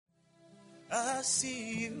I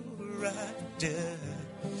see you right there.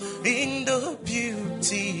 In the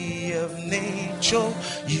beauty of nature,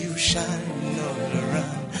 you shine all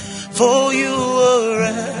around. For you are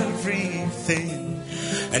everything,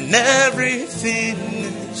 and everything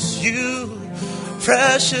is you.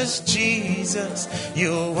 Precious Jesus,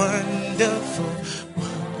 you're wonderful.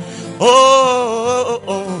 Oh, oh,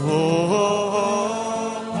 oh, oh.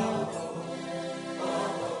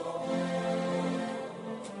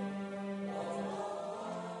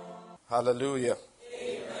 Hallelujah.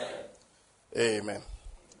 Amen.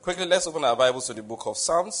 Quickly, let's open our Bibles to the book of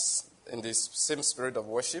Psalms. In this same spirit of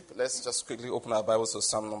worship, let's just quickly open our Bibles to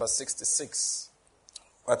Psalm number 66.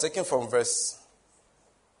 We're taking from verse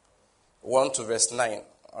 1 to verse 9.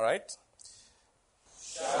 All right?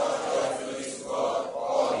 Shout joyfully to God,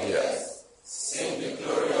 all the earth. Sing the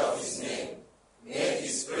glory of his name. Make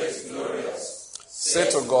his praise glorious.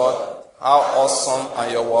 Say to God, how awesome are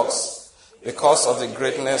your works. Because of the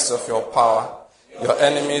greatness of your power, your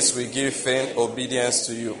enemies will give faint obedience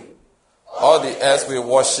to you. All the earth will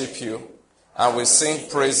worship you and will sing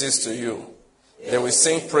praises to you. They will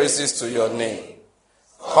sing praises to your name.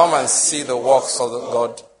 Come and see the works of the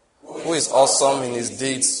God, who is awesome in his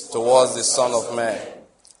deeds towards the Son of Man.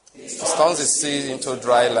 He turns the sea into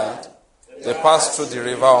dry land. They pass through the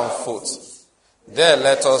river on foot. There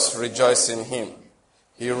let us rejoice in him.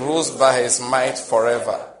 He rules by his might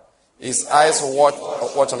forever. His eyes watch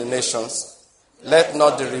on the nations. Let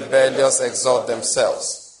not the rebellious exalt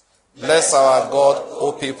themselves. Bless our God,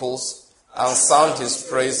 O peoples, and sound his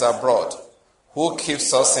praise abroad, who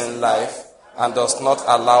keeps us in life and does not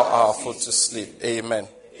allow our foot to sleep. Amen.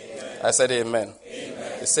 I said amen.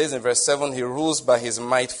 Amen. It says in verse 7, he rules by his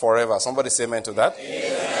might forever. Somebody say amen to that.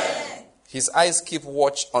 Amen. His eyes keep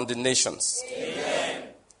watch on the nations. Amen.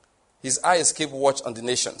 His eyes keep watch on the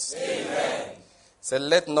nations. Amen. Say,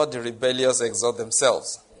 let not the rebellious exalt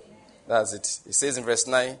themselves. That's it. It says in verse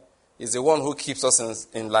 9, he's the one who keeps us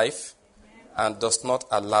in life and does not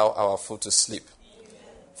allow our foot to sleep.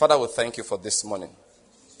 Father, we thank you for this morning.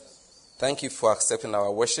 Thank you for accepting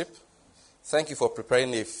our worship. Thank you for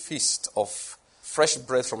preparing a feast of fresh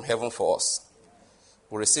bread from heaven for us.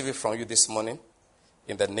 We receive it from you this morning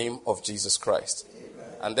in the name of Jesus Christ.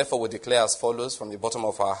 Amen. And therefore we declare as follows from the bottom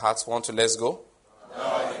of our hearts. 1, 2, let's go.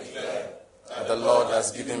 Now I declare that the Lord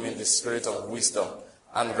has given me the spirit of wisdom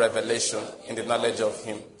and revelation in the knowledge of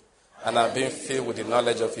him. And I'm being filled with the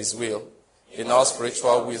knowledge of his will in all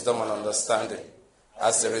spiritual wisdom and understanding.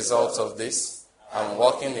 As a result of this, I'm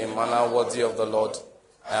walking in a manner worthy of the Lord.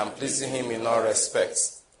 I am pleasing him in all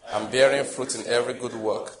respects. I'm bearing fruit in every good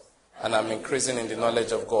work, and I'm increasing in the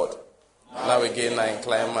knowledge of God. Now again I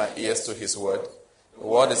incline my ears to his word. The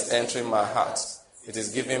word is entering my heart. It is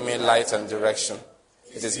giving me light and direction.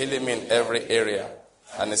 It is healing me in every area,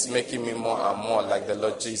 and it's making me more and more like the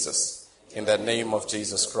Lord Jesus. In the name of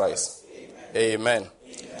Jesus Christ. Amen. Amen.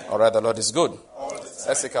 All right, the Lord is good.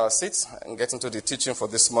 Let's take our seats and get into the teaching for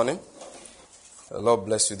this morning. The Lord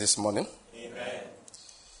bless you this morning. Amen.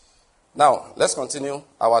 Now, let's continue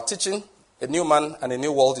our teaching. A new man and a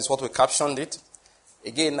new world is what we captioned it.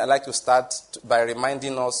 Again, I'd like to start by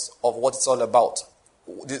reminding us of what it's all about.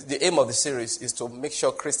 The aim of the series is to make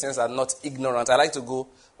sure Christians are not ignorant. I like to go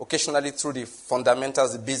occasionally through the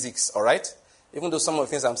fundamentals, the basics, all right? Even though some of the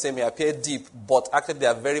things I'm saying may appear deep, but actually they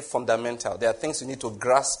are very fundamental. There are things you need to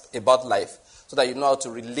grasp about life so that you know how to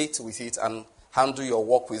relate with it and handle your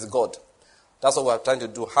walk with God. That's what we're trying to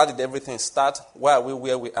do. How did everything start? Why are we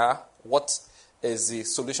where we are? What is the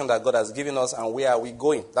solution that God has given us, and where are we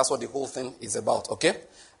going? That's what the whole thing is about, okay?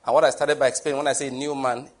 And what I started by explaining when I say new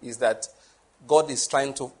man is that God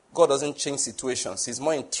doesn't change situations. He's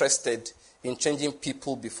more interested in changing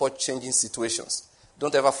people before changing situations.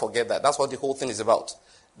 Don't ever forget that. That's what the whole thing is about.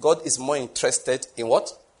 God is more interested in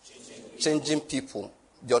what? Changing people.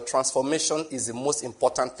 Your transformation is the most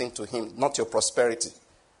important thing to him, not your prosperity.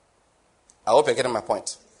 I hope you're getting my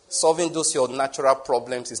point. Solving those your natural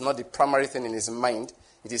problems is not the primary thing in his mind.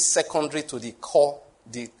 It is secondary to the core,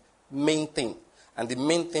 the main thing. And the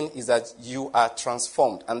main thing is that you are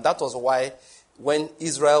transformed. And that was why when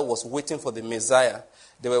Israel was waiting for the Messiah,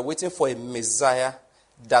 they were waiting for a Messiah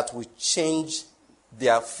that would change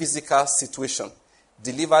their physical situation,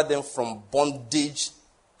 deliver them from bondage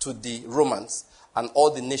to the Romans and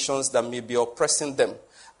all the nations that may be oppressing them,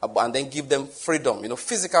 and then give them freedom,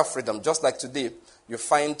 physical freedom. Just like today, you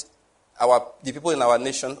find the people in our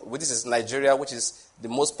nation, this is Nigeria, which is the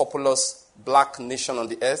most populous black nation on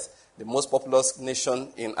the earth, the most populous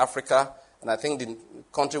nation in Africa, and I think the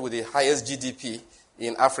country with the highest GDP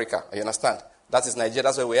in Africa. You understand? That is Nigeria.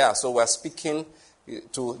 That's where we are. So we are speaking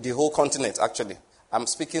to the whole continent, actually. I'm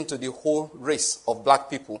speaking to the whole race of black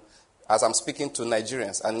people as I'm speaking to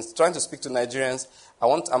Nigerians. And trying to speak to Nigerians,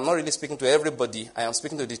 I'm not really speaking to everybody. I am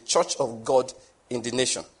speaking to the church of God in the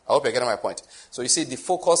nation. I hope you're getting my point. So you see, the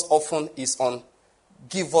focus often is on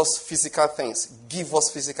give us physical things. Give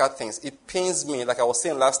us physical things. It pains me, like I was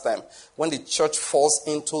saying last time, when the church falls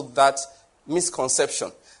into that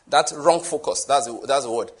misconception, that wrong focus. That's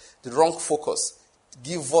the word. The wrong focus.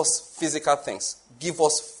 Give us physical things. Give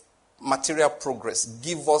us material progress.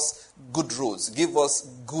 Give us good roads. Give us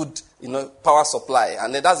good, power supply.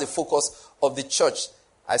 And that's the focus of the church.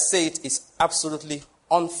 I say it is absolutely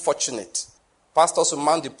unfortunate. Pastors will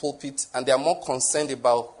mount the pulpit and they are more concerned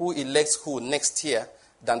about who elects who next year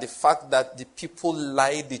than the fact that the people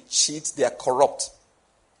lie, they cheat, they are corrupt.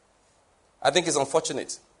 I think it's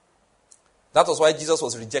unfortunate. That was why Jesus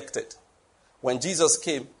was rejected. When Jesus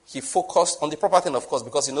came, he focused on the proper thing, of course,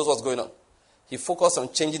 because he knows what's going on. He focused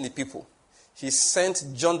on changing the people. He sent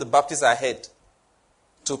John the Baptist ahead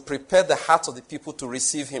to prepare the hearts of the people to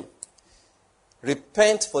receive him.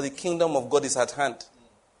 Repent, for the kingdom of God is at hand.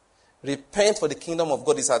 Repent, for the kingdom of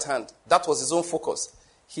God is at hand. That was his own focus.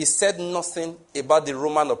 He said nothing about the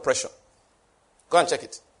Roman oppression. Go and check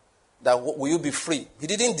it. That will you be free? He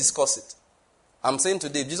didn't discuss it. I'm saying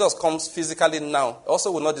today, if Jesus comes physically now,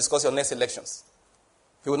 also will not discuss your next elections.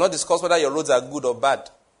 He will not discuss whether your roads are good or bad.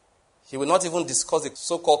 He will not even discuss the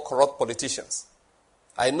so-called corrupt politicians.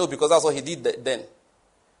 I know, because that's what he did then.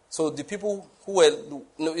 So the people who were,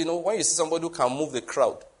 when you see somebody who can move the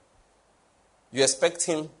crowd, you expect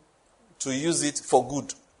him to use it for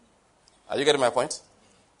good. Are you getting my point?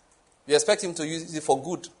 You expect him to use it for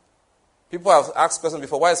good. People have asked questions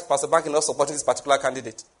before, why is Pastor Banky not supporting this particular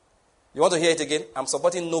candidate? You want to hear it again? I'm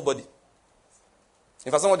supporting nobody.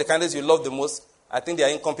 In fact, some of the candidates you love the most, I think they are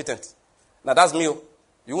incompetent. Now that's me.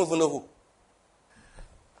 You won't even know who.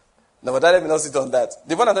 No, but let me not sit on that.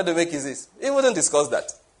 The point I'm trying to make is this. He wouldn't discuss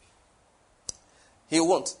that. He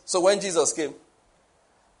won't. So when Jesus came,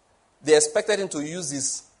 they expected him to use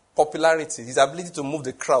his popularity, his ability to move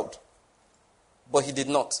the crowd. But he did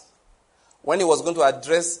not. When he was going to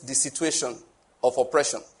address the situation of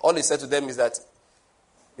oppression, all he said to them is that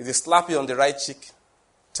if they slap you on the right cheek,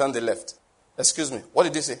 turn the left. Excuse me, what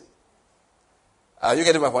did you say? Are you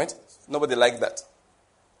getting my point? Nobody liked that.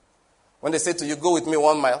 When they say to you, go with me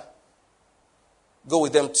 1 mile, go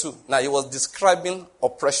with them 2. Now, he was describing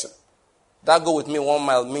oppression. That go with me 1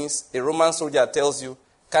 mile means a Roman soldier tells you,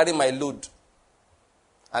 carry my load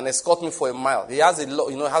and escort me for 1 mile. He has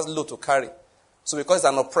has load to carry. So because he's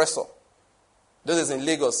an oppressor, those days in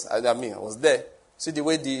Lagos, I was there. See the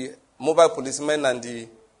way the mobile policemen and it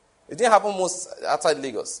didn't happen most outside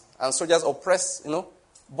Lagos. And soldiers oppress,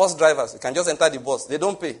 bus drivers. You can just enter the bus. They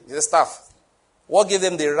don't pay. It's the staff. What gave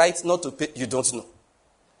them the right not to pay? You don't know.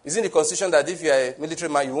 It's in the constitution that if you are a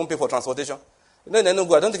military man, you won't pay for transportation. They don't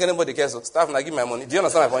go. I don't think anybody cares. So staff, now give my money. Do you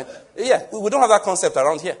understand my point? Yeah, we don't have that concept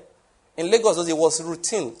around here. In Lagos, it was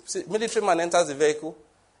routine. See, military man enters the vehicle,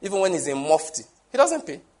 even when he's in mufti. He doesn't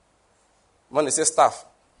pay. When they say staff.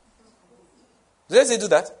 Does he do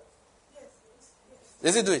that?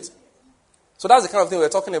 Does he do it? So that's the kind of thing we're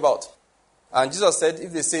talking about. And Jesus said,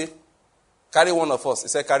 if they say, carry one of us, he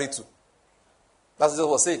said, carry 2. That's what Jesus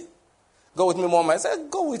was saying. Go with me 1 mile. He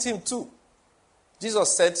said, go with him 2.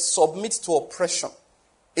 Jesus said, submit to oppression.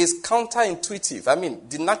 It's counterintuitive.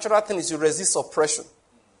 The natural thing is you resist oppression.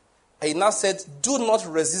 And he now said, do not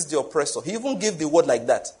resist the oppressor. He even gave the word like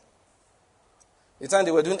that. The time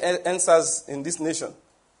they were doing answers in this nation,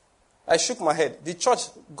 I shook my head. The church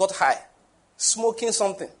got high, smoking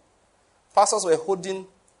something. Pastors were holding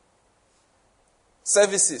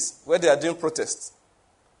services where they are doing protests.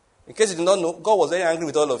 In case you did not know, God was very angry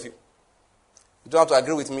with all of you. You don't have to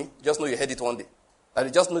agree with me. Just know you heard it one day. And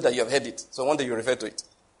you just know that you have heard it. So one day you refer to it.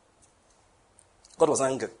 God was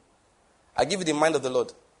angry. I give you the mind of the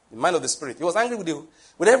Lord. The mind of the Spirit. He was angry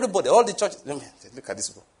with everybody. All the church. Look at this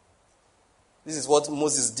people. This is what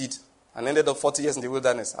Moses did. And ended up 40 years in the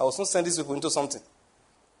wilderness. I will soon send these people into something.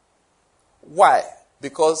 Why?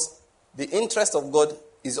 Because the interest of God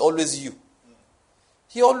is always you.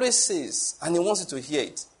 He always says, and he wants you to hear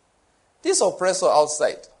it. This oppressor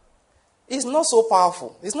outside is not so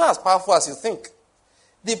powerful. It's not as powerful as you think.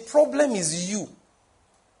 The problem is you.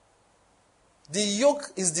 The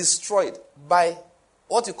yoke is destroyed by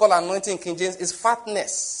what you call anointing in King James is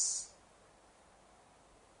fatness.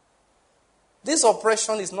 This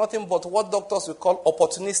oppression is nothing but what doctors will call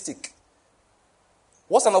opportunistic.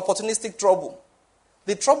 What's an opportunistic trouble?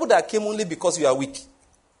 The trouble that came only because you are weak.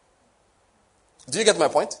 Do you get my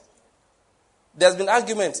point? There's been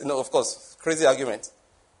arguments, of course, crazy argument,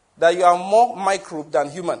 that you are more microbe than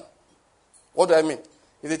human. What do I mean?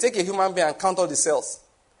 If they take a human being and count all the cells,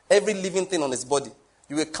 every living thing on its body,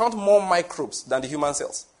 you will count more microbes than the human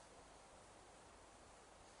cells.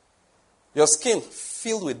 Your skin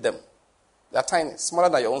filled with them. They are tiny, smaller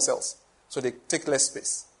than your own cells. So they take less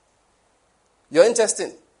space. Your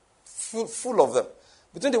intestine, full of them.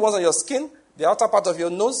 Between the ones on your skin, the outer part of your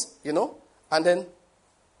nose, and then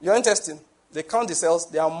your intestine, they count the cells,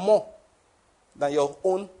 they are more than your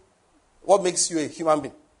own, what makes you a human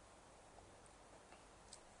being.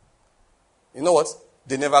 You know what?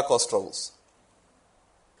 They never cause troubles.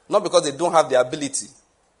 Not because they don't have the ability,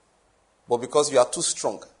 but because you are too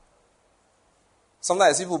strong.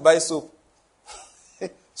 Sometimes people buy soap.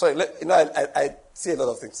 Sorry, I see a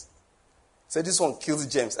lot of things. Say, this one kills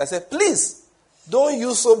germs. I say, please, don't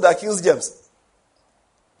use soap that kills germs.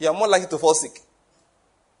 You are more likely to fall sick.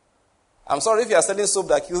 I'm sorry if you are selling soap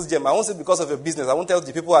that kills germs. I won't say because of your business. I won't tell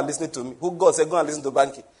the people who are listening to me, who God said, go and listen to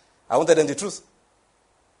Banky. I won't tell them the truth.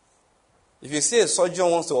 If you see a surgeon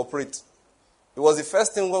wants to operate, it was the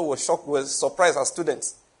first thing where we were shocked, we were surprised as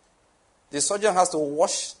students. The surgeon has to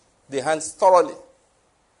wash the hands thoroughly.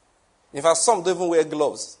 In fact, some don't even wear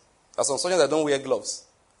gloves. There are some surgeons that don't wear gloves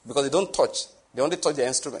because they don't touch. They only touch their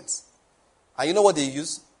instruments. And you know what they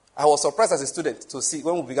use? I was surprised as a student to see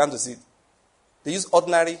when we began to see it. They use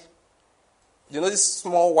ordinary, this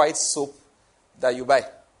small white soap that you buy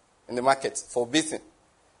in the market for bathing.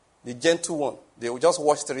 The gentle one. They will just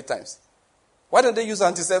wash 3 times. Why don't they use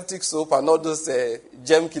antiseptic soap and not those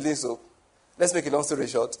germ-killing soap? Let's make a long story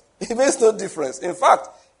short. It makes no difference. In fact,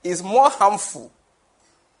 it's more harmful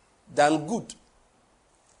than good.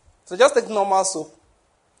 So just take normal soap.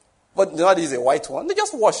 But they use a white one. They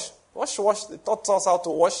just wash. Wash. They taught us how to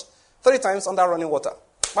wash 3 times under running water.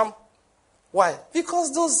 Bam. Why?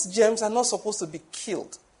 Because those germs are not supposed to be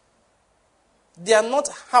killed. They are not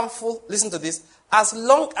harmful, listen to this, as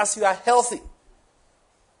long as you are healthy.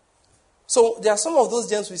 So there are some of those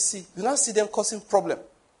germs we see. You now see them causing problem.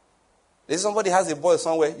 If somebody has a boil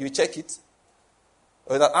somewhere, you check it.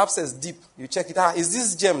 Or that abscess deep, you check it. Is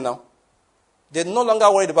this germ now? They're no longer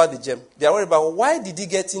worried about the germ. They are worried about why did it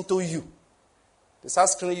get into you? They start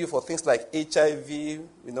screening you for things like HIV,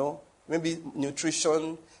 maybe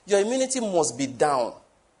nutrition. Your immunity must be down.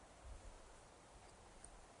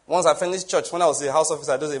 Once I finished church, when I was a house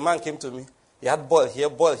officer, a man came to me. He had boil here,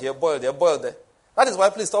 boil here, boil there, boil there. That is why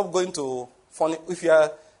please stop going to funny. If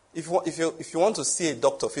you want to see a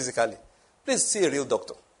doctor physically, please see a real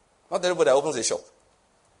doctor. Not everybody that opens a shop.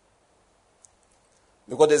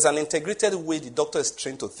 Because there's an integrated way the doctor is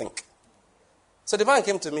trained to think. So the man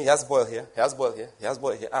came to me, he has boil here, he has boil here, he has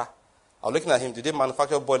boil here. I was looking at him, did they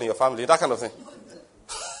manufacture boil in your family? That kind of thing.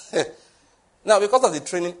 Now, because of the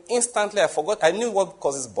training, instantly I forgot. I knew what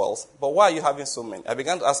causes boils, but why are you having so many? I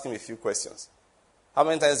began to ask him a few questions. How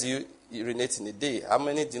many times do you urinate in a day? How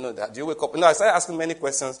many do you know that? Do you wake up? I started asking many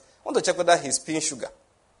questions. I want to check whether he's peeing sugar.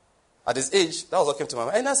 At his age, that was what came to my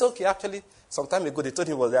mind. And I said, okay, actually, some time ago, they told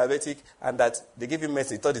him he was diabetic and that they gave him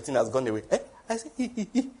medicine. He thought the thing has gone away. I said,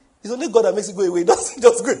 it's only God that makes it go away. It doesn't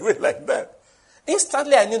just go away like that.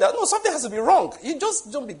 Instantly, I knew that, no, something has to be wrong. You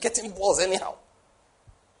just don't be getting balls anyhow.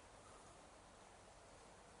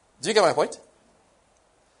 Do you get my point?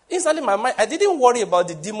 Instantly, my mind, I didn't worry about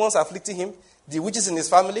the demons afflicting him, the witches in his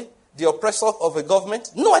family, the oppressor of a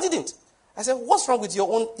government. No, I didn't. I said, what's wrong with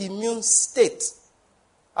your own immune state?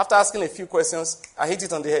 After asking a few questions, I hit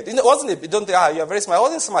it on the head. It wasn't a, don't think, you are very smart. It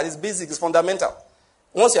wasn't smart. It's basic. It's fundamental.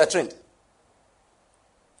 Once you are trained.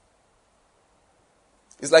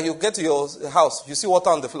 It's like you get to your house, you see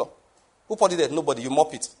water on the floor. Who put it there? Nobody. You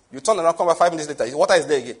mop it. You turn around, come back 5 minutes later. Water is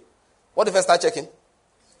there again. What if I start checking?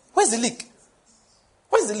 Where's the leak?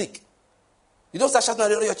 Where's the leak? You don't start shouting at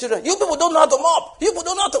your children. You people don't know how to mop. You people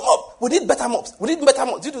don't know how to mop. We need better mops. We need better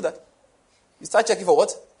mops. Do you do that? You start checking for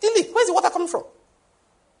what? The leak. Where's the water coming from?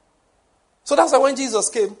 So that's why when Jesus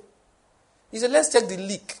came, he said, let's check the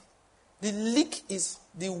leak. The leak is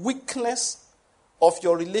the weakness of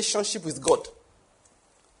your relationship with God.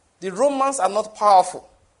 The Romans are not powerful.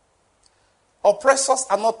 Oppressors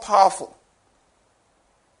are not powerful.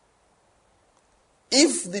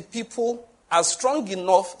 If the people are strong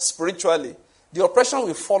enough spiritually, the oppression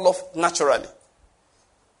will fall off naturally.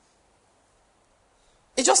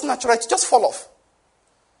 It's just natural, it just fall off.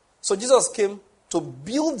 So Jesus came to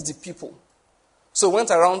build the people. So he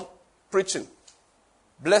went around preaching.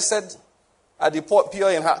 Blessed are the poor,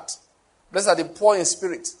 pure in heart. Blessed are the poor in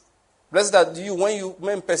spirit. Blessed are you when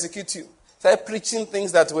men persecute you. Start preaching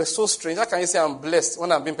things that were so strange. How can you say I'm blessed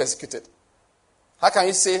when I'm being persecuted? How can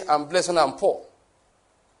you say I'm blessed when I'm poor?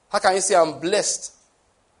 How can you say I'm blessed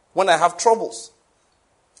when I have troubles?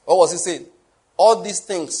 What was he saying? All these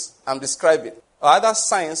things I'm describing are either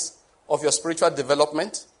signs of your spiritual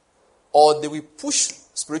development, or they will push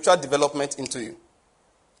spiritual development into you.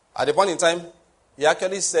 At the point in time, he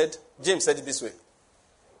actually said, James said it this way: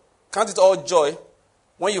 count it all joy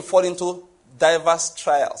when you fall into diverse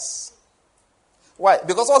trials. Why?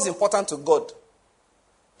 Because what's important to God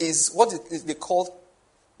is what they call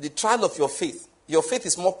the trial of your faith. Your faith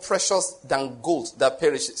is more precious than gold that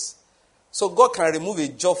perishes. So God can remove a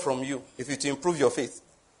job from you if you to improve your faith.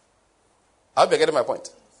 I hope you're getting my point.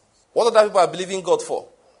 What other people are believing God for,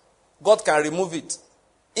 God can remove it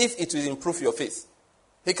if it will improve your faith.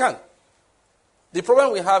 He can. The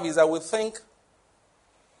problem we have is that we think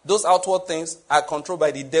those outward things are controlled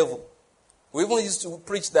by the devil. We even used to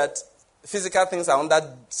preach that physical things are under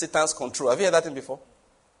Satan's control. Have you heard that thing before?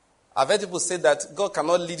 I've heard people say that God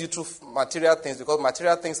cannot lead you through material things because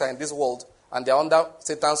material things are in this world and they are under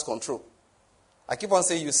Satan's control. I keep on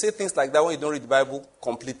saying you say things like that when you don't read the Bible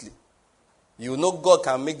completely. You know God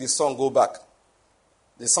can make the sun go back.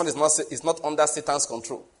 The sun is not under Satan's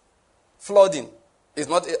control. Flooding is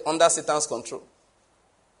not under Satan's control.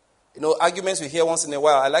 You know, arguments we hear once in a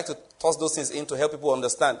while, I like to toss those things in to help people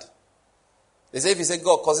understand. They say if you say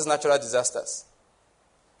God causes natural disasters,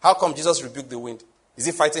 how come Jesus rebuked the wind? Is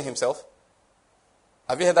he fighting himself?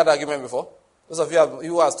 Have you heard that argument before? Those of you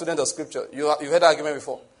who are students of scripture, you've heard that argument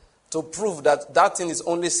before. To prove that that thing is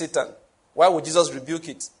only Satan, why would Jesus rebuke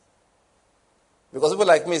it? Because people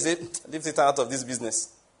like me say, leave Satan out of this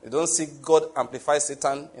business. They don't see God amplify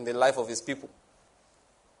Satan in the life of his people.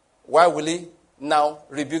 Why will he now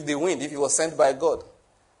rebuke the wind if he was sent by God?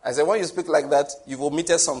 I said, when you speak like that, you've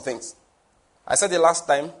omitted some things. I said the last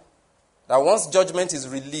time that once judgment is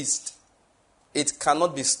released, it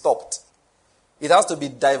cannot be stopped. It has to be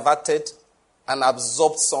diverted and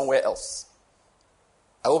absorbed somewhere else.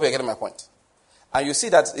 I hope you're getting my point. And you see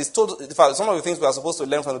that it's told, in fact, some of the things we are supposed to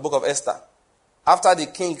learn from the book of Esther. After the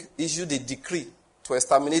king issued a decree to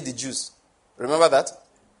exterminate the Jews. Remember that?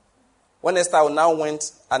 When Esther now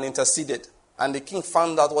went and interceded, and the king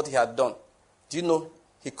found out what he had done, do you know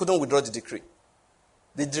he couldn't withdraw the decree?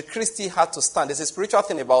 The decree still had to stand. There's a spiritual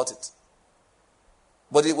thing about it.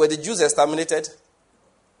 But were the Jews exterminated?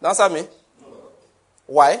 Answer me. No.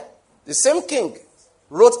 Why? The same king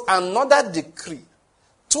wrote another decree.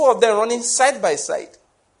 Two of them running side by side.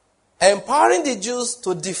 Empowering the Jews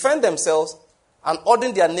to defend themselves and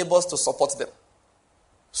ordering their neighbors to support them.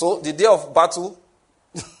 So the day of battle,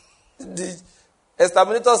 the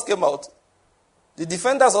exterminators came out. The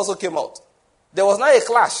defenders also came out. There was not a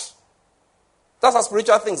clash. That's how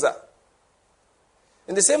spiritual things are.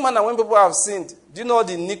 In the same manner, when people have sinned, do you know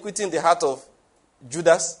the iniquity in the heart of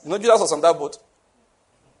Judas? You know Judas was on that boat.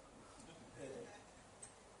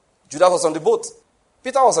 Judas was on the boat.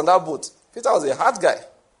 Peter was on that boat. Peter was a hard guy.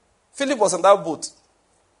 Philip was on that boat.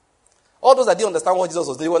 All those that didn't understand what Jesus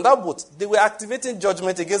was, they were on that boat. They were activating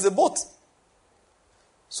judgment against the boat.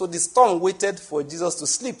 So the storm waited for Jesus to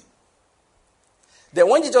sleep. Then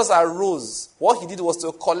when Jesus arose, what he did was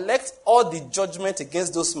to collect all the judgment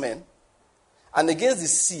against those men and against the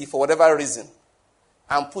sea for whatever reason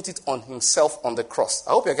and put it on himself on the cross.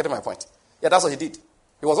 I hope you're getting my point. Yeah, that's what he did.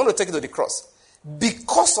 He was going to take it to the cross.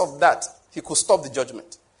 Because of that, he could stop the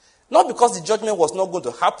judgment. Not because the judgment was not going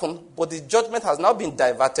to happen, but the judgment has now been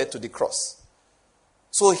diverted to the cross.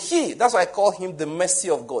 So that's why I call him the mercy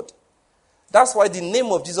of God. That's why the name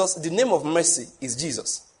of Jesus, the name of mercy is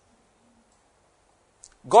Jesus.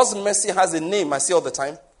 God's mercy has a name, I say all the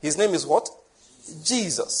time. His name is what?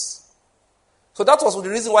 Jesus. So that was the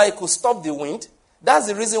reason why he could stop the wind. That's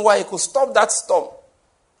the reason why he could stop that storm.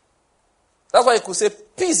 That's why he could say,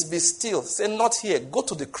 peace be still. Say, not here. Go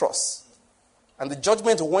to the cross. And the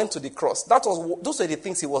judgment went to the cross. Those were the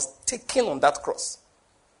things he was taking on that cross.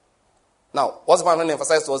 Now, what's I want to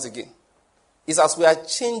emphasize to us again? Is as we are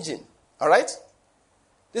changing, all right?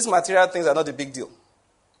 These material things are not a big deal.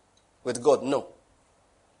 With God, no.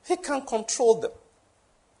 He can control them.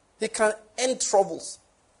 He can end troubles.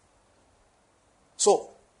 So,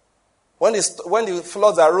 when the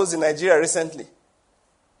floods arose in Nigeria recently,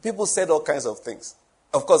 people said all kinds of things.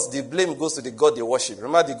 Of course, the blame goes to the God they worship.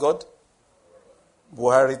 Remember the God?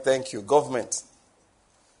 Buhari, thank you. Government.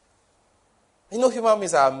 You know, human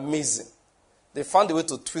beings are amazing. They found a way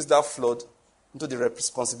to twist that flood into the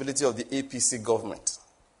responsibility of the APC government.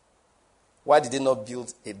 Why did they not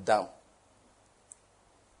build a dam?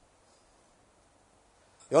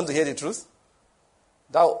 You want to hear the truth?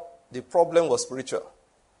 The problem was spiritual.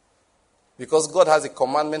 Because God has a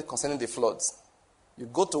commandment concerning the floods. You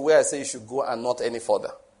go to where I say you should go and not any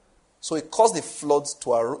further. So it caused the floods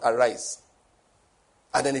to arise.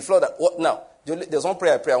 And then the flood... Now, there's one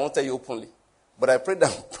prayer I pray, I won't tell you openly. But I prayed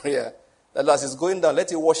that prayer that as it's going down,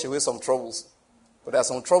 let it wash away some troubles. But there are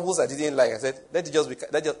some troubles I didn't like. I said, let it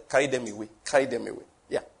just carry them away. Carry them away.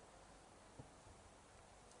 Yeah.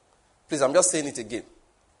 Please, I'm just saying it again.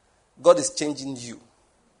 God is changing you.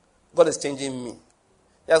 God is changing me.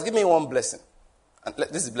 He has given me one blessing. And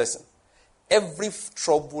this is a blessing. Every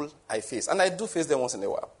trouble I face, and I do face them once in a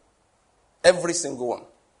while, every single one,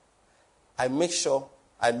 I make sure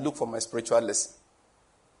I look for my spiritual lesson.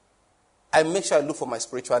 I make sure I look for my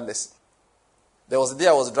spiritual lesson. There was a day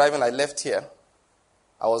I was driving, I left here.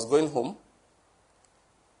 I was going home.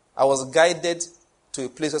 I was guided to a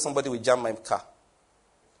place where somebody will jam my car.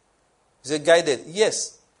 Is it guided?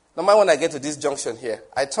 Yes. Normally when I get to this junction here,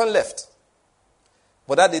 I turn left.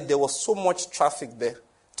 But that day there was so much traffic there.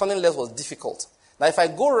 Turning left was difficult. Now if I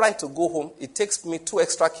go right to go home, it takes me 2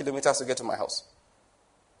 extra kilometers to get to my house.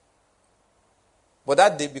 But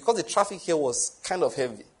that day, because the traffic here was kind of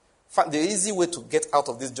heavy, the easy way to get out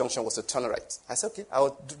of this junction was to turn right. I said, okay, I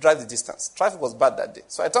will drive the distance. Traffic was bad that day.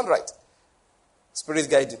 So I turned right. Spirit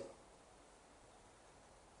guiding.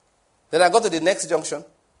 Then I got to the next junction.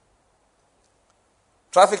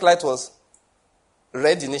 Traffic light was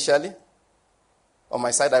red initially. On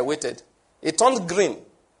my side, I waited. It turned green,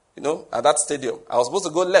 at that stadium. I was supposed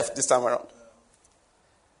to go left this time around.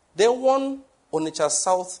 Then one Onitsha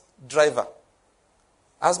South driver,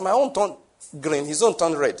 as my own turned green, his own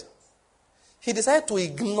turned red. He decided to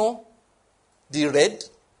ignore the red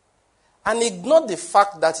and ignore the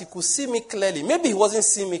fact that he could see me clearly. Maybe he wasn't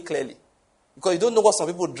seeing me clearly because you don't know what some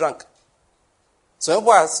people drank. Some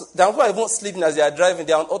people are even sleeping as they are driving.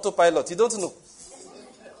 They are on autopilot. You don't know.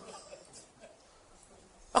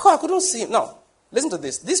 I couldn't see him. Now, listen to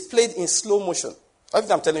this. This played in slow motion.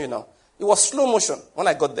 Everything I'm telling you now. It was slow motion when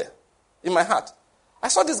I got there. In my heart. I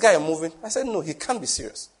saw this guy moving. I said, no, he can't be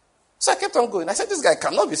serious. So I kept on going. I said, this guy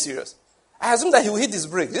cannot be serious. I assumed that he will hit his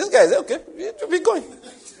brake. This guy said, okay, we'll be going.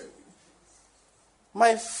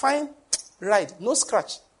 My fine ride, no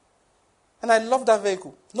scratch. And I love that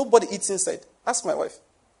vehicle. Nobody eats inside. Ask my wife.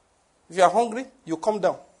 If you are hungry, you come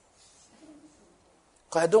down.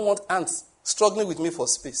 Because I don't want ants struggling with me for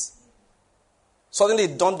space. Suddenly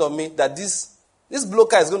it dawned on me that this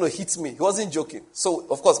blocker is going to hit me. He wasn't joking. So,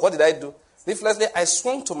 of course, what did I do? Reflexively, I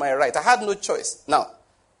swung to my right. I had no choice. Now,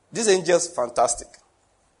 this angel's fantastic.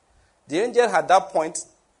 The angel at that point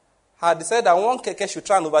had decided that one keke should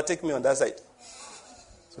try and overtake me on that side.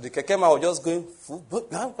 So the keke man was just going.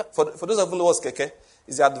 For those of you who know what's keke,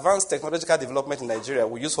 it's the advanced technological development in Nigeria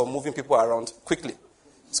we use for moving people around quickly.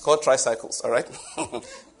 It's called tricycles, all right?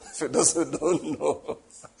 For those who don't know.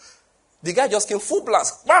 The guy just came full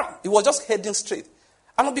blast. Bam! He was just heading straight.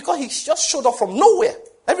 And because he just showed up from nowhere,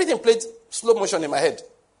 everything played slow motion in my head.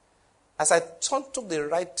 As I took the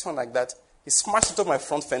right turn like that, he smashed into my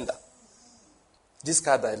front fender. This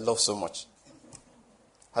car that I love so much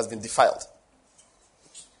has been defiled.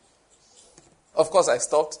 Of course, I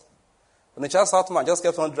stopped. When the child Southman just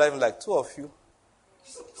kept on driving like, two of you,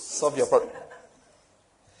 solve your problem.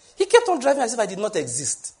 He kept on driving as if I did not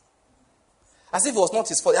exist. As if it was not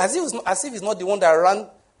his fault. As if he's not the one that ran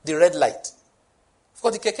the red light. Of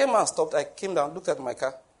course, the keke man stopped. I came down, looked at my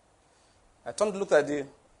car. I turned to look at the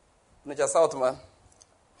Onitsha Southman.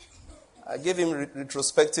 I gave him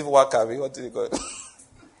retrospective wakabi. What did he call it?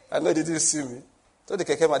 I know he didn't see me. So the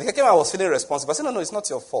keke man was feeling responsible. I said, no, it's not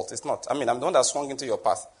your fault. It's not. I'm the one that swung into your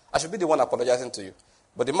path. I should be the one apologizing to you.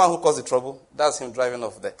 But the man who caused the trouble, that's him driving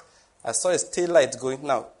off there. I saw his tail light going.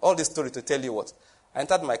 Now, all this story to tell you what. I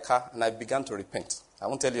entered my car and I began to repent. I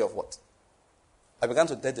won't tell you of what. I began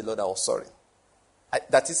to tell the Lord I was sorry.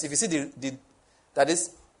 That is, if you see that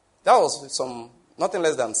was nothing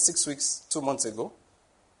less than 6 weeks, 2 months ago.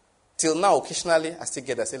 Till now, occasionally, I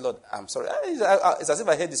still I say, Lord, I'm sorry. It's as if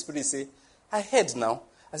I heard the Spirit say, I heard now.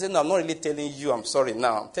 I said, no, I'm not really telling you I'm sorry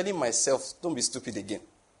now. I'm telling myself, don't be stupid again.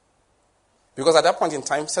 Because at that point in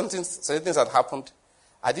time, certain things had happened.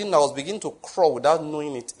 I didn't know I was beginning to crawl without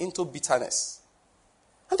knowing it into bitterness.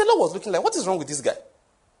 And the Lord was looking like, what is wrong with this guy?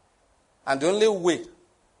 And the only way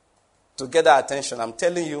to get that attention, I'm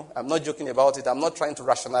telling you, I'm not joking about it. I'm not trying to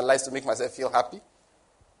rationalize to make myself feel happy.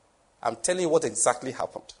 I'm telling you what exactly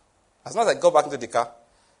happened. As soon as I got back into the car,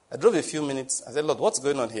 I drove a few minutes. I said, Lord, what's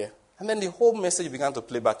going on here? And then the whole message began to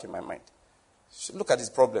play back in my mind. Look at this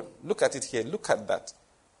problem. Look at it here. Look at that.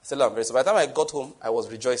 I said, Lord, I'm very sorry. By the time I got home, I was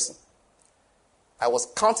rejoicing. I was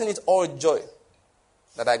counting it all joy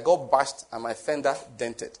that I got bashed and my fender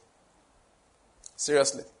dented.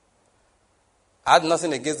 Seriously. I had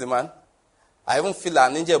nothing against the man. I even feel that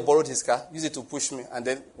an angel borrowed his car, used it to push me, and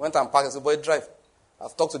then went and parked and said, boy, drive.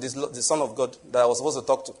 I've talked to the Son of God that I was supposed to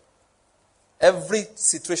talk to. Every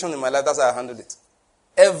situation in my life, that's how I handle it.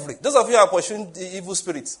 Every. Those of you who are pursuing the evil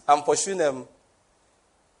spirits, I'm pursuing them.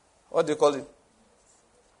 What do you call it?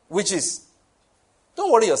 Witches.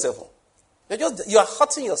 Don't worry yourself. You are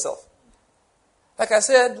hurting yourself. Like I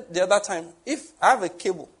said the other time, if I have a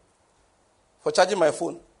cable for charging my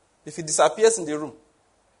phone, if it disappears in the room,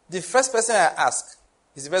 the first person I ask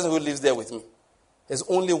is the person who lives there with me. There's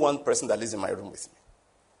only one person that lives in my room with me.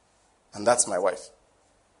 And that's my wife.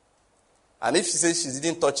 And if she says she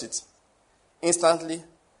didn't touch it, instantly,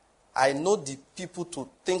 I know the people to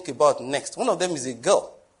think about next. One of them is a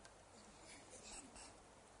girl.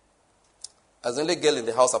 As the only girl in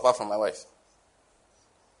the house apart from my wife.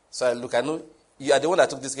 So I look, I know, you are the one that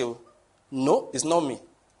took this cable. No, it's not me.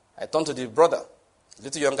 I turn to the brother, a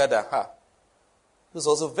little younger than her, who's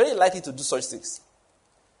also very likely to do such things.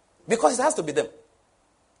 Because it has to be them.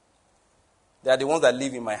 They are the ones that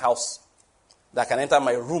live in my house, that can enter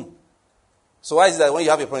my room. So why is it that when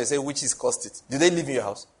you have a problem, you say, witches caused it? Do they live in your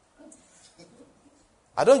house?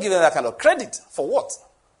 I don't give them that kind of credit. For what?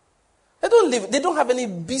 They don't live. They don't have any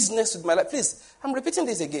business with my life. Please, I'm repeating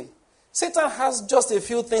this again. Satan has just a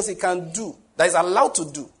few things he can do, that is allowed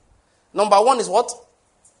to do. Number one is what?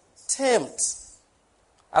 Tempt.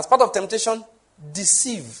 As part of temptation,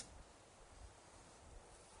 deceive.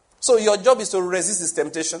 So your job is to resist this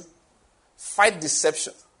temptation, fight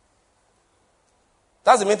deception.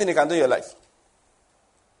 That's the main thing he can do in your life.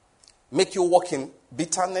 Make you walk in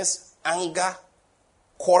bitterness, anger,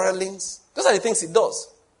 quarrelings. Those are the things he does.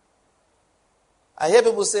 I hear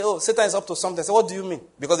people say, oh, Satan is up to something. I say, what do you mean?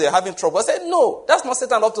 Because they're having trouble. I say, no, that's not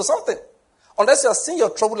Satan up to something. Unless you are seeing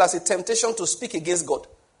your trouble as a temptation to speak against God.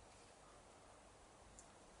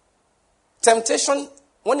 Temptation,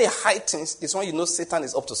 when it heightens, is when you know Satan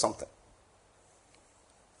is up to something.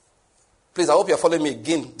 Please, I hope you're following me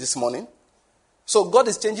again this morning. So God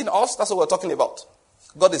is changing us. That's what we're talking about.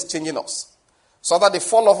 God is changing us. So after the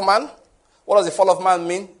fall of man, what does the fall of man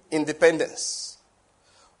mean? Independence.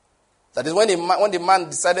 That is when the man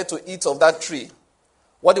decided to eat of that tree,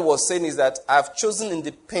 what he was saying is that I have chosen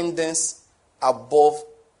independence above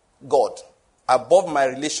God, above my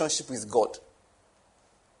relationship with God.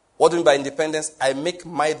 What do you mean by independence? I make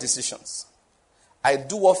my decisions. I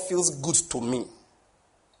do what feels good to me.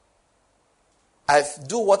 I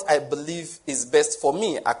do what I believe is best for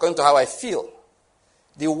me, according to how I feel.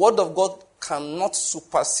 The word of God cannot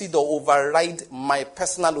supersede or override my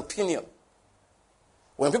personal opinion.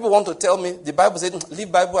 When people want to tell me, the Bible says,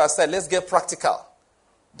 leave Bible aside, let's get practical.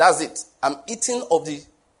 That's it. I'm eating of the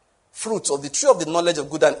fruit of the tree of the knowledge of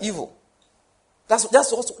good and evil. That's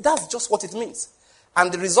just what it means.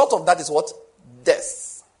 And the result of that is what?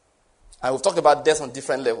 Death. And we've talked about death on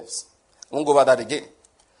different levels. I won't go over that again.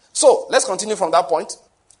 So, let's continue from that point.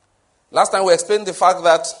 Last time we explained the fact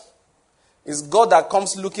that it's God that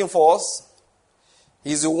comes looking for us.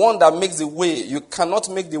 He's the one that makes the way. You cannot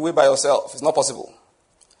make the way by yourself. It's not possible.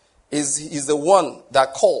 He's the one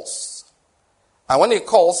that calls. And when he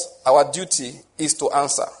calls, our duty is to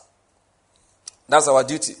answer. That's our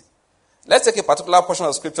duty. Let's take a particular portion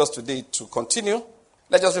of scriptures today to continue.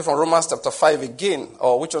 Let's just read from Romans chapter 5 again.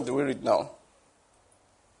 Or which one do we read now?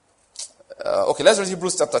 Okay, let's read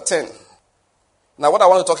Hebrews chapter 10. Now, what I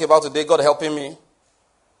want to talk about today, God helping me,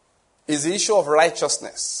 is the issue of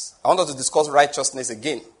righteousness. I want us to discuss righteousness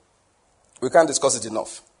again. We can't discuss it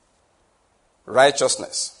enough.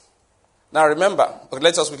 Righteousness. Now, remember, okay,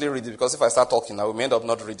 let's just quickly read it, because if I start talking, I will end up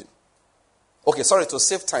not reading. Okay, sorry, to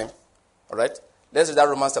save time. All right? Let's read that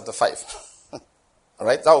Romans chapter 5. All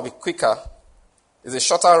right? That will be quicker. It's a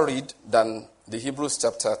shorter read than the Hebrews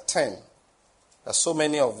chapter 10. There's so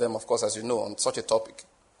many of them, of course, as you know, on such a topic.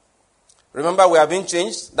 Remember, we are being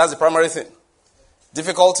changed. That's the primary thing.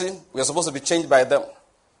 Difficulty, we are supposed to be changed by them.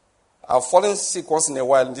 I've fallen sick once in a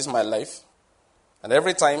while in this my life. And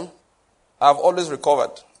every time, I've always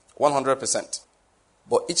recovered 100%.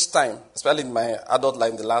 But each time, especially in my adult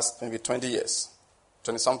life in the last maybe 20 years,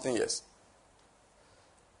 20-something years,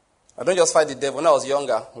 I don't just fight the devil. When I was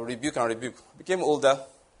younger, rebuke and rebuke. Became older.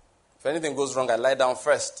 If anything goes wrong, I lie down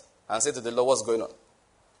first and say to the Lord, what's going on?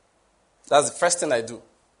 That's the first thing I do.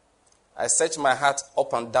 I search my heart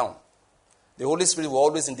up and down. The Holy Spirit will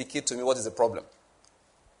always indicate to me what is the problem.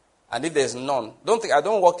 And if there's none, I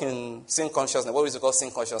don't walk in sin consciousness. What is it called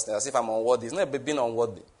sin consciousness? As if I'm unworthy. It's not being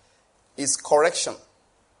unworthy. It's correction.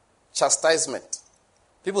 Chastisement.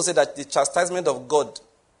 People say that the chastisement of God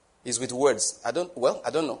is with words. I don't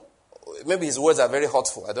know. Maybe his words are very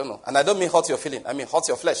hurtful. I don't know. And I don't mean hurt your feeling. I mean hurt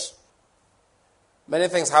your flesh. Many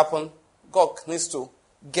things happen. God needs to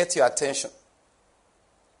get your attention.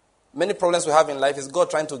 Many problems we have in life is God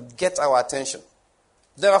trying to get our attention.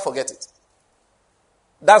 Never forget it.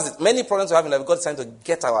 That's it. Many problems we have in life, God is trying to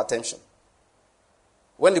get our attention.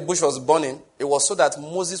 When the bush was burning, it was so that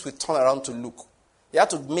Moses would turn around to look. He had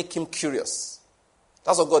to make him curious.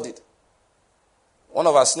 That's what God did. One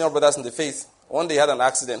of our senior brothers in the faith, one day he had an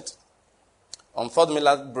accident on 3rd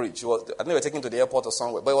Mainland Bridge. I think they were taken to the airport or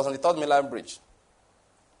somewhere, but it was on the 3rd Mainland Bridge.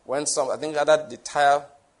 When I think either the tire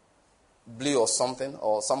blew or something,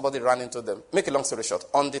 or somebody ran into them. Make a long story short,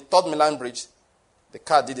 on the 3rd Mainland Bridge, the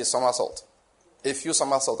car did a somersault. A few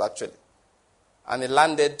somersaults, actually. And it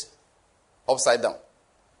landed upside down.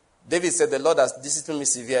 David said, the Lord has disciplined me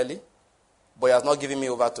severely, but he has not given me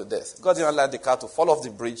over to death. God didn't allow the car to fall off the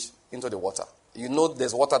bridge into the water. You know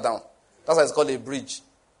there's water down. That's why it's called a bridge.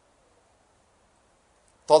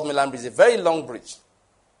 3rd Mainland Bridge, a very long bridge.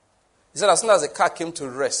 He said as soon as the car came to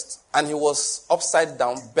rest, and he was upside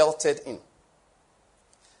down, belted in.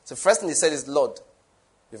 So the first thing he said is, Lord,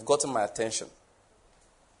 you've gotten my attention.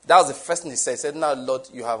 That was the first thing he said. He said, now, Lord,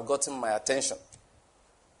 you have gotten my attention.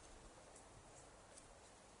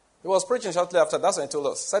 He was preaching shortly after. That's when he told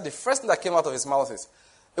us. He said the first thing that came out of his mouth is,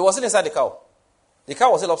 it was still inside the cow. The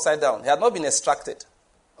cow was still upside down. He had not been extracted.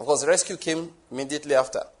 Of course, the rescue came immediately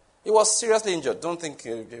after. He was seriously injured. Don't think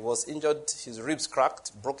he was injured. His ribs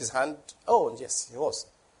cracked, broke his hand. Oh, yes, he was.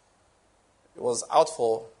 He was out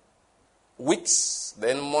for weeks,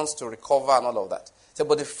 then months to recover and all of that. So,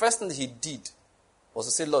 but the first thing he did was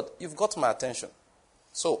to say, Lord, you've got my attention.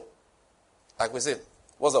 So, like we said,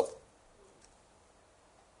 what's up?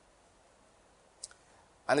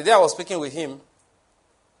 And the day I was speaking with him,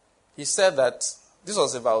 he said that this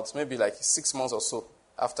was about maybe like 6 months or so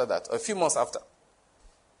after that, or a few months after.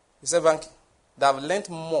 He said, Banky, that I've learned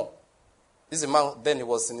more. This is a man, then he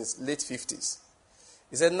was in his late 50s.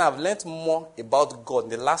 He said, now I've learned more about God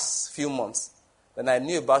in the last few months than I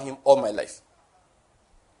knew about him all my life.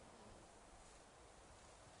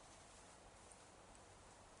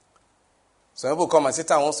 Some people come and say,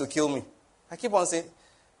 Satan wants to kill me. I keep on saying,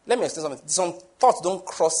 let me explain something. Some thoughts don't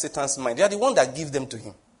cross Satan's mind. You are the one that give them to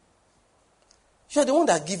him. You are the one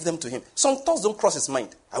that give them to him. Some thoughts don't cross his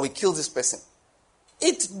mind. I will kill this person.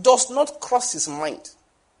 It does not cross his mind.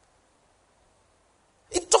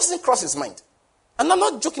 It doesn't cross his mind. And I'm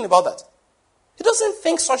not joking about that. He doesn't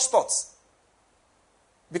think such thoughts.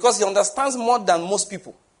 Because he understands more than most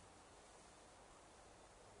people.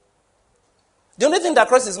 The only thing that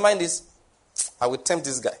crosses his mind is, I will tempt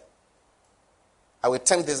this guy. I will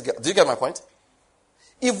tempt this guy. Do you get my point?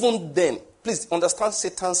 Even then, please understand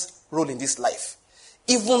Satan's role in this life.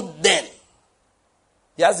 Even then,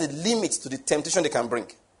 he has a limit to the temptation they can bring.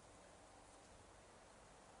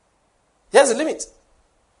 He has a limit.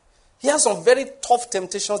 He has some very tough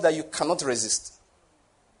temptations that you cannot resist.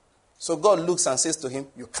 So God looks and says to him,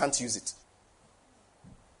 you can't use it.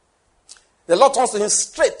 The Lord turns to him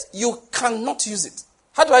straight, you cannot use it.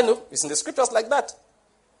 How do I know? It's in the scriptures like that.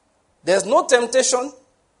 There's no temptation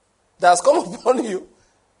that has come upon you.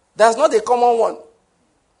 There's not a common one.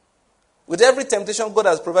 With every temptation, God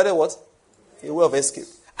has provided what? A way of escape.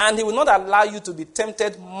 And he will not allow you to be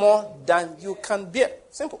tempted more than you can bear.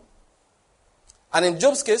 Simple. And in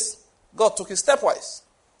Job's case, God took it stepwise.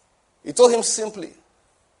 He told him simply,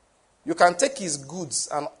 you can take his goods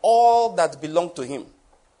and all that belong to him,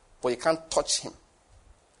 but you can't touch him.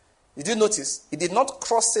 Did you notice? He did not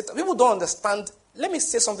cross Satan. People don't understand. Let me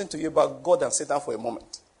say something to you about God and Satan for a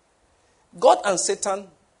moment. God and Satan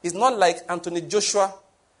is not like Anthony Joshua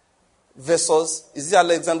versus, is it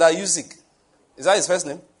Alexander Usyk? Is that his first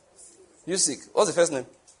name? Usyk. What's the first name?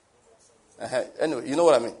 Anyway, you know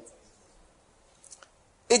what I mean.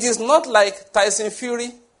 It is not like Tyson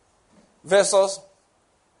Fury versus,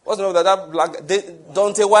 what's the name of that black guy?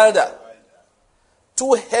 Deontay Wilder.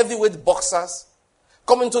 Two heavyweight boxers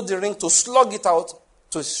come into the ring to slug it out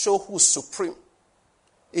to show who's supreme.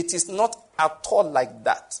 It is not at all like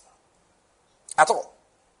that. At all.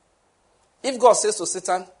 If God says to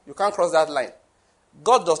Satan, you can't cross that line,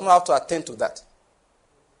 God does not have to attend to that.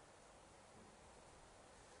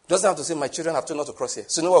 He doesn't have to say, my children have told not to cross here.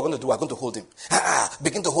 So you know what we're going to do? We're going to hold him.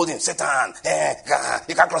 Begin to hold him. Satan,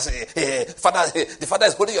 you can't cross it. Father, the father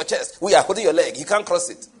is holding your chest. We are holding your leg. You can't cross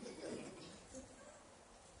it.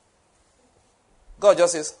 God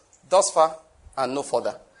just says, thus far and no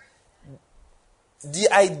further. The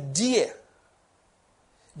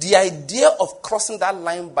idea of crossing that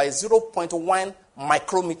line by 0.1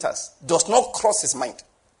 micrometers does not cross his mind.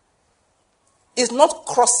 It's not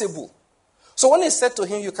crossable. So when he said to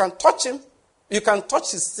him, you can touch him, you can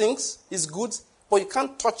touch his things, his goods, but you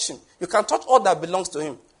can't touch him. You can touch all that belongs to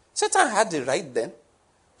him. Satan had the right then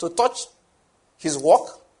to touch his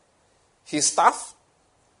work, his staff,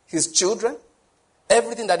 his children,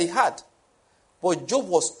 everything that he had. But Job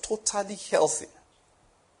was totally healthy.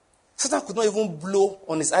 Satan could not even blow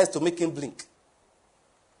on his eyes to make him blink.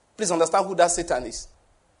 Please understand who that Satan is.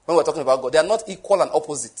 When we're talking about God, they are not equal and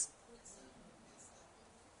opposite.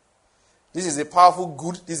 This is a powerful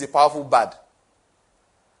good, this is a powerful bad.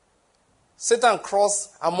 Satan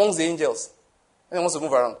crossed amongst the angels. And he wants to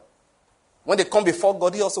move around. When they come before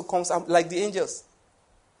God, he also comes like the angels.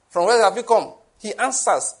 From where have you come? He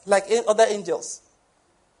answers like other angels.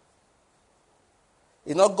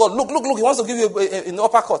 You know, God, look, he wants to give you an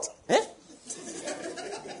uppercut. Eh?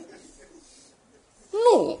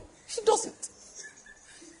 No, he doesn't.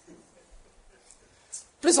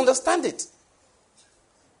 Please understand it.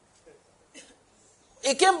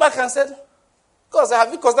 He came back and said, God said,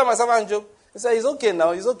 have you considered my servant Job? He said, he's okay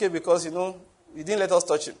now. He's okay because, you didn't let us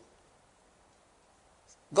touch him.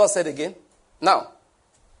 God said again, now,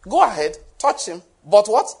 go ahead, touch him, but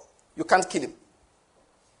what? You can't kill him.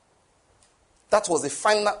 That was the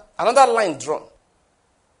final, another line drawn.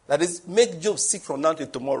 That is, make Job sick from now till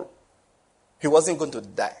tomorrow. He wasn't going to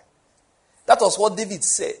die. That was what David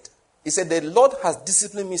said. He said, the Lord has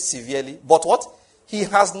disciplined me severely, but what? He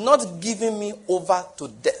has not given me over to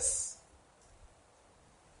death.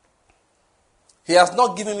 He has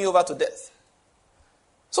not given me over to death.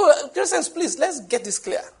 So, Christians, please, let's get this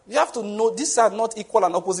clear. You have to know these are not equal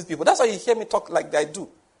and opposite people. That's why you hear me talk like I do.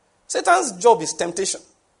 Satan's job is temptation.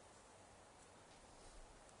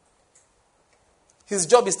 His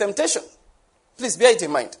job is temptation. Please bear it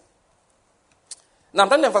in mind. Now, I'm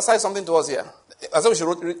trying to emphasize something to us here. I said we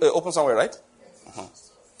should open somewhere, right? Uh-huh.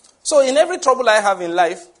 So, in every trouble I have in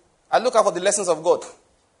life, I look out for the lessons of God.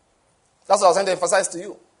 That's what I was trying to emphasize to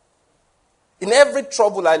you. In every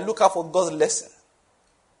trouble, I look out for God's lesson.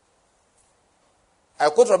 I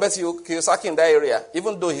quote Robert Kiyosaki in that area,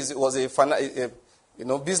 even though he was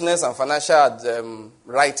a business and financial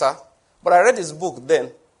writer. But I read his book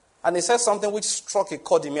then, and he said something which struck a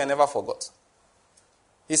chord in me I never forgot.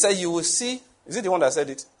 He said, you will see, is it the one that said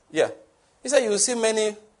it? Yeah. He said, you will see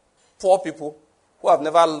many poor people who have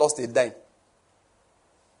never lost a dime.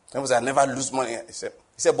 People say, I never lose money. He said,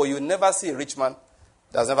 but you will never see a rich man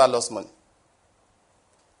that has never lost money.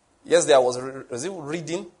 Yes, there was it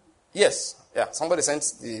reading? Yes. Yeah, somebody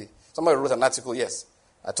wrote an article, yes.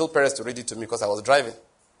 I told parents to read it to me because I was driving.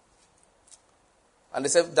 And they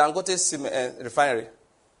said, Dangote's refinery,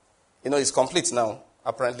 it's complete now.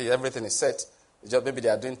 Apparently, everything is set. Just maybe they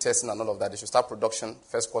are doing testing and all of that. They should start production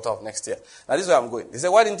first quarter of next year. Now, this is where I'm going. They said,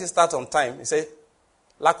 why didn't it start on time? He said,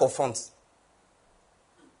 lack of funds.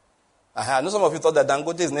 I know some of you thought that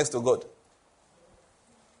Dangote is next to God.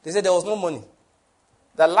 They said there was no money.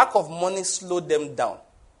 The lack of money slowed them down.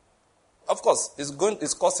 Of course,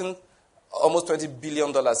 it's costing almost $20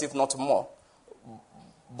 billion, if not more.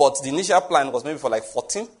 But the initial plan was maybe for like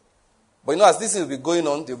 14. But as this will be going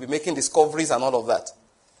on, they'll be making discoveries and all of that.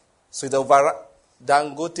 So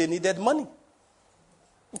Dangote needed money.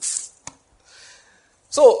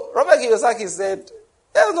 So Robert Kiyosaki said,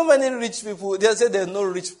 there's no many rich people. They said there's no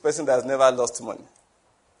rich person that has never lost money.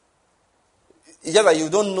 It's just that you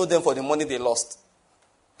don't know them for the money they lost.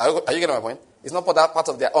 Are you getting my point? It's not part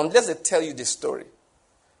of their, unless they tell you the story.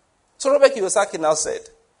 So Robert Kiyosaki now said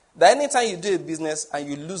that anytime you do a business and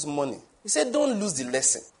you lose money, he said, don't lose the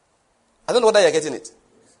lesson. I don't know whether you're getting it.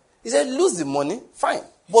 He said, lose the money, fine,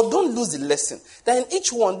 but don't lose the lesson. That in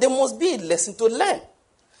each one, there must be a lesson to learn.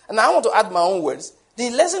 And I want to add my own words. The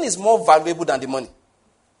lesson is more valuable than the money.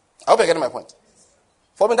 I hope you're getting my point.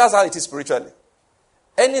 For me, that's how it is spiritually.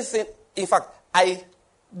 Anything, in fact, I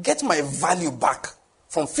get my value back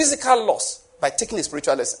from physical loss by taking a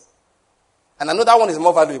spiritual lesson. And I know that one is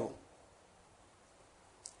more valuable.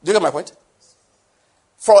 Do you get my point?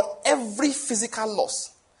 For every physical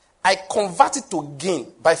loss, I convert it to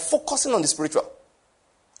gain by focusing on the spiritual.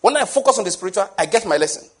 When I focus on the spiritual, I get my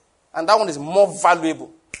lesson. And that one is more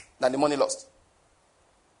valuable than the money lost,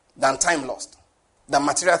 than time lost, than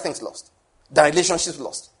material things lost, than relationships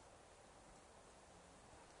lost.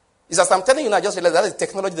 It's as I'm telling you now, I just realized that is the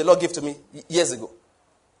technology the Lord gave to me years ago.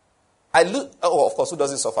 Of course, who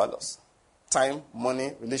doesn't suffer loss? Time,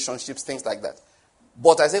 money, relationships, things like that.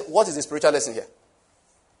 But I say, what is the spiritual lesson here?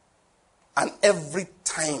 And every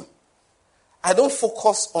time, I don't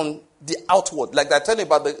focus on the outward. Like I tell you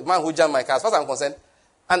about the man who jammed my car. As far as I'm concerned,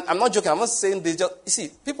 and I'm not joking, I'm not saying this. You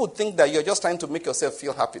see, people think that you're just trying to make yourself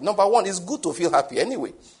feel happy. Number one, it's good to feel happy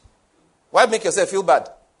anyway. Why make yourself feel bad?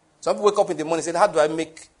 Some people wake up in the morning and say, how do I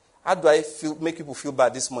make people feel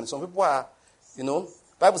bad this morning? Some people are,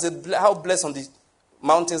 Bible says, how blessed on the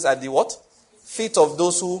mountains are the what? Feet of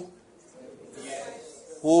those who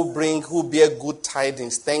bear good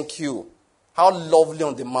tidings. Thank you. How lovely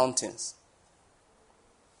on the mountains.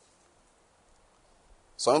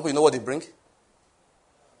 Some people, you know what they bring?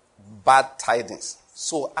 Bad tidings.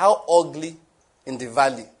 So how ugly in the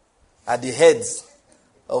valley are the heads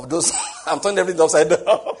of those? I'm turning everything upside down.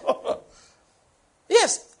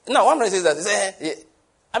 Yes. Now, one person says that. They say,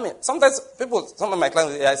 I mean, sometimes people, some of my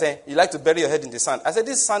clients, I say, you like to bury your head in the sand. I said,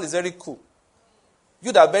 this sand is very cool.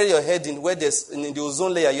 You that bury your head in where there's, in the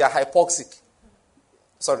ozone layer, you are hypoxic.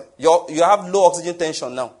 Sorry. You have low oxygen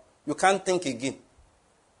tension now. You can't think again.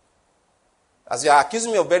 As you are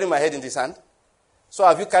accusing me of burying my head in the sand, so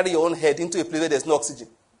have you carried your own head into a place where there's no oxygen.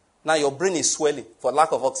 Now your brain is swelling for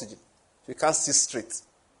lack of oxygen. You can't see straight.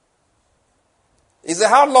 He said,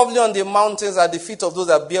 how lovely on the mountains are the feet of those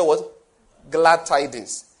that bear what? Glad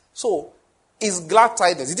tidings. So, it's glad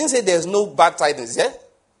tidings. He didn't say there's no bad tidings, yeah?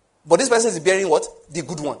 But this person is bearing what? The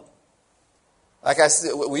good one. Like I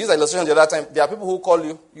said, we used the illustration the other time. There are people who call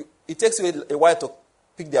you. It takes you a while to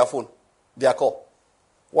pick their phone, their call.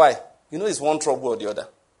 Why? You know it's one trouble or the other.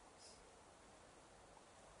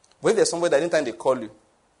 But if there's somebody that anytime they call you,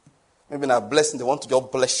 maybe in a blessing, they want to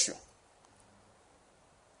just bless you.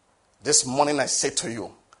 This morning I say to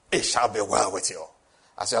you, it shall be well with you.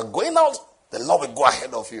 As you are going out, the Lord will go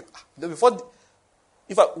ahead of you.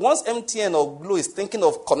 Once MTN or Glo is thinking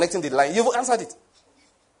of connecting the line, you've answered it.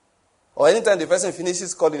 Or anytime the person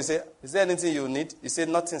finishes calling, you say, is there anything you need? You say,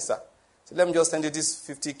 nothing, sir. So let me just send you this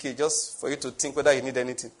 50K just for you to think whether you need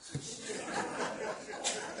anything.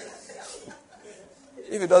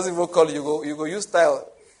 If he doesn't even call you, you go use style.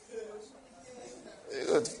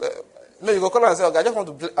 No, you go call and say,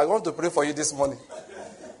 okay, I want to pray for you this morning.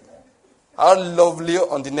 How lovely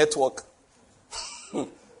on the network.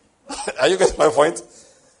 Are you getting my point?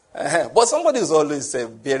 But somebody is always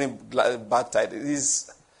bearing bad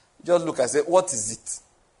tidings. Just look and say, what is it?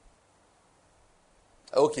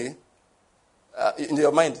 Okay. In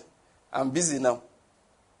your mind, I'm busy now.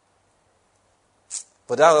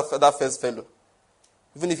 But that first fellow,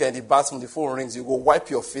 even if you're in the bathroom, the phone rings, you go wipe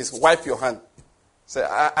your face, wipe your hand. Say,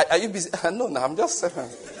 are you busy? No, I'm just saying.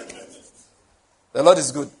 The Lord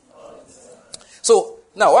is good. So,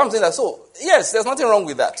 now what I'm saying that, yes, there's nothing wrong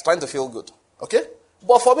with that, trying to feel good. Okay?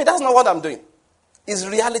 But for me, that's not what I'm doing. It's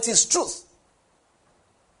reality, it's truth.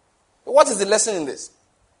 What is the lesson in this?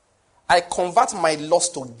 I convert my loss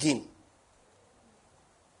to gain.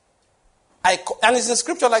 And it's in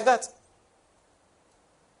scripture like that.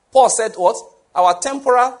 Paul said what? Our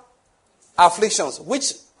temporal afflictions,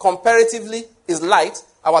 which comparatively is light,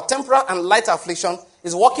 our temporal and light affliction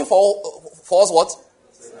is working for us what?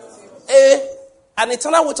 An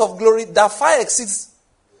eternal weight of glory that far exceeds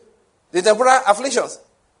the temporal afflictions.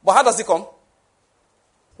 But how does it come?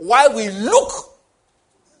 While we look,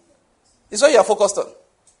 is what you are focused on.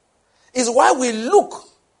 Is why we look.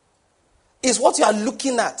 Is what you are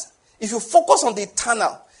looking at. If you focus on the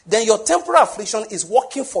eternal, then your temporal affliction is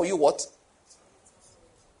working for you what?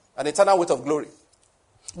 An eternal weight of glory.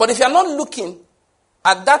 But if you are not looking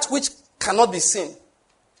at that which cannot be seen,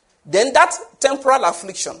 then that temporal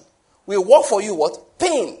affliction will work for you what?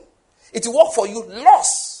 Pain. It will work for you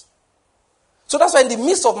loss. So that's why in the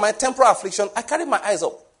midst of my temporal affliction, I carry my eyes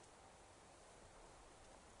up.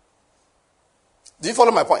 Do you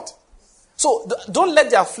follow my point? So don't let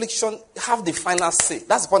the affliction have the final say.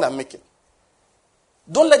 That's the point I'm making.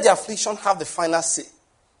 Don't let the affliction have the final say.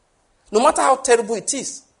 No matter how terrible it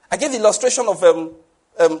is. I gave the illustration of Demon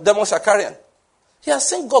Shakarian. He has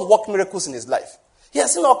seen God work miracles in his life. He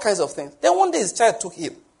has seen all kinds of things. Then one day his child took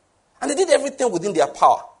him. And they did everything within their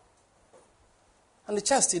power. And the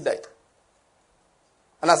child still died.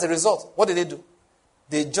 And as a result, what did they do?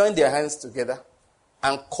 They joined their hands together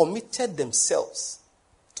and committed themselves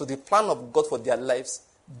to the plan of God for their lives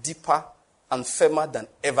deeper and firmer than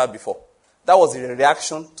ever before. That was the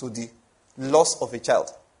reaction to the loss of a child.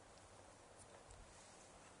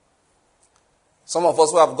 Some of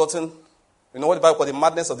us who have gotten, you know what the Bible calls the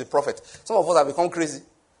madness of the prophet. Some of us have become crazy.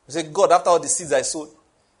 We say, God, after all the seeds I sowed,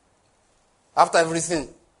 after everything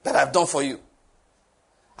that I've done for you,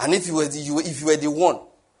 and if you were the one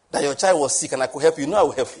that your child was sick and I could help you, I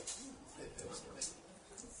will help you.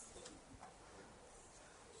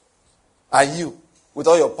 And you, with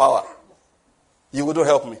all your power, you wouldn't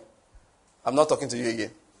help me. I'm not talking to you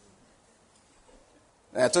again.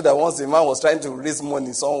 And I told that once a man was trying to raise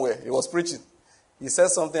money somewhere. He was preaching. He said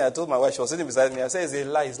something. I told my wife, she was sitting beside me. I said, it's a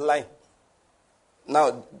lie. He's lying.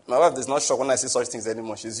 Now, my wife is not shocked when I say such things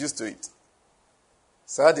anymore. She's used to it.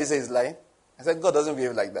 So how do you say he's lying? I said, God doesn't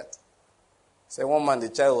behave like that. He said, one man, the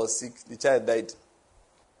child was sick. The child died.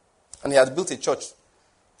 And he had built a church.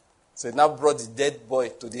 So he now brought the dead boy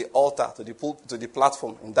to the altar, to the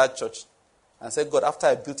platform in that church. And said, God, after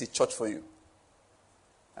I built a church for you.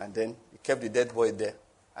 And then he kept the dead boy there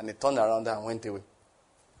And he turned around and went away.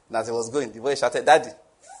 And as he was going, the boy shouted, "Daddy."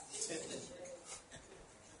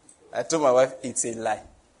 I told my wife, it's a lie.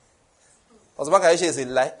 Osman Kaisha is a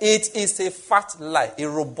lie. It is a fat lie, a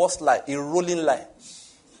robust lie, a rolling lie.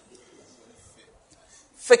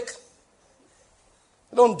 Fake.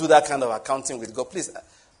 Don't do that kind of accounting with God. Please,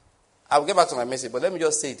 I'll get back to my message, but let me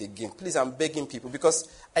just say it again. Please, I'm begging people, because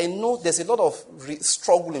I know there's a lot of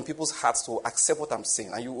struggle in people's wearts to accept what I'm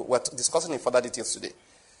saying. And we're discussing in further details today.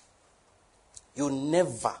 You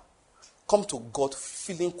never come to God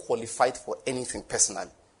feeling qualified for anything personally.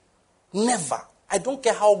 Never. I don't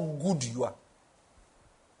care how good you are.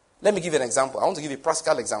 Let me give you an example. I want to give you a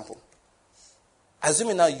practical example.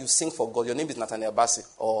 Assuming now you sing for God. Your name is Nathaniel Bassi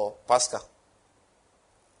or Pascal.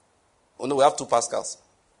 Oh no, we have two Pascals.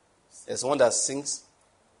 There's one that sings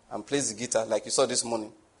and plays the guitar like you saw this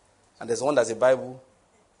morning. And there's one that's a Bible.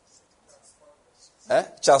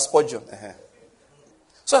 Charles Spurgeon.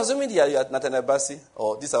 So assuming you are Nathaniel Bassi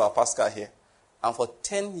or this is our Pascal here. And for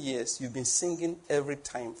 10 years you've been singing every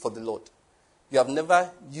time for the Lord. You have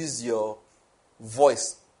never used your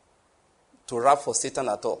voice to rap for Satan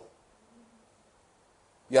at all.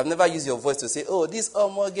 You have never used your voice to say, "Oh, this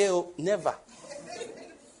Omogeo." Never.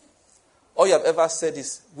 All you have ever said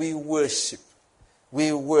is, "We worship.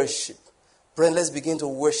 We worship." Brethren, let's begin to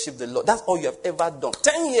worship the Lord. That's all you have ever done.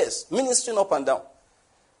 10 years, ministering up and down.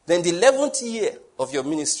 Then the 11th year of your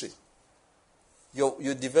ministry,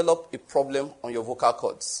 you develop a problem on your vocal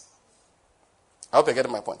cords. I hope you're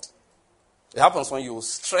getting my point. It happens when you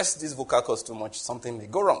stress these vocal cords too much, something may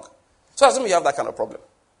go wrong. So assume you have that kind of problem.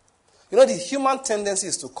 You know, the human tendency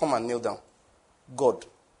is to come and kneel down. God,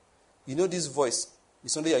 you know this voice,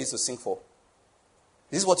 it's only I used to sing for.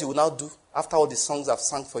 This is what you will now do after all the songs I've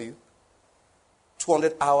sung for you.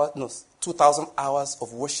 2,000 hours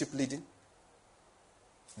of worship leading.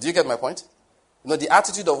 Do you get my point? You know, the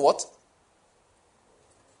attitude of what?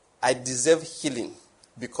 I deserve healing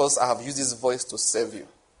because I have used this voice to serve you.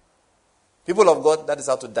 People of God, that is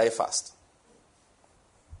how to die fast.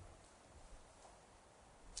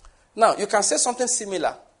 Now, you can say something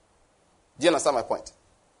similar. Do you understand my point?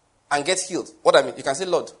 And get healed. What I mean, you can say,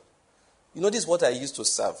 "Lord, you know this is what I used to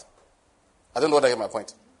serve." I don't know whether I get my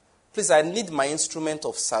point. Please, I need my instrument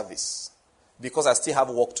of service because I still have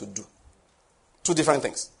work to do. Two different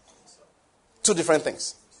things. Two different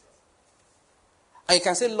things. And you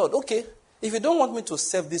can say, "Lord, okay, if you don't want me to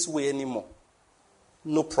serve this way anymore,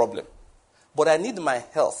 no problem. But I need my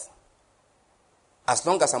health as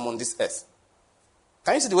long as I'm on this earth."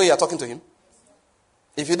 Can you see the way you are talking to him?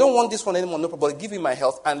 If you don't want this one anymore, no problem. But give me my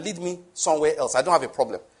health and lead me somewhere else. I don't have a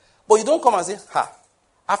problem. But you don't come and say,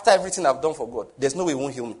 after everything I've done for God, there's no way he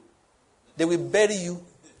won't heal me. They will bury you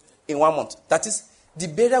in 1 month. That is, the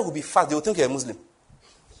burial will be fast. They will think you're a Muslim.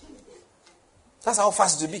 That's how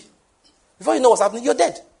fast it will be. Before you know what's happening, you're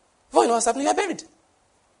dead. Before you know what's happening, you're buried.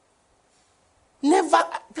 Never,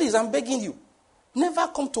 please, I'm begging you, never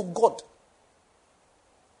come to God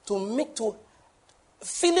to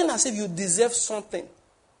feeling as if you deserve something.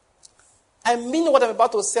 I mean what I'm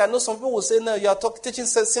about to say. I know some people will say, "No, you are teaching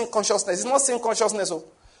sin consciousness." It's not sin consciousness. So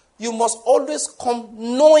you must always come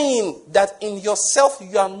knowing that in yourself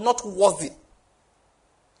you are not worthy.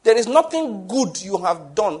 There is nothing good you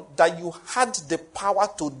have done that you had the power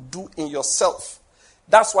to do in yourself.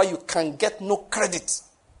 That's why you can get no credit.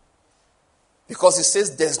 Because it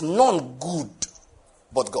says there's none good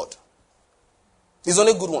but God. He's the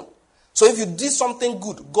only good one. So if you did something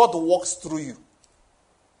good, God walks through you.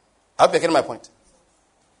 I hope you're getting my point.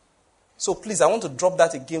 So please, I want to drop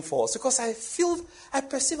that again for us. Because I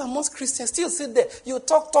perceive amongst Christians still sit there. You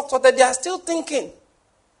talk, they are still thinking.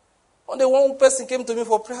 One one person came to me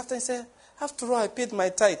for prayer after and said, "After all, I paid my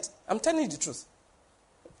tithe." I'm telling you the truth.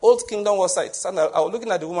 Old Kingdom was tithe. So I was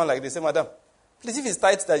looking at the woman like this, say, "Madam, please, if it's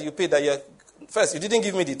tithe that you paid, first, you didn't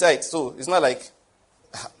give me the tithe. So it's not like,"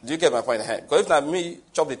 do you get my point? Because if not me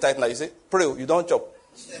chop the tithe now, you say, "Pray, you don't chop."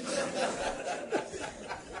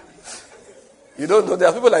 You don't know, there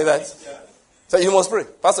are people like that. So you must pray.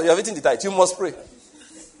 "Pastor, you have eaten the tithe. You must pray."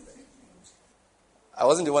 I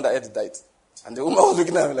wasn't the one that ate the tithe. And the woman was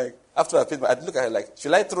looking at me like, after I paid my, I'd look at her like,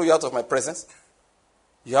 "Should I throw you out of my presence?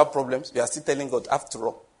 You have problems. You are still telling God after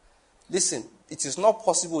all." Listen, it is not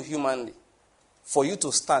possible humanly for you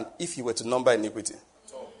to stand if you were to number iniquity.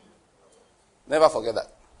 Never forget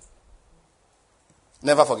that.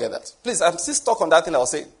 Never forget that. Please, I'm still stuck on that thing I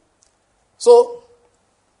was saying. So,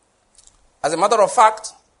 as a matter of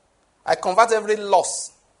fact, I convert every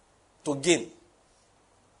loss to gain.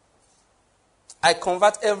 I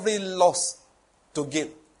convert every loss to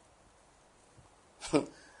gain.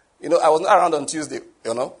 I was not around on Tuesday,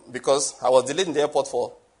 because I was delayed in the airport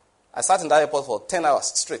for I sat in that airport for 10 hours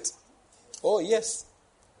straight. Oh, yes.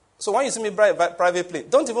 So when you see me private plane,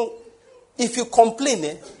 don't even, if you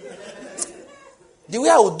complain, the way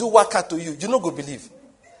I will do waka to you, you not go believe.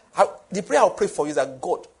 The prayer I'll pray for you is that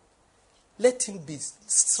God, let him be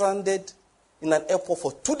stranded in an airport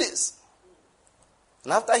for 2 days.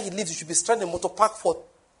 And after he leaves, you should be stranded in a motor park for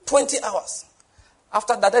 20 hours.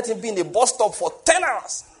 After that, let him be in a bus stop for 10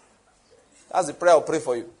 hours. That's the prayer I'll pray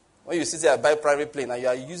for you. When you sit there and buy private plane and you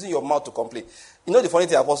are using your mouth to complain. You know the funny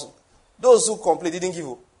thing, Apostle? Those who complain didn't give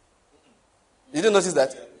you. You didn't notice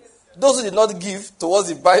that? Those who did not give towards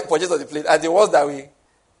the purchase of the plane are the ones that we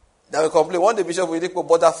complain. One day, Bishop Oyedepo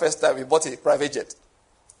bought that first time, he bought a private jet.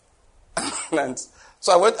 And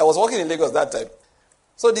so I was working in Lagos that time.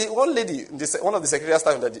 So the one lady, one of the secretarial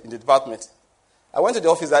staff in the department, I went to the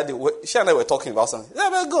office that day. She and I were talking about something. Yeah,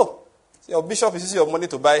 well, go. Your bishop is using your money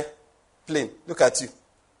to buy plane. Look at you.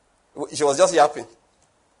 She was just yapping.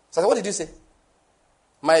 So I said, what did you say?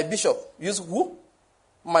 My bishop used who?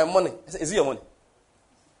 My money. I said, is it your money?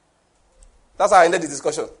 That's how I ended the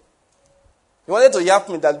discussion. He wanted to yap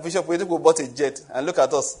me that Bishop Oyedepo bought a jet, and look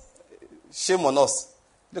at us. Shame on us.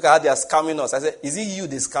 Look at how they are scamming us. I said, is it you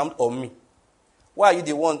they scammed or me? Why are you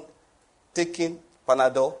the one taking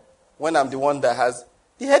Panadol when I'm the one that has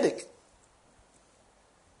the headache?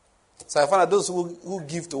 So I found out those who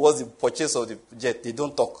give towards the purchase of the jet, they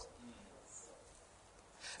don't talk.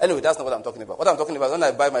 Anyway, that's not what I'm talking about. What I'm talking about is when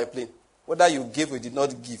I buy my plane, whether you give or you did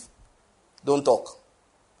not give, don't talk.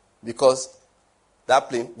 Because that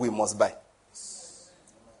plane we must buy.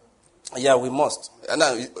 Yeah, we must. And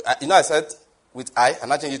now, I said with I,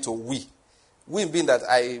 and I changed it to we. We being that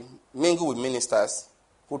I mingle with ministers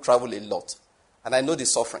who travel a lot. And I know the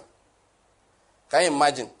suffering. Can you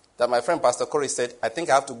imagine that my friend Pastor Corey said, I think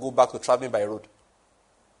I have to go back to traveling by road.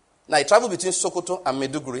 Now, he traveled between Sokoto and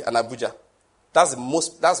Maiduguri and Abuja.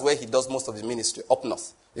 That's where he does most of the ministry, up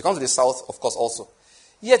north. He comes to the south, of course, also.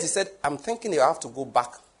 Yet he said, I'm thinking I have to go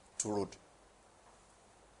back to road.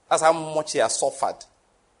 That's how much he has suffered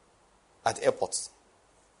at airports.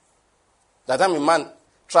 That time a man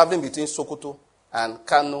traveling between Sokoto and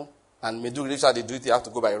Kano and Maiduguri, which are they do it, you have to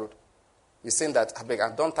go by road. He's saying that, I beg,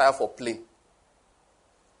 I'm done tired for plane.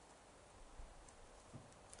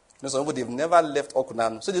 You know, some people, they've never left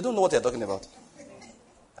Okunanu, so they don't know what they're talking about.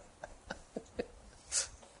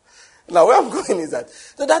 Now, where I'm going is that,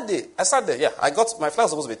 so that day, I sat there, my flight was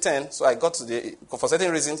supposed to be 10, so I got to for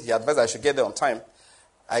certain reasons, he advised I should get there on time.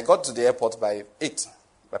 I got to the airport by 8.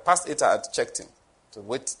 By past 8, I had checked in to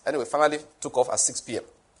wait. Anyway, finally took off at 6 p.m.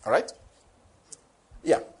 All right?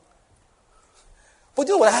 Yeah. But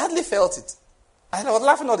you know what? I hardly felt it. And I was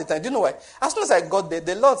laughing all the time. Do you know why? As soon as I got there,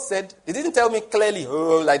 the Lord said, he didn't tell me clearly,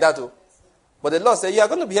 like that. But the Lord said, you are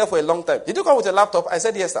going to be here for a long time. Did you come with a laptop? I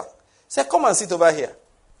said, yes, sir. He said, come and sit over here.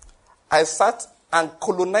 I sat and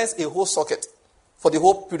colonized a whole socket for the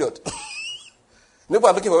whole period.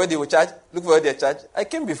 Nobody are looking for where they will charge. Look for where they charge. I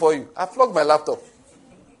came before you. I plugged my laptop.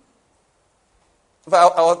 But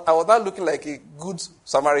I was not looking like a good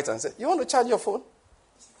Samaritan. I said, you want to charge your phone?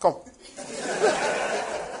 Come.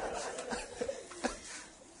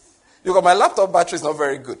 Because my laptop battery is not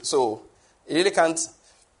very good. So it really can't.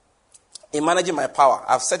 In managing my power,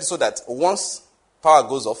 I've set it so that once power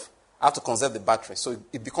goes off, I have to conserve the battery. So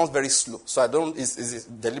it becomes very slow. So it's a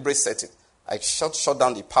deliberate setting. I shut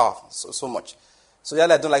down the power so much. So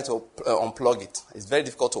I don't like to unplug it. It's very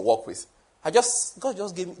difficult to work with. God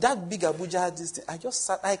just gave me, that big Abuja had this thing.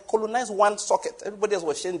 I colonized one socket. Everybody else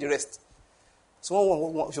was sharing the rest. So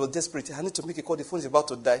one she was desperate. I need to make a call. The phone is about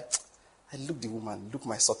to die. I looked the woman, look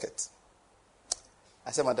my socket.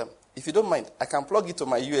 I said, madam, if you don't mind, I can plug it to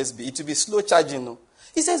my USB. It will be slow charging. No?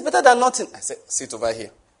 He says, better than nothing. I said, sit over here.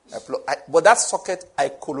 But that socket, I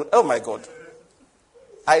colonized. Oh my God.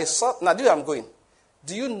 I saw, now do you know where I'm going?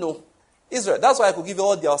 Do you know, Israel, that's why I could give you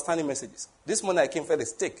all the outstanding messages. This morning I came for the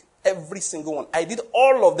steak. Every single one. I did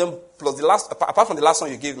all of them, plus the last, apart from the last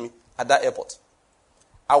one you gave me at that airport.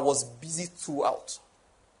 I was busy throughout.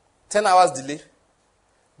 10 hours delay.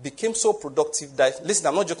 Became so productive that, listen,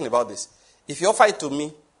 I'm not joking about this. If you offer it to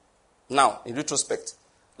me now, in retrospect,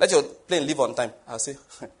 let your plane leave on time. I'll say,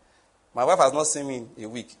 my wife has not seen me in a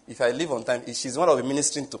week. If I leave on time, she's one of the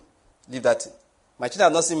ministering to. Leave that. My children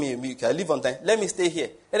have not seen me in a week. I leave on time. Let me stay here.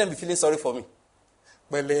 Let them be feeling sorry for me.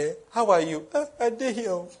 Well, how are you? I did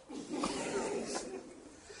here.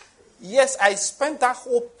 Yes, I spent that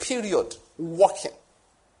whole period working.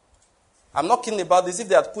 I'm not kidding about this. If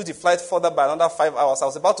they had pushed the flight further by another 5 hours, I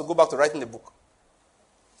was about to go back to writing the book.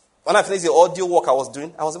 When I finished the audio work I was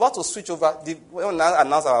doing, I was about to switch over. When I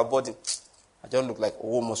announced our boarding, I just looked like,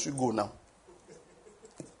 oh, must we go now?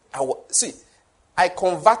 See, I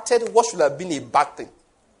converted what should have been a bad thing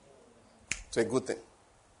to a good thing.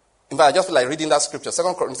 In fact, I just feel like reading that scripture,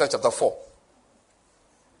 2 Corinthians chapter 4.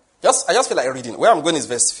 I just feel like reading. Where I'm going is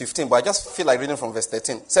verse 15, but I just feel like reading from verse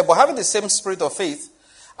 13. It said, but having the same spirit of faith,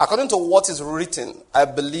 according to what is written, I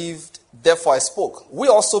believed, therefore I spoke. We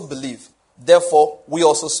also believe, therefore we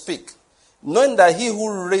also speak. Knowing that he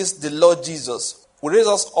who raised the Lord Jesus will raise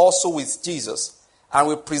us also with Jesus, and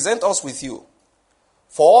will present us with you.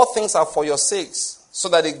 For all things are for your sakes, so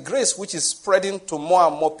that the grace which is spreading to more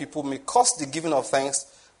and more people may cause the giving of thanks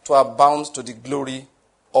to abound to the glory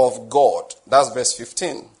of God. That's verse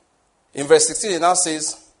 15. In verse 16, it now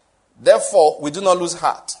says, therefore we do not lose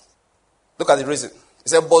heart. Look at the reason. It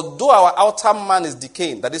said, but though our outer man is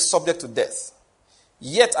decaying, that is subject to death,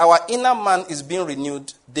 yet our inner man is being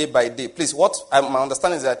renewed day by day. Please, what my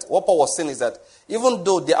understanding is that, what Paul was saying is that, even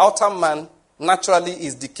though the outer man naturally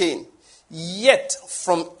is decaying, yet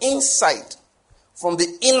from inside, from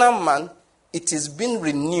the inner man, it is being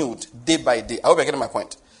renewed day by day. I hope you're getting my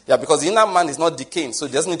point. Yeah, because the inner man is not decaying, so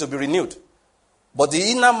it doesn't need to be renewed. But the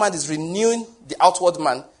inner man is renewing the outward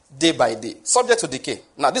man day by day, subject to decay.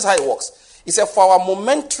 Now, this is how it works. It said, for our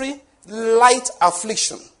momentary light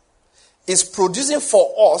affliction is producing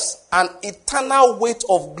for us an eternal weight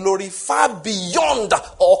of glory far beyond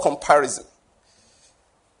all comparison.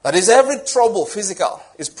 That is, every trouble, physical,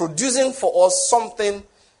 is producing for us something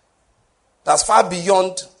that's far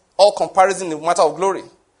beyond all comparison in the matter of glory.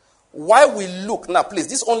 Why we look, now please,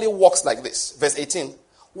 this only works like this. Verse 18.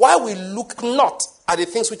 Why we look not at the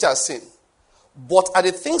things which are seen, but at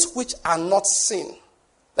the things which are not seen.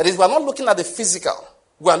 That is, we are not looking at the physical.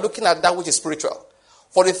 We are looking at that which is spiritual.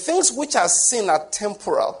 For the things which are seen are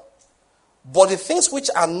temporal, but the things which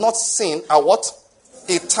are not seen are what?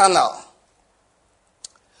 Eternal.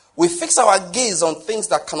 We fix our gaze on things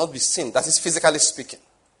that cannot be seen, that is physically speaking.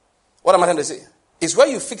 What am I trying to say? It's where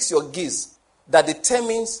you fix your gaze that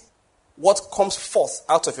determines what comes forth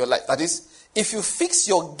out of your life. That is, if you fix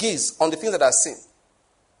your gaze on the things that are seen,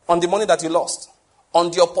 on the money that you lost,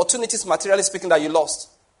 on the opportunities, materially speaking, that you lost,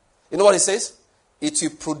 you know what it says? It will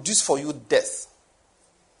produce for you death.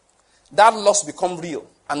 That loss will become real,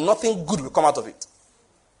 and nothing good will come out of it.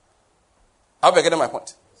 I hope you're getting my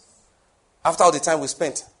point. After all the time we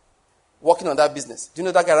spent working on that business, do you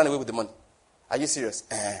know that guy ran away with the money? Are you serious?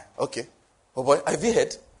 Okay. Oh boy, have you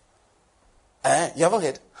heard? You haven't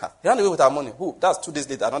heard? He ran away with our money. Who? That's 2 days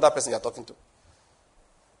later, another person you're talking to.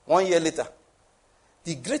 1 year later.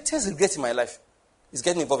 The greatest regret in my life is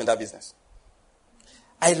getting involved in that business.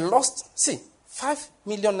 I lost, 5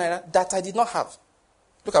 million naira that I did not have.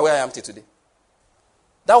 Look at where I am today.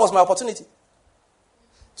 That was my opportunity.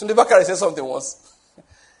 Tunde Bakari said something once.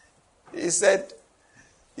 He said,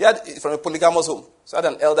 he had from a polygamous home. So he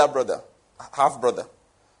had an elder brother, half brother,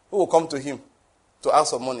 who will come to him to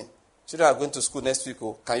ask for money. Children are going to school next week.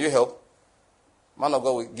 Oh, can you help? Man of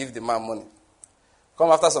God will give the man money.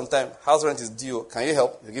 Come after some time, house rent is due. Can you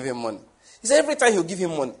help? You give him money. He said every time he'll give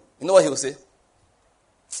him money, you know what he'll say?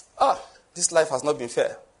 This life has not been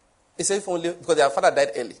fair. He said, if only, because their father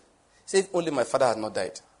died early. He said, if only my father had not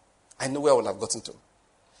died, I know where I would have gotten to.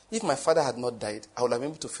 If my father had not died, I would have been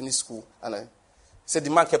able to finish school. And he said, the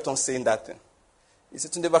man kept on saying that thing. He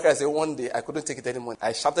said, Tunde Bakari, I said, one day, I couldn't take it anymore.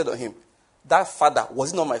 I shouted on him. That father,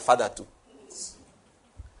 was he not my father too?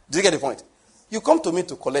 Do you get the point? You come to me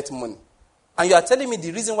to collect money. And you are telling me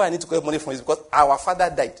the reason why I need to collect money from you is because our father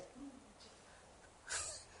died.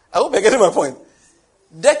 I hope you're getting my point.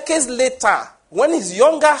 Decades later, when his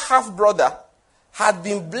younger half-brother had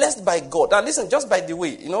been blessed by God. Now listen, just by the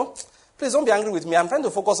way, please don't be angry with me. I'm trying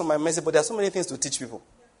to focus on my message, but there are so many things to teach people.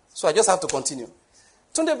 So I just have to continue.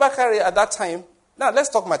 Tunde Bakari at that time, now let's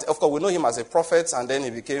talk about, of course, we know him as a prophet, and then he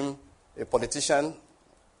became a politician.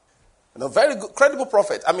 Very good, credible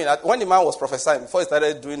prophet. I mean, when the man was prophesying, before he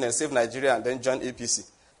started doing Save Nigeria and then joined APC.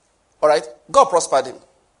 All right? God prospered him.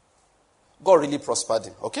 God really prospered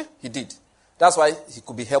him. Okay? He did. That's why he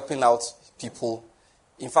could be helping out people.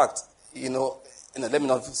 In fact, let me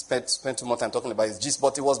not spend too much time talking about his gist,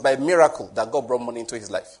 but it was by miracle that God brought money into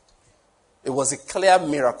his life. It was a clear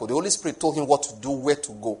miracle. The Holy Spirit told him what to do, where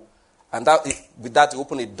to go. And with that, he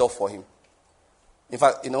opened a door for him. In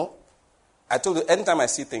fact, I told you, anytime I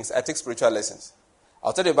see things, I take spiritual lessons.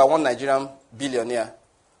 I'll tell you about one Nigerian billionaire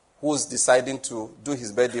who's deciding to do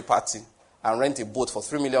his birthday party and rent a boat for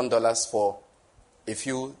 $3 million for a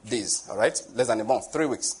few days, all right? Less than a month, 3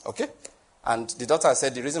 weeks, okay? And the daughter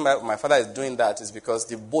said, the reason why my father is doing that is because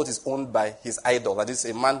the boat is owned by his idol. That is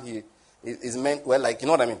a man he is meant, well, like, you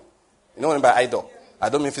know what I mean? You know what I mean by idol? I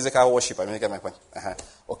don't mean physical worship, I mean, you get my point.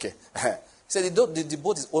 Okay. He said the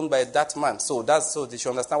boat is owned by that man, so they should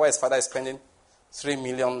understand why his father is spending $3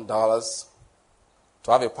 million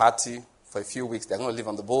to have a party for a few weeks. They're going to live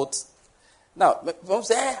on the boat. Now, mom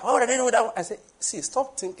say, how did I know that one? I say, see,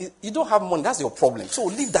 stop thinking. You don't have money. That's your problem. So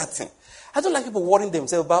leave that thing. I don't like people worrying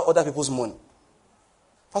themselves about other people's money.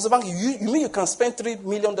 Pastor Bank, you mean you can spend $3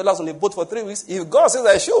 million on a boat for 3 weeks? If God says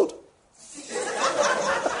I should.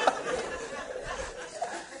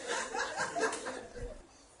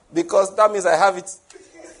 Because that means I have it.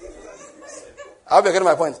 I hope you're getting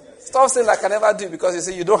my point. Stop saying I can never do it because you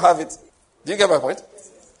say you don't have it. Do you get my point?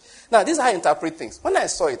 Now, this is how I interpret things. When I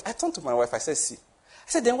saw it, I turned to my wife. I said, see. I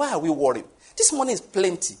said, then why are we worried? This money is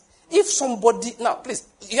plenty. If somebody, now please,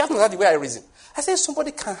 you have to know the way I reason. I said,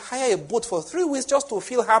 somebody can hire a boat for 3 weeks just to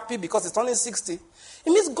feel happy because it's only 60. It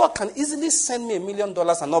means God can easily send me $1 million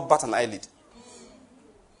and not bat an eyelid.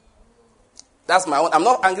 That's my own. I'm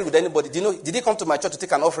not angry with anybody. Do you know, did he come to my church to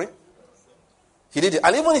take an offering? He did it.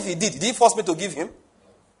 And even if he did he force me to give him?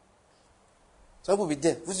 Some people will be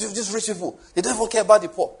there. Just rich people. They don't even care about the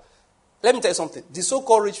poor. Let me tell you something. The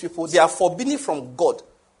so-called rich people, they are forbidden from God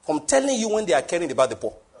from telling you when they are caring about the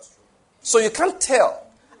poor. So you can't tell.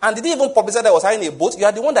 And they didn't even publicize that I was hiring a boat. You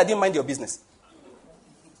are the one that didn't mind your business.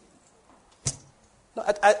 No,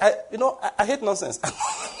 I hate nonsense.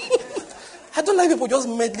 I don't like people just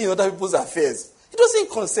meddling in other people's affairs. It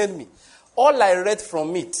doesn't concern me. All I read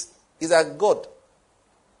from it is that God,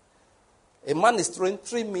 a man is throwing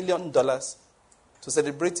 $3 million to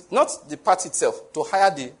celebrate, not the party itself, to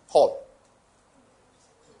hire the hall.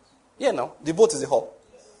 Yeah, no, the boat is the hall.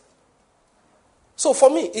 So for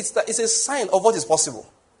me, it's a sign of what is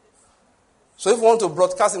possible. So if we want to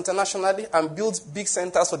broadcast internationally and build big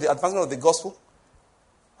centers for the advancement of the gospel,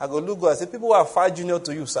 I go look good. I say, people who are far junior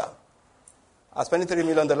to you, sir, are spending $3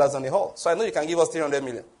 million on the hall. So I know you can give us $300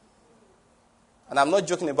 million. And I'm not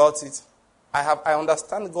joking about it. I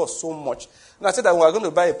understand God so much. And I said that we are going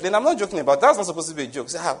to buy a plane. I'm not joking about it. That's not supposed to be a joke.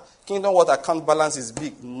 Say, kingdom what account balance is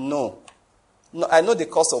big. No, I know the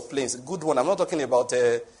cost of planes. Good one. I'm not talking about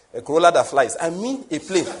a Corolla that flies. I mean a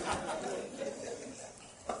plane.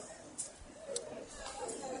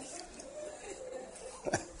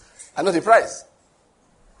 I know the price.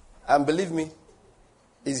 And believe me,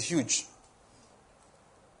 it's huge.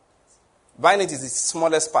 Buying it is the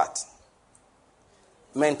smallest part.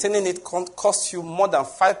 Maintaining it costs you more than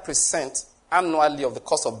 5% annually of the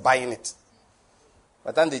cost of buying it.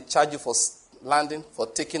 By the time they charge you for landing, for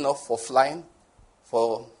taking off, for flying,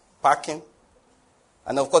 for parking.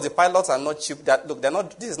 And of course, the pilots are not cheap.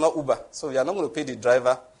 This is not Uber. So you are not going to pay the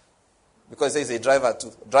driver because there is a driver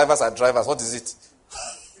too. Drivers are drivers. What is it?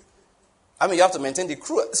 I mean, you have to maintain the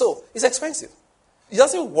crew. So it's expensive. It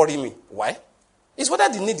doesn't worry me. Why? It's whether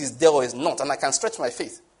the need is there or is not, and I can stretch my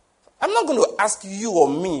faith. I'm not going to ask you or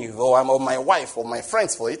me or my wife or my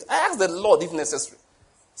friends for it. I ask the Lord if necessary.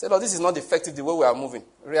 Say, Lord, this is not effective the way we are moving.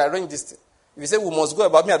 Rearrange this thing. If you say we must go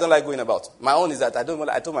about, me, I don't like going about. My own is that I told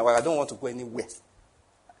my wife, I don't want to go anywhere.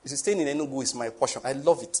 You see, staying in Enugu is my portion. I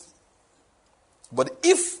love it. But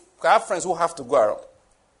if we have friends who have to go around,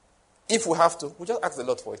 if we have to, we just ask the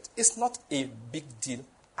Lord for it. It's not a big deal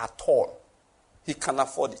at all. He can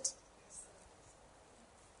afford it.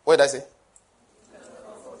 What did I say?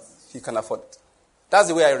 He can afford it. That's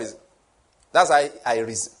the way I reason. That's how I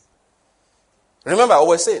reason. Remember, I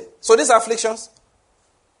always say, so these afflictions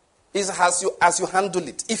is as you handle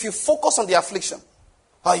it. If you focus on the affliction,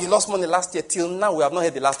 you lost money last year, till now we have not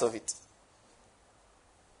heard the last of it.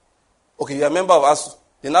 Okay, you're a member of ASU.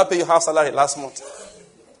 They now pay you half salary last month.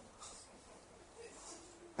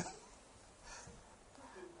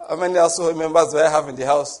 How many ASU members do I have in the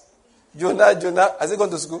house? Jonah, has he gone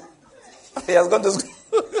to school? He has gone to school.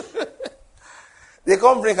 They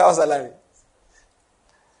can't bring house salary.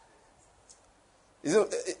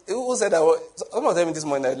 Who said that? Someone told me this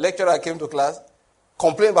morning, a lecturer came to class,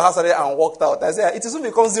 complained about house salary and walked out. I said, it will soon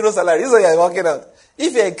become zero salary. This is why you're walking out.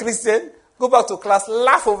 If you're a Christian, go back to class,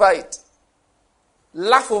 laugh over it.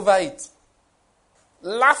 Laugh over it.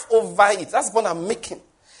 Laugh over it. That's the point I'm making.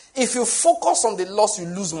 If you focus on the loss, you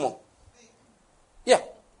lose more. Yeah.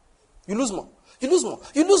 You lose more. You lose more.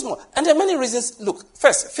 You lose more. And there are many reasons. Look,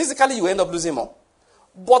 first, physically you end up losing more.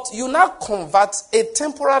 But you now convert a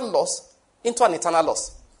temporal loss into an eternal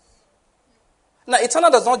loss. Now, eternal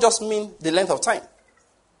does not just mean the length of time.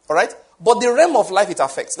 All right? But the realm of life it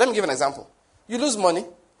affects. Let me give an example. You lose money,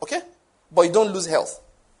 okay? But you don't lose health.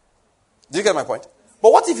 Do you get my point?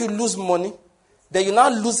 But what if you lose money, then you now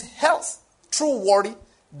lose health through worry,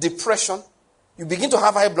 depression. You begin to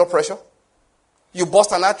have high blood pressure. You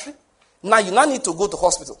burst an artery. Now you now need to go to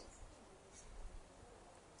hospital.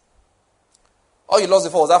 All you lost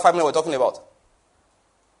before was that 5 million we're talking about.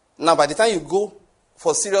 Now by the time you go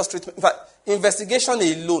for serious treatment, in fact, Investigation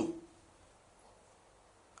alone.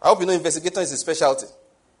 I hope you know investigation is a specialty.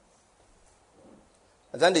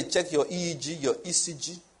 And then they check your EEG, your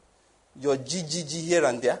ECG, your GGG here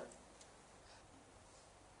and there.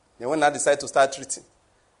 They will now decide to start treating.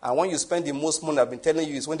 And when you spend the most money, I've been telling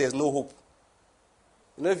you, is when there's no hope.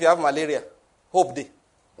 You know, if you have malaria, hope day,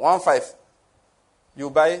 1.5. You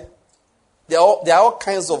buy, there are all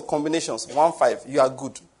kinds of combinations. 1.5, you are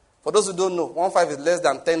good. For those who don't know, 1.5 is less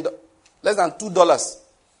than $2.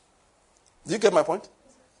 Do you get my point?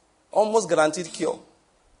 Almost guaranteed cure.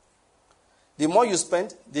 The more you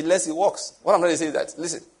spend, the less it works. What I'm trying to say is that,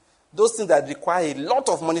 listen, those things that require a lot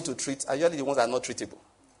of money to treat are usually the ones that are not treatable.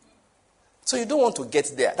 So you don't want to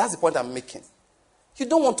get there. That's the point I'm making. You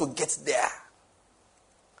don't want to get there.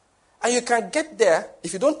 And you can get there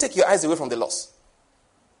if you don't take your eyes away from the loss.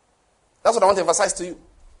 That's what I want to emphasize to you.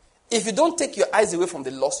 If you don't take your eyes away from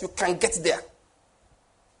the loss, you can get there.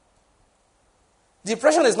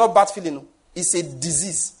 Depression is not bad feeling. No. It's a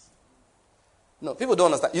disease. No, people don't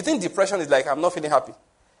understand. You think depression is like, I'm not feeling happy.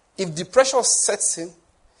 If depression sets in,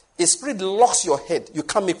 a spirit locks your head. You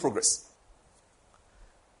can't make progress.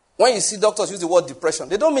 When you see doctors use the word depression,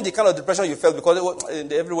 they don't mean the kind of depression you felt because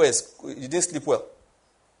everywhere you didn't sleep well.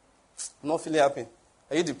 I'm not feeling happy.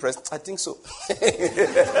 Are you depressed? I think so.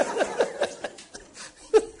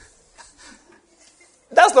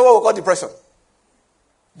 That's not what we call depression.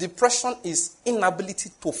 Depression is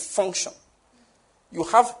inability to function. You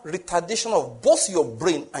have retardation of both your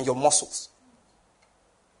brain and your muscles.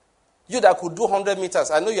 You that could do 100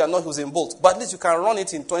 meters, I know you are not Usain Bolt, but at least you can run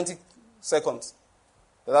it in 20 seconds.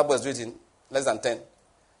 The other boys do it in less than 10.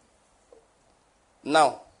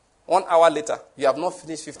 Now, 1 hour later, you have not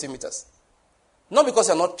finished 50 meters. Not because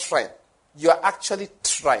you are not trying. You are actually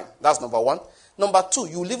trying. That's number one. Number two,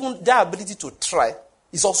 you will even, their ability to try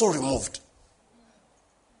is also removed.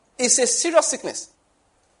 It's a serious sickness.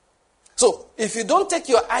 So, if you don't take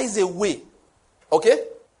your eyes away, okay?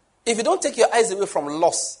 If you don't take your eyes away from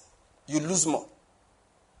loss, you lose more.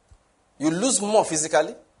 You lose more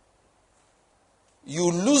physically.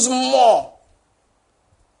 You lose more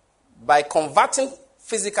by converting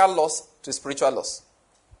physical loss to spiritual loss.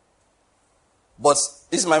 But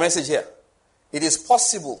this is my message here. It is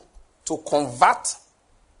possible to convert,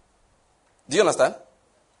 do you understand?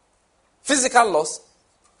 Physical loss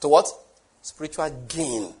to what? Spiritual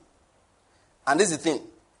gain. And this is the thing.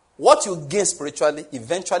 What you gain spiritually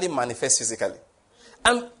eventually manifests physically.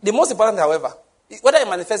 And the most important, however, whether it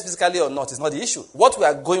manifests physically or not is not the issue. What we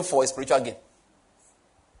are going for is spiritual gain.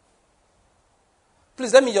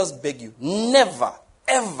 Please, let me just beg you. Never,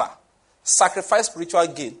 ever sacrifice spiritual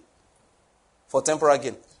gain for temporal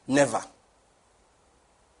gain. Never.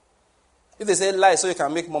 If they say lie so you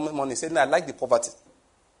can make more money, say, no, I like the poverty.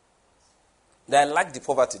 Then I like the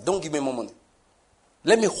poverty. Don't give me more money.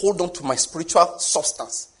 Let me hold on to my spiritual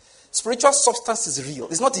substance. Spiritual substance is real.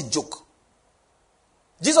 It's not a joke.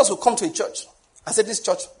 Jesus will come to a church and say, this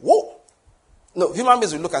church, whoa. No, human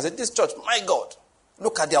beings will look and say, this church, my God,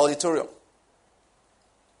 look at the auditorium.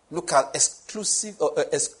 Look at exclusive,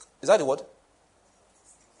 is that the word?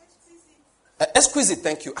 Exquisite,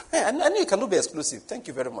 thank you. I know you cannot be exclusive. Thank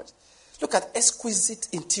you very much. Look at exquisite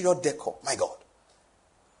interior decor. My God.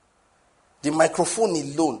 The microphone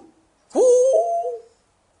alone. Woo!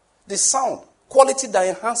 The sound. Quality that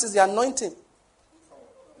enhances the anointing.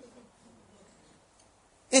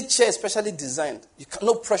 Each chair is specially designed. You can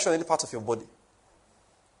no pressure on any part of your body.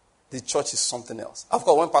 The church is something else. Of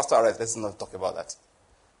course, when pastor arrives, let's not talk about that.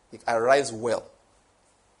 It arrives well.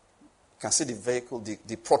 You can see the vehicle,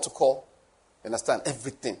 the protocol. You understand?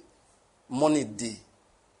 Everything. Money day.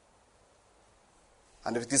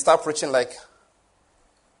 And if you start preaching like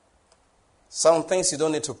some things you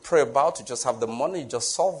don't need to pray about, you just have the money, you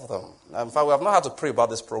just solve them. In fact, we have not had to pray about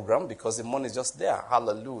this program because the money is just there.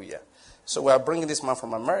 Hallelujah. So we are bringing this man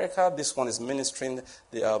from America. This one is ministering.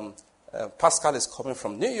 Pascal is coming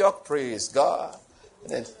from New York. Praise God.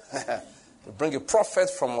 And then we bring a prophet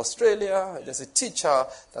from Australia. There's a teacher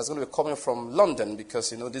that's going to be coming from London because,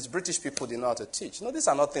 these British people, they know how to teach. These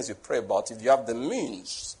are not things you pray about if you have the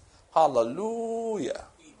means. Hallelujah.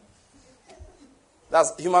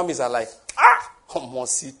 That's human beings are like, come on,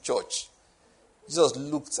 see church. Jesus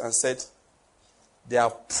looked and said, they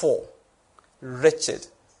are poor, wretched,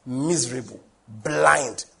 miserable,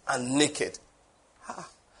 blind, and naked.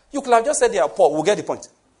 You could have just said they are poor. We'll get the point.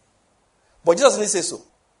 But Jesus didn't say so.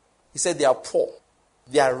 He said they are poor,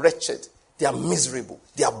 they are wretched, they are miserable,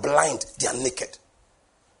 they are blind, they are naked.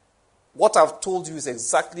 What I've told you is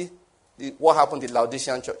exactly what happened in the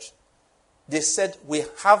Laodicean church. They said, we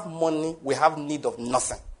have money, we have need of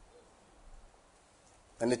nothing.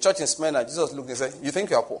 And the church in Smyrna, Jesus looked and said, you think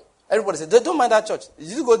you are poor? Everybody said, don't mind that church. Did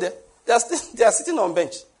you go there? They are sitting on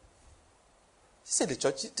bench. He said, the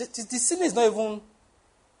church, the ceiling is not even,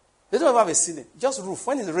 they don't even have a ceiling. Just roof.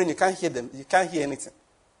 When it's rain, you can't hear them. You can't hear anything.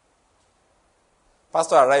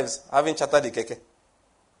 Pastor arrives, having chattered the keke.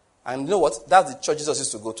 And you know what? That's the church Jesus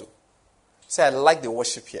used to go to. He said, I like the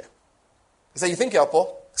worship here. He said, you think you are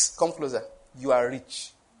poor? Come closer. You are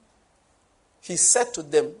rich. He said to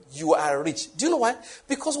them, you are rich. Do you know why?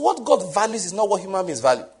 Because what God values is not what human beings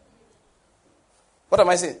value. What am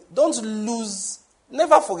I saying? Don't lose,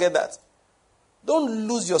 never forget that. Don't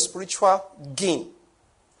lose your spiritual gain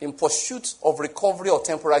in pursuit of recovery or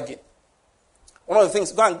temporal gain. One of the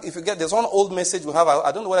things, if you get, there's one old message we have,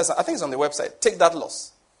 I don't know what else, I think it's on the website. Take that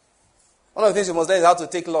loss. One of the things you must learn is how to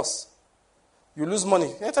take loss. You lose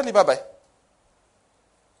money. You tell you bye-bye.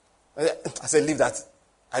 I said, leave that.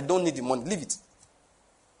 I don't need the money. Leave it.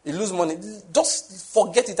 You lose money. Just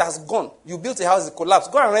forget it has gone. You built a house, it collapsed.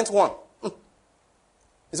 Go and rent one.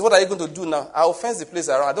 He said, what are you going to do now? I'll fence the place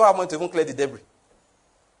around. I don't have money to even clear the debris.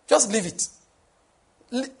 Just leave it.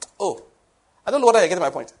 I don't know whether you're getting my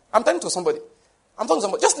point. I'm talking to somebody.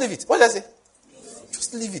 Just leave it. What did I say?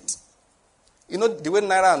 Just leave it. You know the way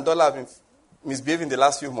Naira and dollar have been misbehaving the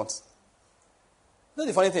last few months? You know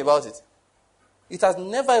the funny thing about it? It has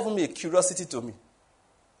never even been a curiosity to me.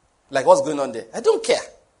 Like, what's going on there? I don't care.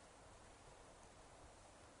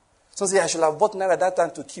 Some say, I should have bought Naira that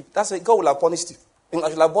time to keep. That's why God will have punished you. I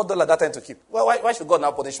should have bought dollar that time to keep. Well, why should God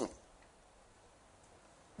now punish me?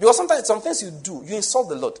 Because sometimes, some things you do, you insult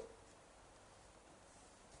the Lord.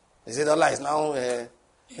 He said, dollar is now...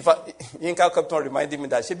 in fact, Yinka kept on reminding me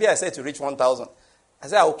that, Shebi, I said to reach 1,000. I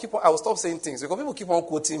said, I will stop saying things. Because people keep on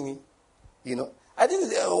quoting me. You know.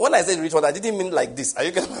 When I said reach 1,000, I didn't mean like this. Are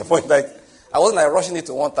you getting my point? Like, I wasn't like rushing it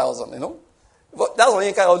to 1,000, you know. But that's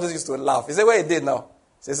when Yinka always used to laugh. He said, where he did now?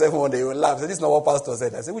 He said, one day he will laugh. He said, this is not what pastor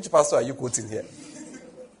said. I said, which pastor are you quoting here?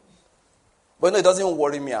 But no, it doesn't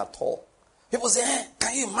worry me at all. People say,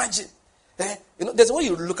 can you imagine? You know, there's a way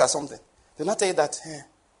you look at something. They'll not tell you that,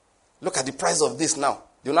 look at the price of this now.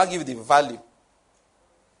 They'll not give you the value,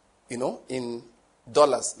 you know, in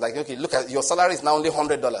dollars. Like, okay, look at your salary is now only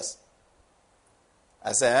 $100.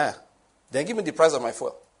 I say, then give me the price of my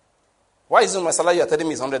fuel. Why isn't my salary you're telling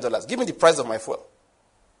me is $100? Give me the price of my fuel.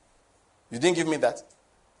 You didn't give me that.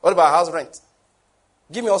 What about house rent?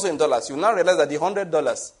 Give me also in dollars. You now realize that the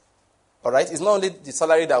 $100, all right, is not only the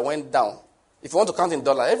salary that went down. If you want to count in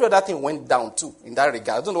dollars, every other thing went down too in that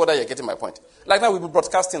regard. I don't know whether you're getting my point. Like now we'll be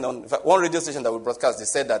broadcasting on one radio station that we broadcast. They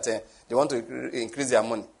said that they want to increase their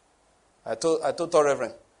money. I told Thor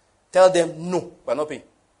Reverend, tell them no, we're not paying.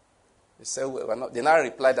 They said we're not. They now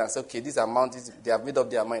replied and said, okay, this amount they have made up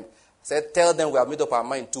their mind. I said, tell them we have made up our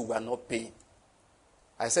mind too. We are not paying.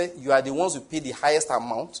 I said, you are the ones who pay the highest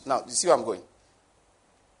amount. Now, you see where I'm going?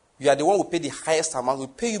 You are the one who pay the highest amount. We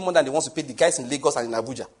pay you more than the ones who pay the guys in Lagos and in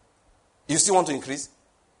Abuja. You still want to increase?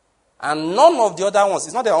 And none of the other ones,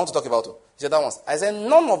 it's not that I want to talk about the other ones. I said,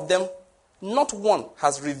 none of them, not one,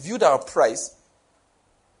 has reviewed our price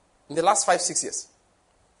in the last 5-6 years.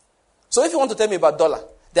 So if you want to tell me about dollar,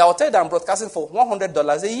 they will tell you that I'm broadcasting for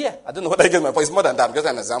 $100 a year. I don't know whether you get my point. It's more than that. I'm just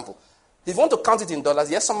an example. If you want to count it in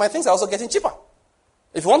dollars, yes, some of my things are also getting cheaper.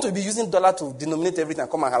 If you want to be using dollar to denominate everything,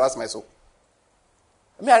 come and harass my soul.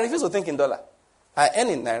 I mean, I refuse to think in dollar. I earn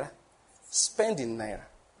in naira, spend in naira.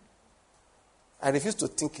 I refuse to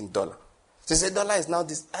think in dollar. So you say dollar is now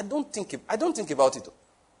this. I don't think about it.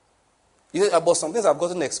 You know, about some things have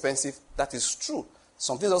gotten expensive. That is true.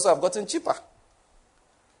 Some things also have gotten cheaper.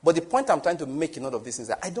 But the point I'm trying to make in all of this is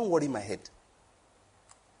that I don't worry my head.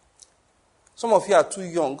 Some of you are too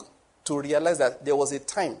young to realize that there was a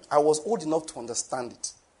time, I was old enough to understand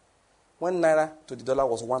it, when naira to the dollar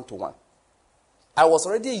was 1-to-1. I was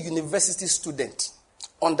already a university student,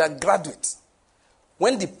 undergraduate,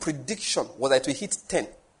 when the prediction was that it would hit 10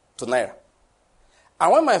 to naira.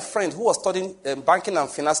 And when my friend who was studying banking and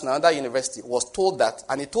finance in another university was told that,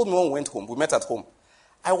 and he told me when we went home, we met at home,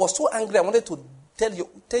 I was so angry, I wanted to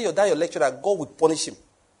tell your lecturer that God would punish him.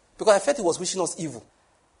 Because I felt he was wishing us evil.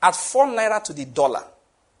 At 4 naira to the dollar,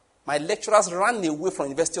 my lecturers ran away from the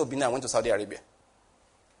University of Benin and went to Saudi Arabia.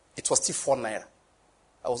 It was still 4 naira.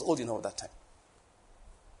 I was old enough at that time.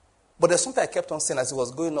 But there's something I kept on saying as it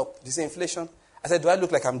was going up. This inflation. I said, do I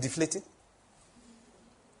look like I'm deflating?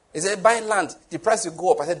 He said, buy land, the price will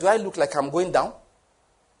go up. I said, do I look like I'm going down?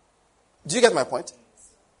 Do you get my point?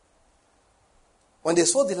 When they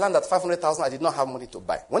sold the land at 500,000, I did not have money to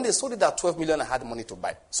buy. When they sold it at 12 million, I had money to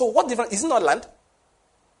buy. So what difference? Is it not land?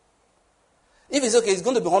 If it's okay, it's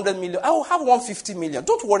going to be 100 million. I will have 150 million.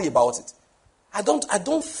 Don't worry about it. I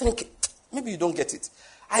don't think, maybe you don't get it.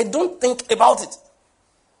 I don't think about it.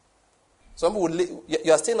 Some people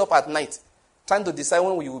you are staying up at night trying to decide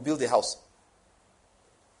when we will build a house.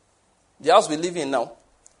 The house we live in now,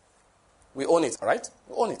 we own it, right?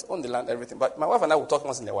 We own the land, everything. But my wife and I will talk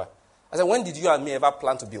once in a while. I said, when did you and me ever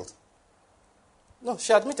plan to build? No,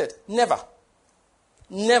 she admitted, never.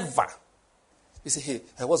 Never. You say, hey,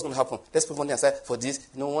 what's going to happen? Let's put money aside for this.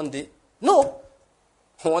 One day. No.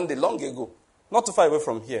 One day, long ago. Not too far away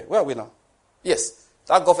from here. Where are we now? Yes.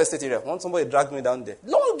 That Gulf Estate area. Once somebody dragged me down there.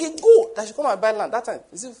 Long ago. That should come and buy land. That time.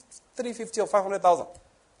 Is it 350 or 500,000?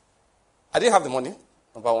 I didn't have the money,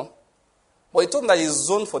 number one. But he told me that he's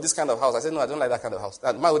zoned for this kind of house. I said, no, I don't like that kind of house.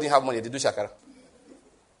 And man who didn't have money, they do shakara.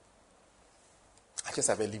 I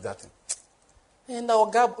just leave that thing. And our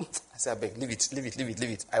guy, I said, I beg, leave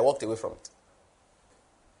it. I walked away from it.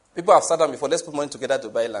 People have sat down before, let's put money together to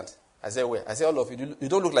buy land. I said, where? I said, all of you, you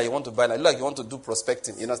don't look like you want to buy land. You look like you want to do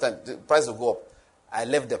prospecting. You understand? The price will go up. I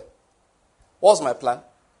left them. What was my plan?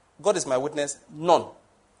 God is my witness. None.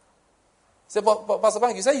 Say, but Pastor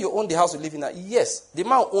Bank, you said you own the house you live in now. Yes. The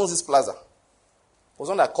man who owns this plaza was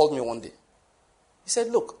one that called me one day. He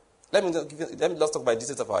said, look, let's talk about the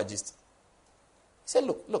details of our gist. He said,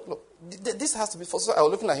 look, this has to be for... So I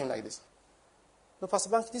was looking at him like this. No, Pastor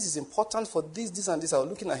Bank, this is important for this, and this. I was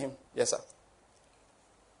looking at him. Yes, sir.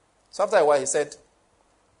 So after a while, he said,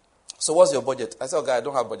 so what's your budget? I said, okay, I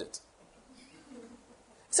don't have budget. He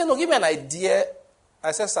said, no, give me an idea.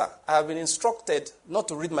 I said, sir, I have been instructed not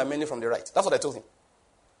to read my menu from the right. That's what I told him.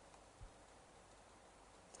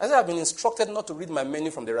 I said, I've been instructed not to read my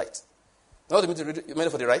menu from the right. You know what you mean to read your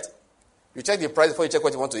menu from the right? You check the price before you check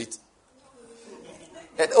what you want to eat.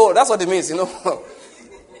 And, that's what it means,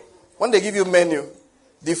 When they give you menu,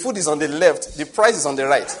 the food is on the left, the price is on the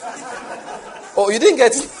right. Oh, you didn't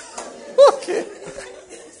get it? Okay.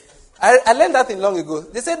 I learned that thing long ago.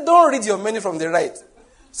 They said, don't read your menu from the right.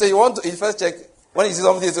 So you first check, when you see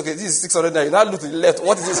something, it's okay, this is 600 naira. You now look to the left,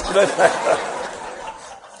 what is this 600 naira?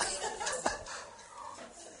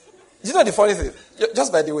 Do you know the funny thing?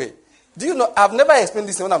 Just by the way, do you know, I've never explained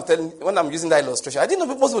this when I'm using that illustration. I didn't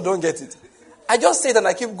know most people don't get it. I just say it and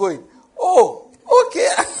I keep going. Oh, okay.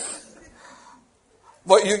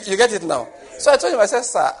 But you get it now. So I told him, I said,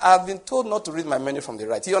 sir, I've been told not to read my menu from the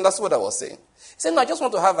right. He understood what I was saying. He said, no, I just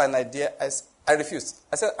want to have an idea. I refused.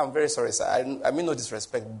 I said, I'm very sorry, sir. I mean no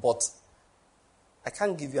disrespect, but I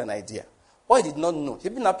can't give you an idea. What he did not know, he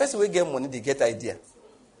been a person who get money, they get idea.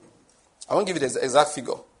 I won't give you the exact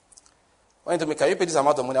figure. When he told me, can you pay this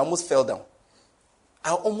amount of money? I almost fell down.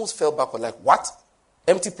 I almost fell backward. Like, what?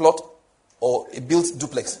 Empty plot or a built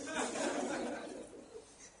duplex?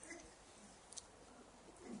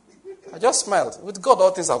 I just smiled. With God,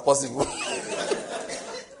 all things are possible.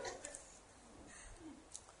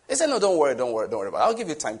 He said, no, don't worry. But I'll give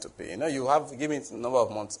you time to pay. Give me a number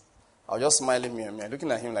of months. I was just smiling, me,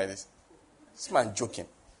 looking at him like this. This man joking.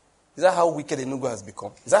 Is that how wicked Enugu has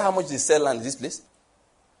become? Is that how much they sell land in this place?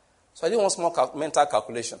 So I did one small mental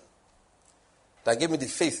calculation that gave me the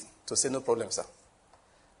faith to say, no problem, sir.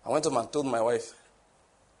 I went home and told my wife,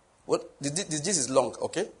 this is long,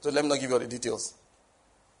 okay? So let me not give you all the details.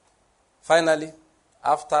 Finally,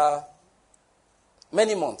 after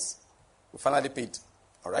many months, we finally paid.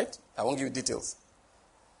 All right? I won't give you details.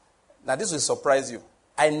 Now, this will surprise you.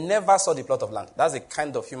 I never saw the plot of land. That's the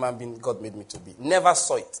kind of human being God made me to be. Never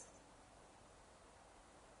saw it.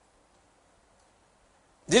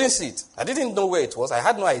 Didn't see it. I didn't know where it was. I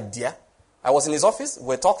had no idea. I was in his office. We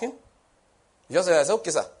were talking. I said,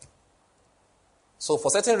 okay, sir. So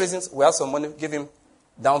for certain reasons, we have some money. Give him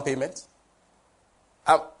down payment.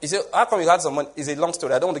 He said, how come you had some money? It's a long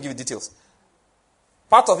story. I don't want to give you details.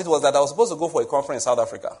 Part of it was that I was supposed to go for a conference in South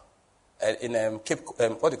Africa. In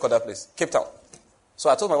what do you call that place? Cape Town. So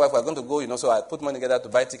I told my wife, we're going to go, so I put money together to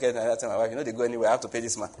buy tickets. And I told my wife, they go anywhere. I have to pay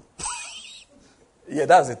this man. Yeah,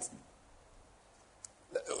 that's it.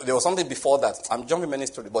 There was something before that. I'm jumping many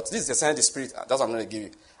stories, but this is the sign of the Spirit. That's what I'm going to give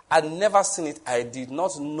you. I'd never seen it. I did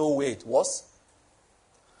not know where it was.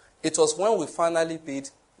 It was when we finally paid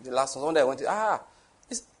the last one. One day I went to,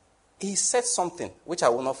 he said something which I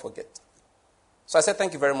will not forget. So I said,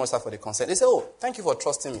 thank you very much, sir, for the consent. He said, thank you for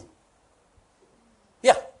trusting me.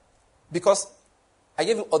 Yeah, because I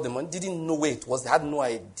gave him all the money, didn't know where it was. They had no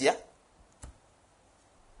idea.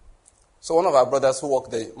 So one of our brothers who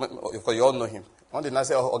worked there, because you all know him, one day I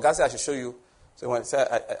said, Ogasi, I should show you. So when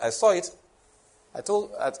I saw it, I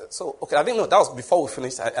didn't know. That was before we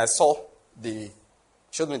finished. I saw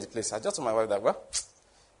showed me the place. I just told my wife that,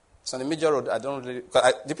 it's on the major road. I don't really,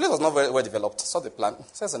 the place was not very well developed. I saw the plan.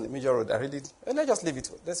 It says on the major road. Let's just leave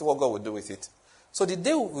it. Let's see what God will do with it. So the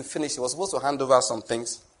day we finished, he was supposed to hand over some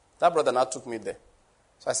things. That brother now took me there.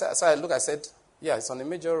 So I looked, I said, yeah, it's on a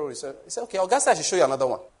major road. He said, okay, Augusta, I should show you another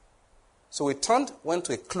one. So we turned, went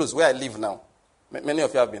to a close where I live now. Many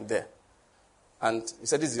of you have been there. And he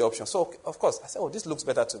said, this is the option. So, of course, I said, oh, this looks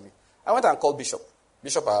better to me. I went and called Bishop.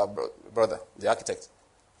 Bishop, our brother, the architect.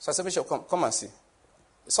 So I said, Bishop, come and see.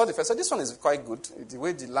 He saw the first. So this one is quite good. The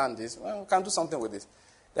way the land is, well, we can do something with it.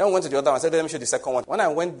 Then we went to the other one. I said, let me show you the second one. When I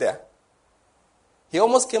went there, he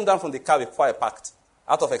almost came down from the car before I parked,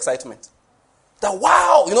 out of excitement. That,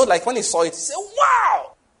 wow! Like when he saw it, he said,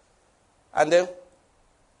 wow! And then,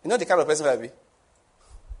 the kind of person I be?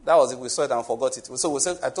 That was it. We saw it and forgot it. So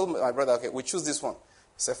I told my brother, okay, we choose this one. He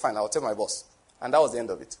said, fine, I'll tell my boss. And that was the end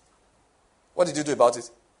of it. What did you do about it?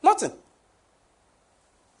 Nothing.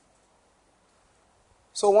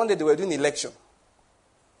 So one day they were doing election.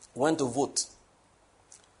 Went to vote.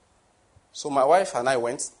 So my wife and I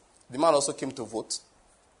went. The man also came to vote.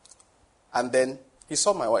 And then he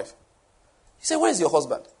saw my wife. He said, where is your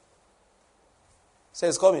husband? He said,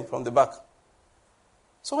 he's coming from the back.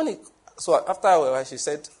 So after a while, she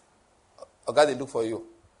said, God, they look for you.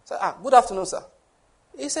 I said, good afternoon, sir.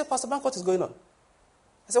 He said, Pastor Bank, what is going on?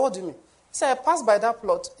 I said, what do you mean? He said, I passed by that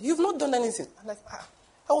plot. You've not done anything. I'm like,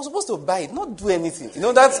 I was supposed to buy it, not do anything.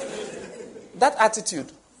 That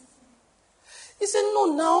attitude. He said,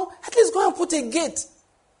 no, now, at least go and put a gate.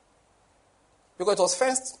 Because it was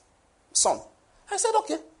fenced some. I said,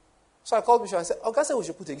 okay. So I called Bishop. I said, God said we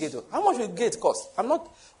should put a gate. How much will a gate cost? What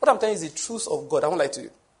I'm telling you is the truth of God. I won't lie to you.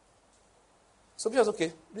 So Bishop said,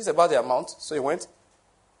 okay, this is about the amount. So he went.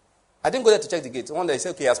 I didn't go there to check the gate. One day he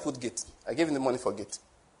said, okay, he has put gate. I gave him the money for gate.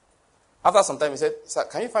 After some time, he said, sir,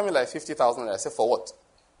 can you find me like 50,000? I said, for what?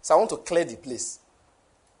 So I want to clear the place.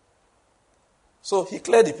 So he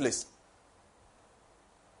cleared the place.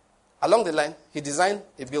 Along the line, he designed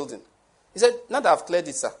a building. He said, now that I've cleared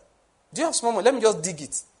it, sir, do you have small money? Let me just dig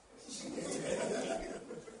it.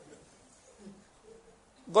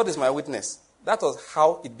 God is my witness. That was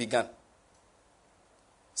how it began.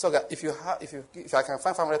 So if I can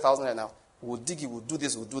find 500,000 right now, we'll dig it, we'll do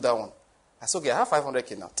this, we'll do that one. I said, okay, I have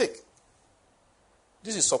 500K now. Take.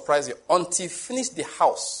 This is surprising. Until he finished the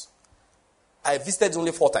house, I visited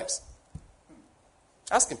only 4 times.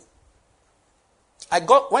 Ask him.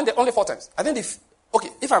 Went there only 4 times. I think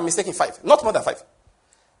if I'm mistaken, 5. Not more than 5.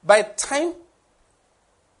 By the time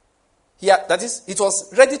it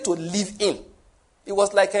was ready to live in. It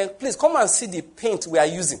was like, please come and see the paint we are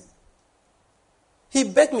using. He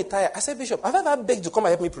begged me tired. I said, Bishop, have I ever begged you to come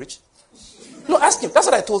and help me preach? No, ask him. That's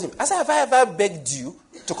what I told him. I said, have I ever begged you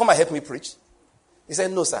to come and help me preach? He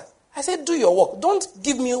said, no, sir. I said, do your work. Don't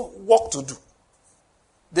give me work to do.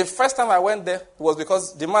 The first time I went there was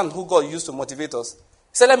because the man who God used to motivate us, he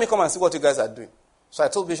said, let me come and see what you guys are doing. So I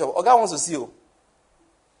told Bishop, God wants to see you.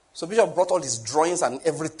 So Bishop brought all his drawings and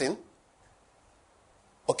everything.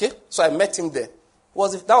 Okay? So I met him there.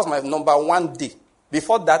 That was my number 1 day.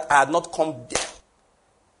 Before that, I had not come there.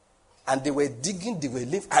 And they were digging, they were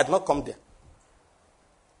living. I had not come there.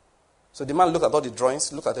 So the man looked at all the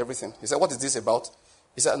drawings, looked at everything. He said, what is this about?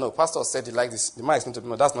 He said, no, pastor said he liked this. The man explained to me,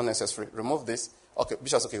 no, that's not necessary. Remove this. Okay,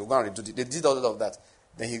 Bishop said, okay, we're going to redo it. They did all of that.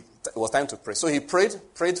 Then it was time to pray. So he prayed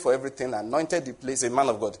for everything, anointed the place, a man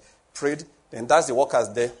of God. Prayed. Then that's the workers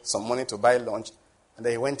there, some money to buy lunch. And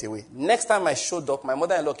then he went away. Next time I showed up, my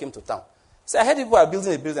mother-in-law came to town. So I heard people are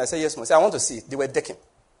building a building. I said, yes, ma'am. I said, I want to see it. They were decking.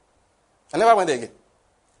 I never went there again.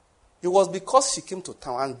 It was because she came to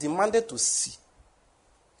town and demanded to see.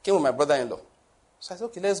 Came with my brother-in-law. So I said,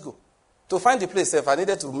 okay, let's go. To find the place, I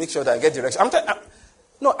needed to make sure that I get direction.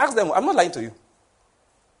 No, ask them. I'm not lying to you.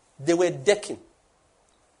 They were decking.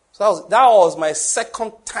 So that was my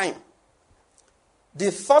second time. The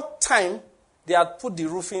third time, they had put the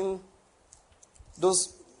roofing,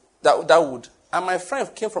 that wood. And my friend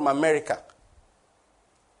came from America.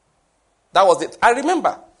 That was it. I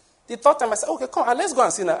remember. The third time I said, okay, come on, let's go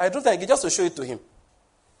and see now. I drove there just to show it to him.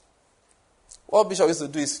 What Bishop used to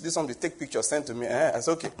do is this one, they take pictures, send to me. I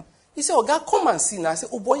said, okay. He said, oh, God, come and see now. I said,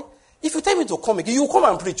 oh boy, if you tell me to come again, you come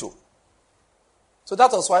and preach. Oh. So that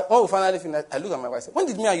was why, when we finally finished, I looked at my wife and said, when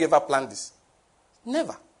did me and you ever plan this?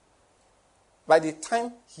 Never. By the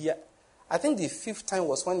time I think the 5th time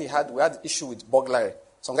was when we had issue with burglary.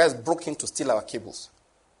 Some guys broke in to steal our cables.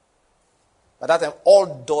 By that time, all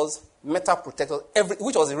doors, metal protectors,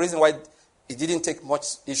 which was the reason why it didn't take much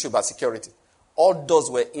issue about security. All doors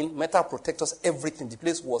were in, metal protectors, everything. The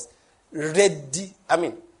place was ready. I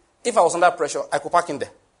mean, if I was under pressure, I could park in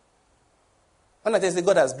there. When I tell you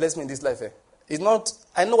God has blessed me in this life, it's not,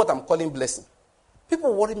 I know what I'm calling blessing.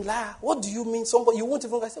 People worry me, like, what do you mean? Somebody, you won't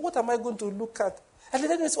even, I say, what am I going to look at? And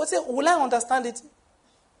then I say, will I understand it?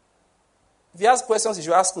 If you ask questions, you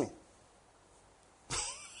should ask me.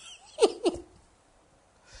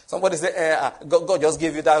 Somebody said, God just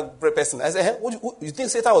gave you that great person. I said, you think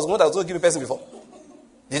Satan was the one that was going to give you a person before?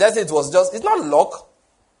 Did I say it was just, it's not luck.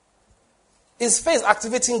 It's faith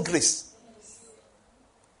activating grace.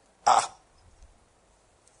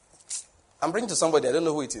 I'm bringing to somebody, I don't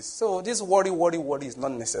know who it is. So this worry is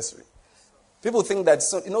not necessary. People think that,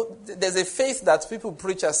 there's a faith that people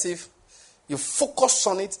preach as if you focus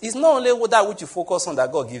on it. It's not only that which you focus on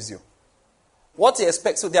that God gives you. What you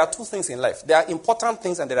expect, so there are two things in life. There are important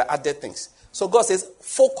things and there are added things. So God says,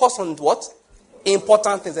 focus on what?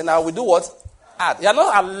 Important things. And now we do what? Add. You are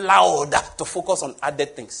not allowed to focus on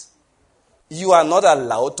added things. You are not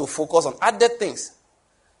allowed to focus on added things.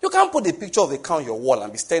 You can't put a picture of a cow on your wall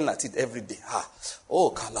and be staring at it every day.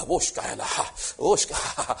 Oh,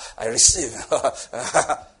 I receive.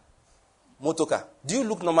 Motoka, do you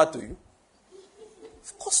look normal to you?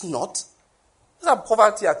 Of course not. These are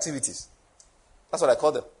poverty activities. That's what I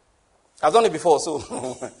call them. I've done it before, so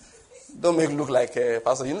don't make it look like a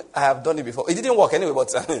pastor. I have done it before. It didn't work anyway,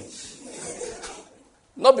 but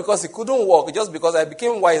not because it couldn't work, just because I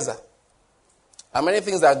became wiser. And many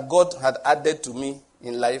things that God had added to me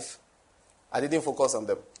in life, I didn't focus on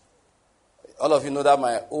them. All of you know that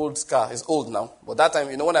my old car is old now, but that time,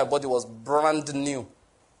 when I bought it was brand new.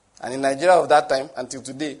 And in Nigeria of that time, until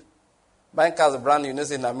today, buying cars brand new,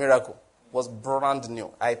 it's a miracle. Was brand new.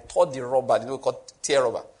 I tore the rubber, called tear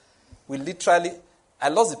rubber. We literally, I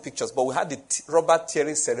lost the pictures, but we had the rubber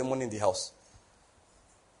tearing ceremony in the house.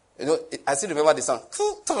 I still remember the sound.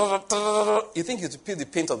 You think you peel the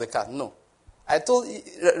paint of the car? No. I told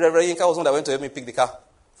Reverend Yinka was one that went to help me pick the car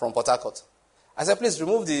from Port Harcourt. I said, please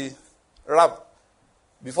remove the wrap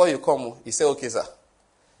before you come. He said, okay, sir.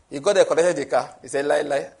 He got there, connected the car. He said,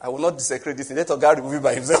 lie, I will not desecrate this. Let a guy remove it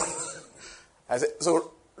by himself. I said,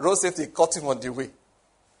 so road safety caught him on the way.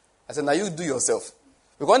 I said, now you do yourself.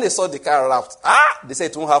 Because when they saw the car wrapped, they said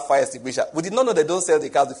it won't have fire extinguisher. We did not know they don't sell the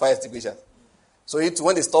cars with fire extinguisher. So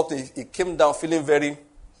when they stopped, he came down feeling very...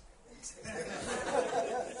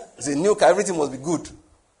 It's a new car, everything must be good.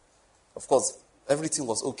 Of course, everything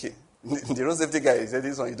was okay. The road safety guy, he said,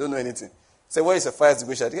 this one, you don't know anything. He said, where is the fire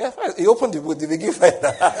extinguisher? He opened the boot, they begin fire.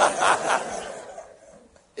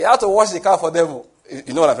 He had to wash the car for them.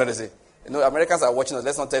 You know what I'm trying to say? Americans are watching us.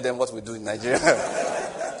 Let's not tell them what we do in Nigeria.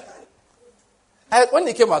 When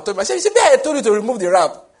he came and told me, I said, I told you to remove the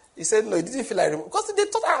wrap. He said, no, he didn't feel like removing. Because they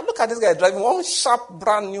thought, look at this guy driving one sharp,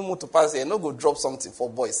 brand new motor pass here. No go drop something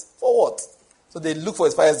for boys. For what? So they looked for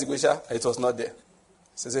his fire extinguisher, and it was not there.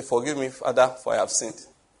 So he said, forgive me, Father, for I have sinned.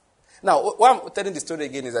 Now, why I'm telling the story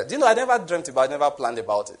again is that, I never dreamt about it, never planned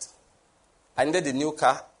about it. I needed a new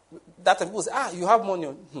car. That time people say, you have money.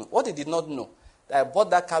 What they did not know, that I bought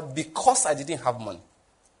that car because I didn't have money.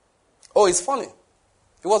 Oh, it's funny.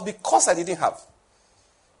 It was because I didn't have.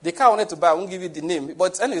 The car I wanted to buy, I won't give you the name,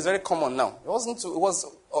 but anyway, it's very common now. It was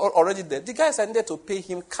already there. The guys, I needed to pay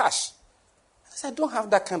him cash. I said, I don't have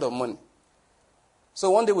that kind of money. So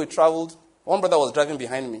one day we traveled. One brother was driving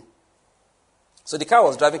behind me. So the car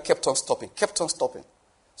was driving, kept on stopping.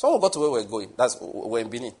 So when we got to where we were going, we're in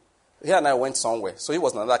Benin. He and I went somewhere. So he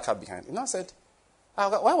was in another car behind. I said,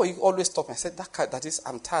 why were you always stopping? I said, that car,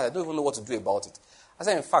 I'm tired. I don't even know what to do about it. I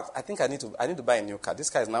said, in fact, I think I need to buy a new car. This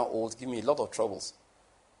car is now old, give me a lot of troubles.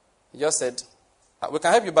 He just said, we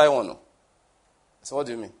can help you buy one. I said, what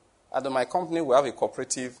do you mean? At my company, we have a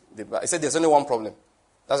cooperative. He said, there's only one problem.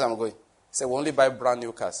 That's where I'm going. He said, we only buy brand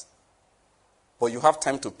new cars. But you have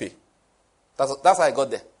time to pay. That's how I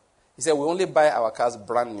got there. He said, we only buy our cars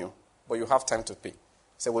brand new, but you have time to pay. He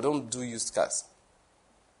said, we don't do used cars.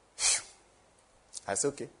 I said,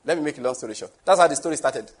 okay. Let me make a long story short. That's how the story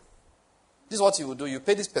started. This is what you will do. You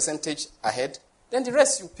pay this percentage ahead. Then the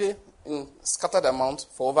rest you pay in scattered amount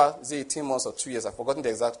for over, 18 months or 2 years. I've forgotten the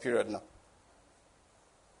exact period now.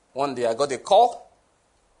 One day I got a call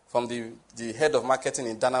from the head of marketing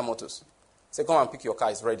in Dana Motors. He said, come and pick your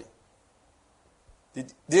car. It's ready.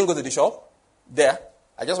 Didn't go to the shop. There.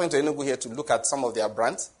 I just went to Enugu here to look at some of their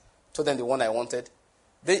brands. Told them the one I wanted.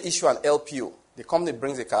 They issue an LPO. The company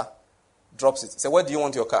brings the car, drops it. He said, where do you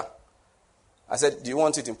want your car? I said, do you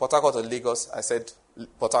want it in Port Harcourt or Lagos? I said,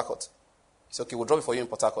 Port Harcourt. He said, okay, we'll drop it for you in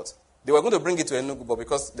Port Harcourt. They were going to bring it to Enugu, but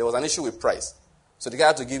because there was an issue with price. So the guy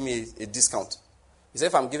had to give me a discount. He said,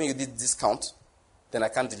 if I'm giving you this discount, then I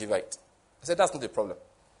can't deliver it. I said, that's not a problem.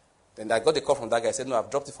 Then I got the call from that guy. I said, no, I've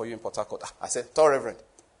dropped it for you in Port Harcourt. I said, tell Reverend,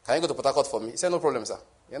 can you go to Port Harcourt for me? He said, no problem, sir.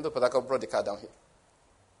 He went to Port Harcourt, brought the car down here.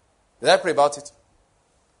 Did I pray about it?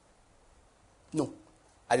 No.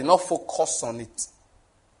 I did not focus on it.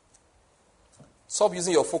 Stop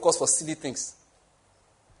using your focus for silly things.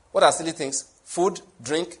 What are silly things? Food,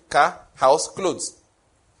 drink, car, house, clothes.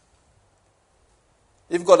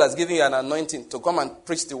 If God has given you an anointing to come and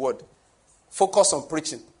preach the word, focus on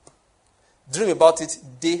preaching. Dream about it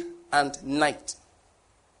day and night.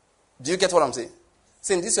 Do you get what I'm saying?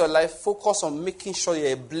 See, in this your life, focus on making sure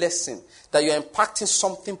you're a blessing, that you're impacting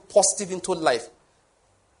something positive into life.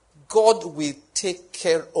 God will take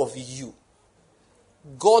care of you.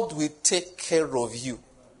 God will take care of you.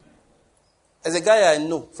 As a guy I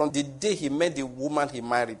know, from the day he met the woman he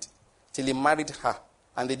married, till he married her,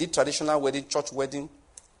 and they did traditional wedding, church wedding.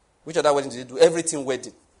 Which other wedding did they do? Everything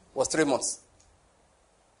wedding. Was 3 months.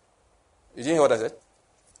 You didn't hear what I said?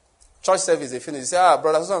 Church service, they finished. They say,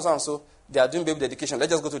 brother, so, they are doing baby dedication.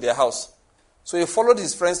 Let's just go to their house. So he followed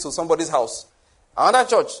his friends to somebody's house. Another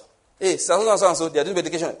church, hey, so, they are doing baby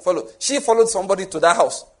dedication. Follow. She followed somebody to that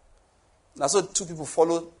house. Now, so 2 people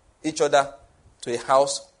followed each other to a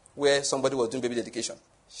house where somebody was doing baby dedication.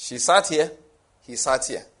 She sat here. He sat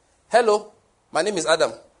here. Hello, my name is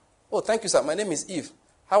Adam. Oh, thank you, sir. My name is Eve.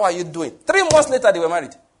 How are you doing? 3 months later, they were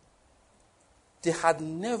married. They had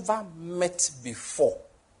never met before.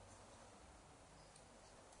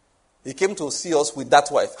 He came to see us with that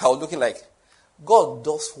wife. I was looking like, God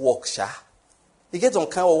does work, Sha. You get on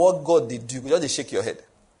kind of what God did do. You just shake your head.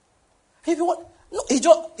 If you want, no,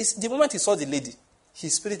 the moment he saw the lady,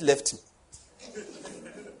 his spirit left him.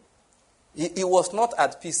 He was not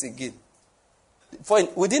at peace again.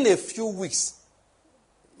 Within a few weeks,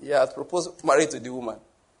 he had proposed marriage to the woman.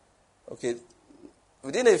 Okay.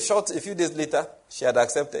 Within a few days later, she had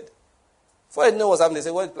accepted. Before I know what's happening, they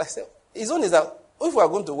said, well, his own is that if we are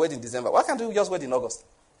going to wed in December, why can't we just wed in August?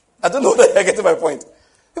 I don't know whether you're getting my point.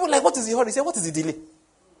 People are like, what is the hurry? He said, what is the delay?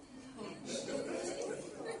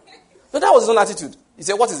 So that was his own attitude. He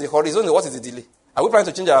said, what is the hurry? His own, what is the delay? Are we trying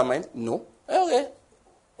to change our mind? No. Okay.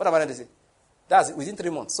 What am I going to say? That's it, within 3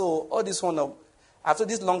 months. So all this one, after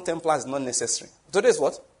this long-term plan is not necessary. Today is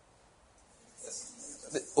what?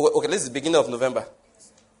 Okay, this is the beginning of November.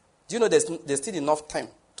 Do you know there's still enough time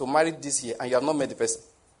to marry this year and you have not met the person?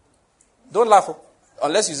 Don't laugh.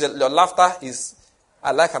 Unless your laughter is,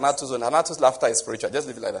 I like Hanatu's own. Hanatu's laughter is spiritual. Just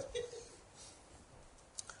leave it like that.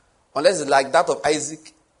 Unless it's like that of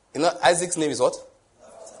Isaac. You know, Isaac's name is what?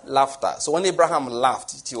 Laughter. So when Abraham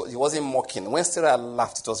laughed, he wasn't mocking. When Sarah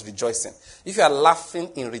laughed, it was rejoicing. If you are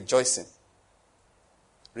laughing in rejoicing,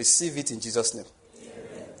 receive it in Jesus' name.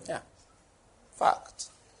 Amen. Yeah. Fact.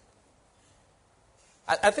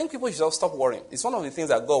 I think people should stop worrying. It's one of the things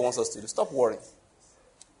that God wants us to do. Stop worrying.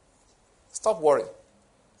 Stop worrying.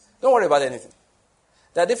 Don't worry about anything.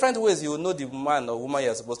 There are different ways you will know the man or woman you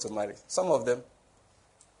are supposed to marry. Some of them,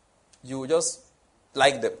 you will just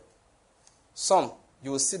like them. Some,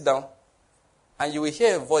 you will sit down and you will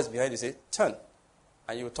hear a voice behind you say, turn.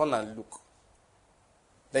 And you will turn and look.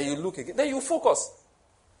 Then you look again. Then you focus.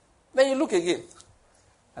 Then you look again.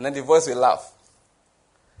 And then the voice will laugh.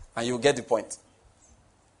 And you will get the point.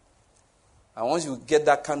 And once you get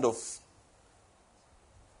that kind of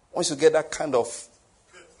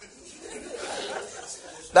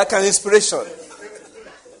inspiration,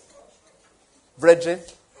 brethren,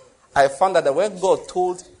 I found out when God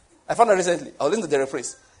I found out recently, I was listening to the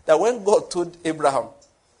rephrase, that when God told Abraham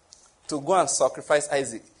to go and sacrifice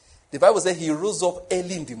Isaac, the Bible said he rose up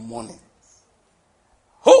early in the morning.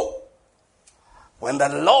 Who? When the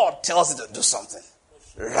Lord tells you to do something,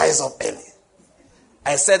 rise up early.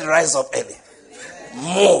 I said rise up early.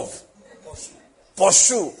 Move.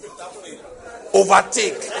 Pursue.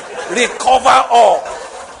 Overtake. Recover all.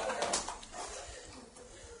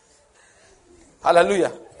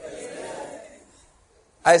 Hallelujah.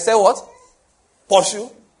 I said what? Pursue,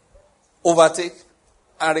 overtake,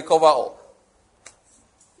 and recover all.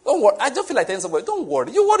 Don't worry. I just feel like telling somebody, don't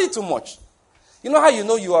worry. You worry too much. You know how you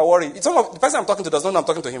know you are worried? The person I'm talking to does not know I'm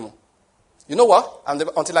talking to him. You know what?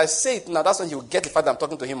 Until I say it now, that's when he will get the fact that I'm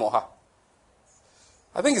talking to him or her.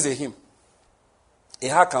 I think it's a him. A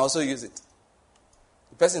her can also use it.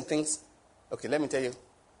 The person thinks, okay, let me tell you.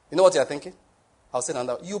 You know what you are thinking? I'll say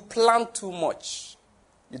that. You plan too much.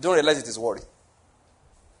 You don't realize it is worry.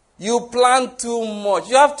 You plan too much.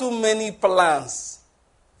 You have too many plans.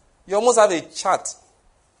 You almost have a chart.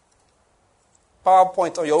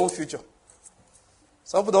 PowerPoint on your own future.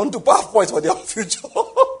 Some people don't do PowerPoint for their own future.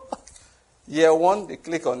 Year one, they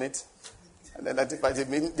click on it. And then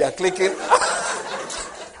they are clicking.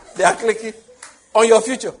 They are clicking on your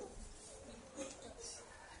future.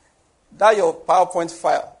 That your PowerPoint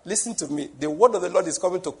file. Listen to me. The word of the Lord is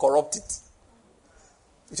coming to corrupt it.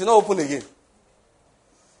 It will not open again.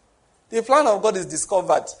 The plan of God is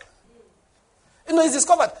discovered. You know, it's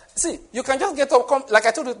discovered. See, you can just get up, like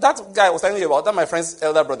I told you, that guy I was telling you about, that my friend's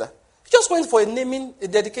elder brother. He just went for a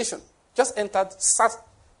dedication. Just entered, sat.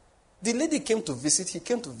 The lady came to visit, he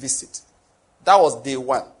came to visit. That was day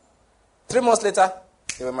one. 3 months later,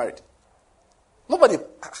 they were married. Nobody,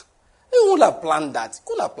 they wouldn't have planned that. You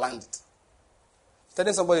couldn't have planned it.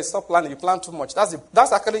 Telling somebody, stop planning, you plan too much. That's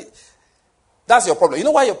your problem. You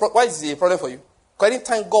know why is it a problem for you? Because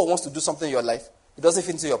anytime God wants to do something in your life, it doesn't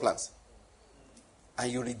fit into your plans.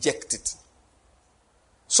 And you reject it.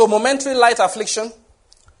 So momentary light affliction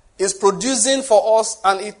is producing for us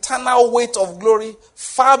an eternal weight of glory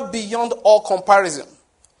far beyond all comparison.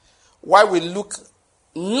 While we look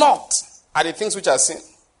not at the things which are seen,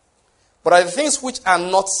 but at the things which are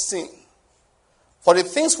not seen. For the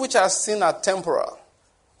things which are seen are temporal,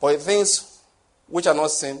 but the things which are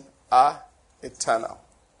not seen are eternal.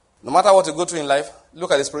 No matter what you go through in life,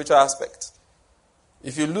 look at the spiritual aspect.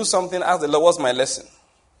 If you lose something, ask the Lord, what's my lesson?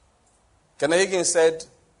 Kenneth Hagin said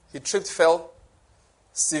he tripped, fell,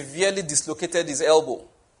 severely dislocated his elbow.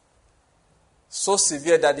 So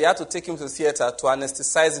severe that they had to take him to the theater to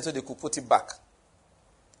anesthetize until they could put it back.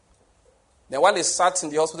 Then while he sat in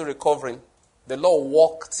the hospital recovering, the Lord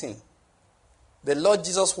walked in. The Lord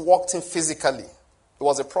Jesus walked in physically. He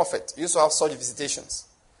was a prophet. He used to have such visitations.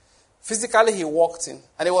 Physically, he walked in.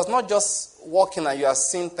 And it was not just walking and you are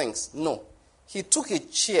seeing things. No. He took a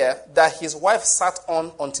chair that his wife sat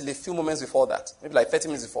on until a few moments before that. Maybe like 30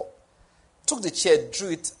 minutes before. Took the chair,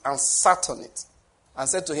 drew it, and sat on it. And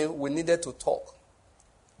said to him, we needed to talk.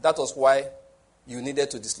 That was why you needed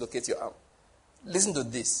to dislocate your arm. Listen to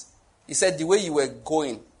this. He said, the way you were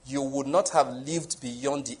going, you would not have lived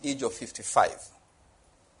beyond the age of 55.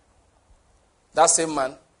 That same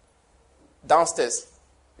man, downstairs,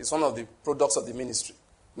 is one of the products of the ministry.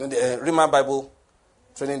 You know, the Rima Bible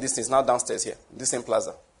training distance is now downstairs here, in this same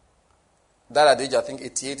plaza. That at the age, I think,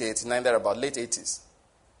 88, 89, there about late 80s.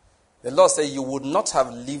 The Lord said you would not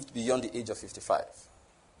have lived beyond the age of 55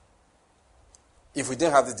 if we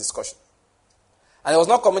didn't have this discussion. And he was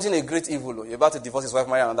not committing a great evil. You're about to divorce his wife,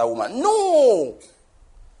 marry another woman. No!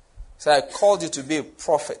 So I called you to be a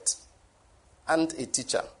prophet and a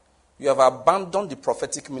teacher. You have abandoned the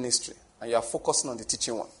prophetic ministry and you are focusing on the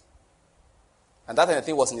teaching one. And that, I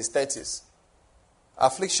think, was in his 30s.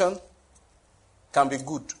 Affliction can be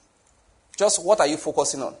good. Just what are you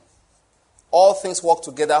focusing on? All things work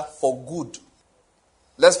together for good.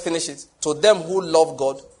 Let's finish it. To them who love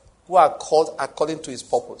God, who are called according to his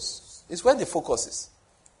purpose. It's where the focus is.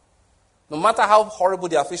 No matter how horrible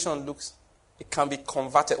the affliction looks, it can be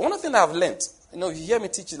converted. One of the things I've learned, you hear me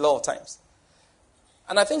teach a lot of times.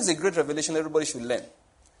 And I think it's a great revelation everybody should learn.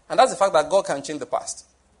 And that's the fact that God can change the past.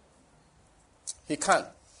 He can.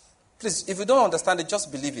 Please, if you don't understand it,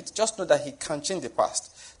 just believe it. Just know that he can change the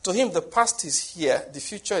past. To him, the past is here, the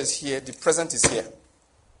future is here, the present is here.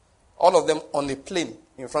 All of them on a plane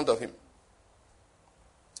in front of him.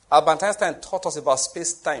 Albert Einstein taught us about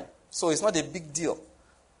space-time. So it's not a big deal.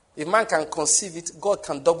 If man can conceive it, God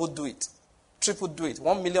can double do it. Triple do it.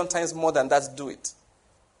 1 million times more than that, do it.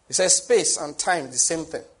 He says space and time is the same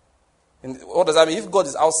thing. And what does that mean? If God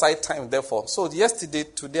is outside time, therefore. So yesterday,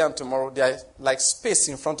 today, and tomorrow, they are like space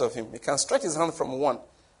in front of him. He can stretch his hand from one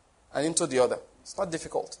and into the other. It's not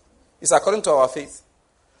difficult. It's according to our faith.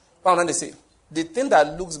 But then they say, the thing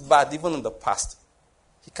that looks bad even in the past,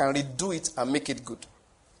 he can redo it and make it good.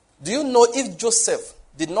 Do you know if Joseph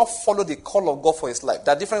did not follow the call of God for his life?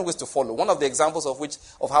 There are different ways to follow. One of the examples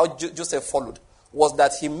of how Joseph followed was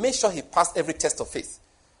that he made sure he passed every test of faith.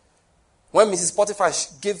 When Mrs. Potiphar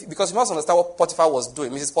gave, because you must understand what Potiphar was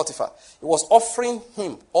doing, Mrs. Potiphar, it was offering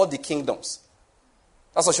him all the kingdoms.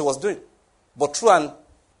 That's what she was doing. But through an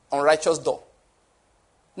unrighteous door.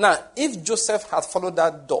 Now, if Joseph had followed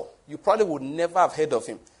that door, you probably would never have heard of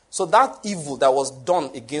him. So that evil that was done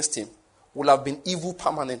against him would have been evil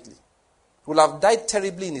permanently. He would have died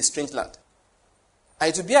terribly in a strange land. And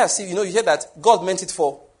it would be as if, you hear that God meant it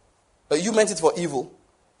for, you meant it for evil.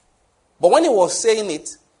 But when he was saying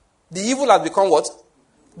it, the evil had become what?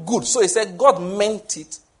 Good. So he said God meant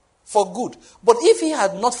it for good. But if he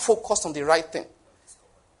had not focused on the right thing,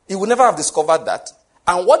 he would never have discovered that.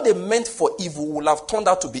 And what they meant for evil would have turned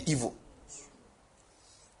out to be evil.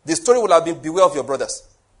 The story would have been, beware of your brothers.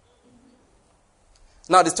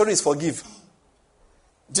 Now the story is forgive.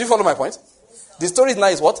 Do you follow my point? The story now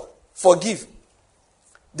is what? Forgive.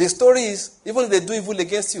 The story is, even if they do evil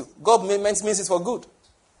against you, God means it for good.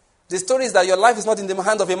 The story is that your life is not in the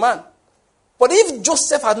hand of a man. But if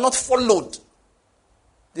Joseph had not followed,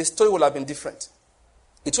 the story would have been different.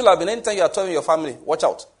 It would have been anytime you are 12 in your family, watch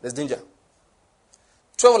out, there's danger.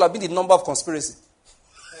 12 will have been the number of conspiracy.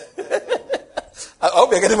 I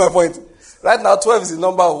hope you're getting my point. Right now, 12 is the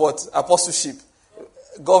number of what? Apostleship.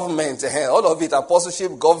 Government, all of it,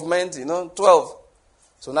 apostleship, government, 12.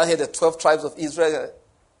 So now here the 12 tribes of Israel.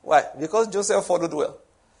 Why? Because Joseph followed well.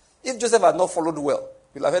 If Joseph had not followed well,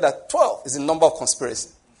 you'll have heard that 12 is the number of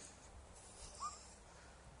conspiracy.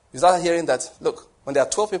 You start hearing that, look, when there are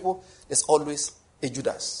 12 people, there's always a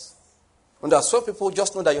Judas. When there are 12 people,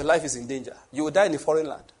 just know that your life is in danger. You will die in a foreign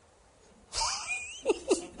land.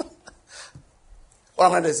 What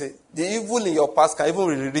I'm trying to say, the evil in your past can even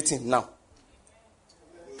be rewritten now.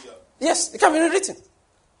 Yes, it can be rewritten.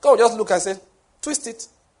 God will just look and say, twist it.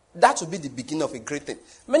 That will be the beginning of a great thing.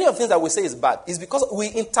 Many of the things that we say is bad is because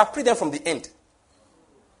we interpret them from the end.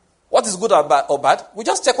 What is good or bad? We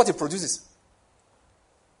just check what it produces.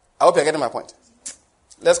 I hope you're getting my point.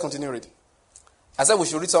 Let's continue reading. I said we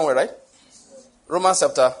should read somewhere, right? Romans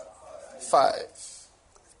chapter 5. It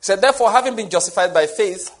said, therefore, having been justified by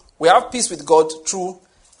faith, we have peace with God through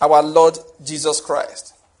our Lord Jesus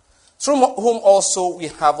Christ, through whom also we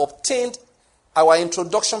have obtained our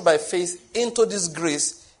introduction by faith into this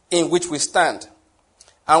grace in which we stand.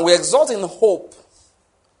 And we exult in hope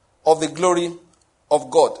of the glory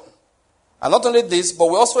of God. And not only this,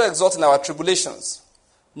 but we also exult in our tribulations,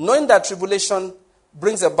 knowing that tribulation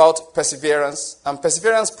brings about perseverance, and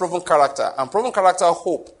perseverance proven character, and proven character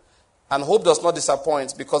hope. And hope does not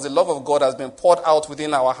disappoint, because the love of God has been poured out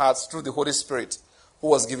within our hearts through the Holy Spirit who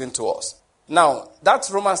was given to us. Now,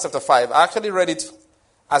 that's Romans chapter 5. I actually read it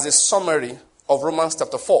as a summary of Romans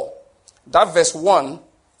chapter 4. That verse 1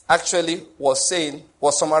 actually was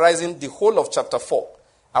summarizing the whole of chapter 4.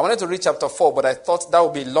 I wanted to read chapter 4, but I thought that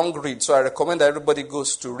would be a long read, so I recommend that everybody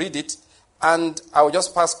goes to read it, and I will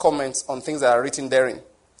just pass comments on things that are written therein.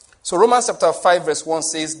 So Romans chapter 5 verse 1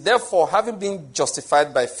 says, therefore, having been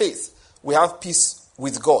justified by faith, we have peace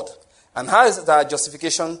with God. And how is that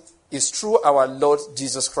justification? Is through our Lord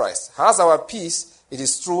Jesus Christ. How's our peace? It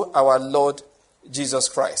is through our Lord Jesus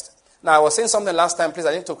Christ. Now, I was saying something last time, please,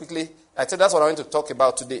 I need to quickly, I said that's what I want to talk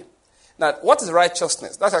about today. Now, what is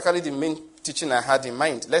righteousness? That's actually the main teaching I had in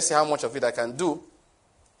mind. Let's see how much of it I can do.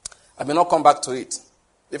 I may not come back to it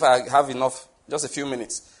if I have enough, just a few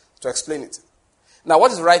minutes to explain it. Now,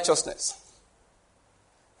 what is righteousness?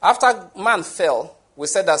 After man fell, we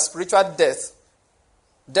said that spiritual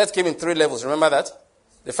death came in 3 levels. Remember that?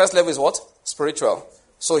 The first level is what? Spiritual.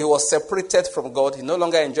 So he was separated from God. He no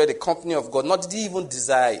longer enjoyed the company of God, nor did he even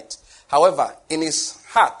desire it. However, in his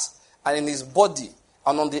heart and in his body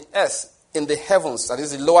and on the earth, in the heavens, that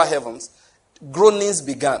is the lower heavens, groanings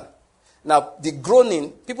began. Now, the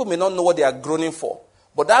groaning, people may not know what they are groaning for,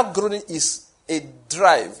 but that groaning is a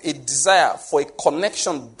drive, a desire for a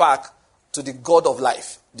connection back to the God of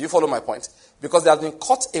life. Do you follow my point? Because they have been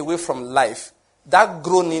cut away from life, that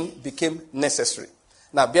groaning became necessary.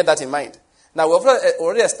 Now, bear that in mind. Now, we've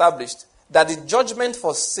already established that the judgment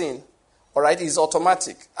for sin, all right, is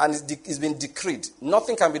automatic and it's been decreed.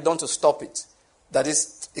 Nothing can be done to stop it. That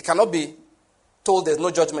is, it cannot be told there's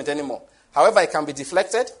no judgment anymore. However, it can be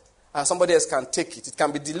deflected and somebody else can take it. It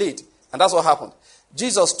can be delayed. And that's what happened.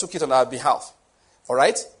 Jesus took it on our behalf. All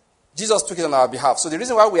right? Jesus took it on our behalf. So the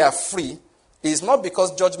reason why we are free is not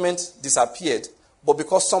because judgment disappeared, but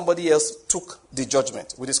because somebody else took the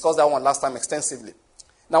judgment. We discussed that one last time extensively.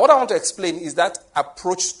 Now, what I want to explain is that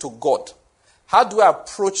approach to God. How do I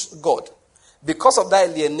approach God? Because of that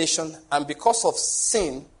alienation and because of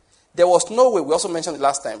sin, there was no way, we also mentioned it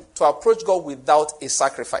last time, to approach God without a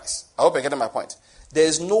sacrifice. I hope you're getting my point. There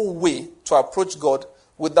is no way to approach God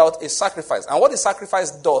without a sacrifice. And what the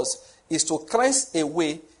sacrifice does is to cleanse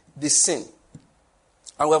away the sin.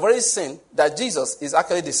 And we've already seen that Jesus is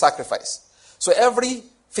actually the sacrifice. So every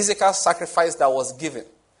physical sacrifice that was given,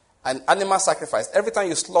 an animal sacrifice, every time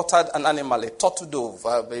you slaughtered an animal, a turtle dove,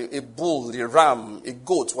 a bull, a ram, a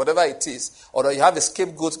goat, whatever it is, or you have a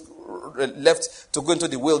scapegoat left to go into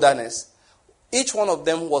the wilderness, each one of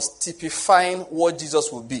them was typifying what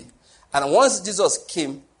Jesus would be. And once Jesus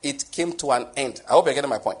came, it came to an end. I hope you're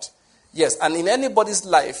getting my point. Yes, and in anybody's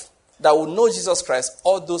life that will know Jesus Christ,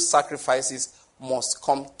 all those sacrifices must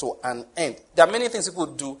come to an end. There are many things people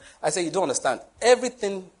do. I say, you don't understand.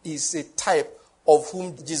 Everything is a type of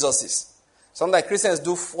whom Jesus is. Sometimes Christians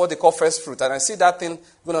do what they call first fruit, and I see that thing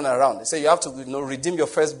going on around. They say you have to redeem your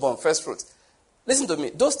firstborn, first fruit. Listen to me.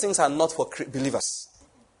 Those things are not for believers.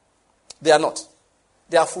 They are not.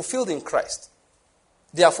 They are fulfilled in Christ.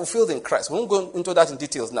 They are fulfilled in Christ. We won't go into that in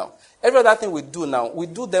details now. Every other thing we do now, we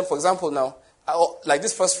do them, for example, now, like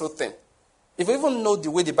this first fruit thing. If you even know the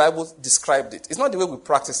way the Bible described it, it's not the way we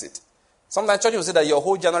practice it. Sometimes churches will say that your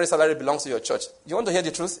whole January salary belongs to your church. You want to hear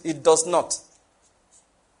the truth? It does not.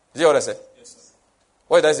 Did you hear what I said? Yes, sir.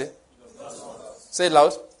 What did I say? It does not. Say it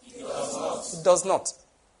loud. It does not. It does not.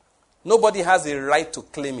 Nobody has a right to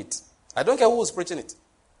claim it. I don't care who is preaching it.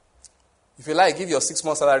 If you like, give your 6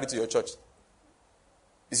 months salary to your church.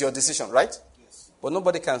 It's your decision, right? Yes. But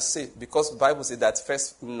nobody can say, because the Bible says that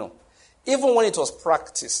first, no. Even when it was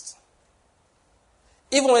practiced,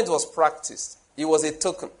 it was a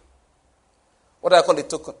token. What do I call a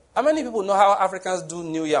token? How many people know how Africans do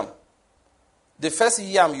new yam? The first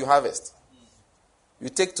yam you harvest, you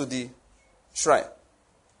take to the shrine.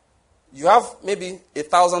 You have maybe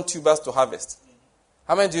 1,000 tubers to harvest.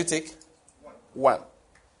 How many do you take? One.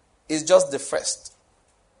 It's just the first.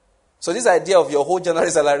 So this idea of your whole January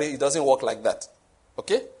salary, it doesn't work like that.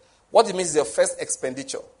 Okay? What it means is your first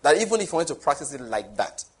expenditure. That even if you want to practice it like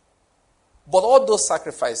that. But all those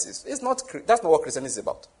sacrifices, that's not what Christianity is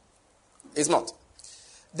about. It's not.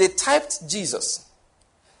 They typed Jesus.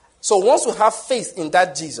 So once we have faith in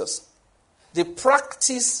that Jesus, the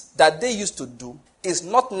practice that they used to do is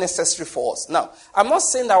not necessary for us. Now, I'm not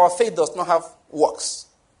saying that our faith does not have works.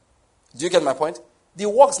 Do you get my point? The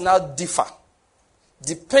works now differ,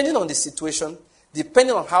 depending on the situation,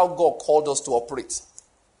 depending on how God called us to operate.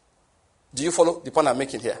 Do you follow the point I'm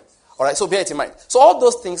making here? All right, so bear it in mind. So all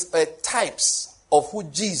those things are types of who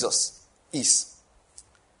Jesus is.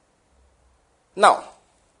 Now,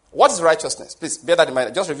 what is righteousness? Please bear that in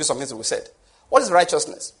mind. Just review some things that we said. What is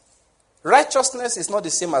righteousness? Righteousness is not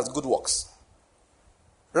the same as good works.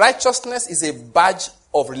 Righteousness is a badge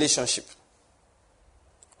of relationship.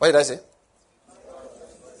 What did I say?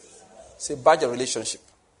 It's a badge of relationship.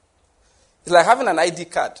 It's like having an ID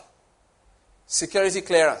card. Security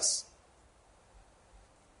clearance.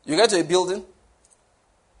 You get to a building.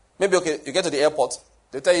 Maybe, you get to the airport.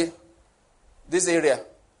 They tell you, this area,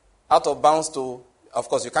 out of bounds to, of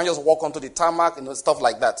course, you can't just walk onto the tarmac, stuff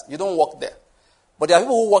like that. You don't walk there. But there are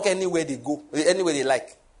people who walk anywhere they go, anywhere they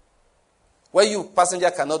like. Where you,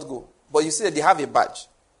 passenger, cannot go. But you see that they have a badge.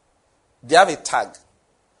 They have a tag.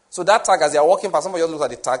 So that tag, as they are walking past, somebody just looks at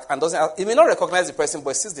the tag and he may not recognize the person,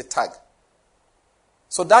 but sees the tag.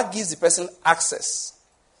 So that gives the person access.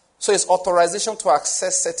 So it's authorization to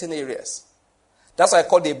access certain areas. That's why I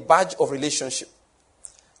call it a badge of relationship.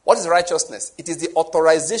 What is righteousness? It is the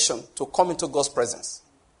authorization to come into God's presence.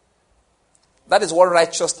 That is what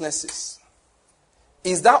righteousness is.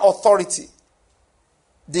 Is that authority,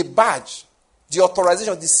 the badge, the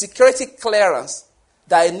authorization, the security clearance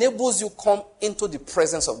that enables you come into the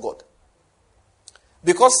presence of God.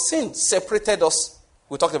 Because sin separated us,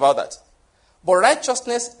 we talked about that. But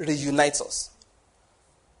righteousness reunites us.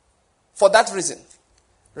 For that reason,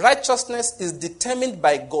 righteousness is determined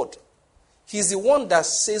by God. He is the one that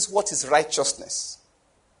says what is righteousness.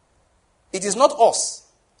 It is not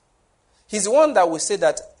us. He's the one that will say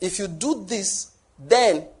that if you do this,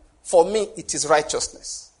 then for me it is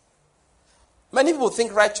righteousness. Many people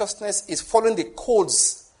think righteousness is following the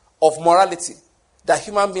codes of morality that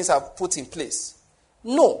human beings have put in place.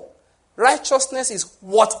 No. Righteousness is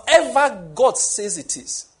whatever God says it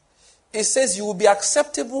is. It says you will be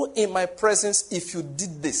acceptable in my presence if you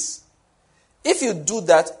did this. If you do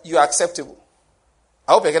that, you are acceptable.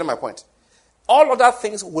 I hope you're getting my point. All other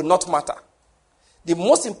things will not matter. The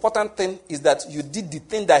most important thing is that you did the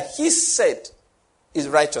thing that he said is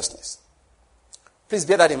righteousness. Please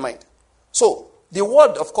bear that in mind. So, the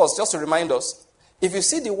word, of course, just to remind us, if you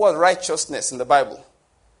see the word righteousness in the Bible,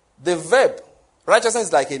 the verb, righteousness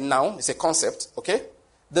is like a noun, it's a concept, okay?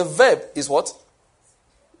 The verb is what?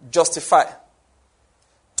 Justify.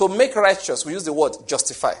 To make righteous, we use the word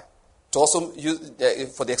justify. To also use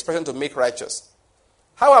for the expression to make righteous.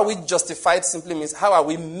 How are we justified simply means how are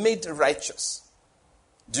we made righteous?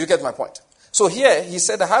 Do you get my point? So here, he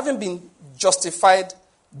said, having been justified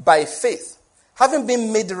by faith, having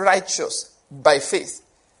been made righteous by faith.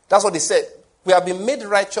 That's what he said. We have been made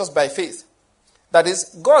righteous by faith. That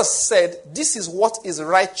is, God said, this is what is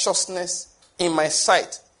righteousness in my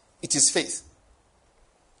sight. It is faith.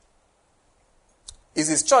 Is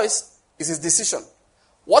his choice, is his decision.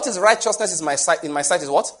 What is righteousness in my sight is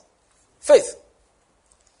what? Faith.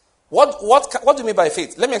 What do you mean by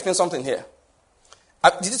faith? Let me explain something here.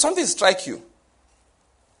 Did something strike you?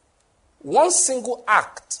 One single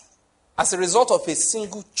act as a result of a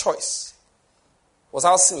single choice was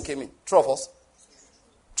how sin came in. True or false?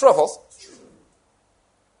 True or false? True.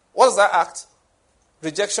 What is that act?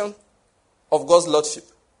 Rejection of God's lordship.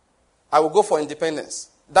 I will go for independence.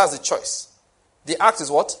 That's the choice. The act is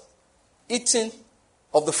what? Eating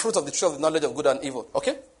of the fruit of the tree of the knowledge of good and evil.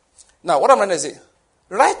 Okay? Now, what I'm trying to say,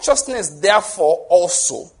 righteousness, therefore,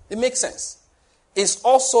 also, it makes sense, is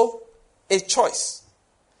also a choice.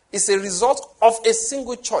 It's a result of a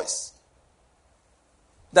single choice.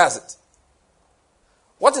 That's it.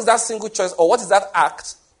 What is that single choice, or what is that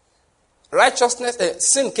act? Righteousness,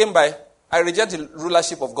 sin came by, I reject the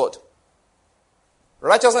rulership of God.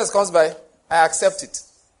 Righteousness comes by, I accept it.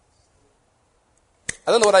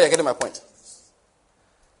 I don't know whether you're getting my point.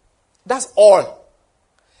 That's all.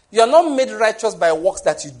 You are not made righteous by works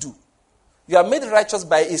that you do. You are made righteous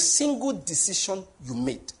by a single decision you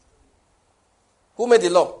made. Who made the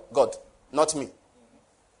law? God, not me.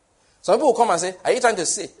 Some people will come and say, are you trying to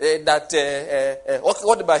say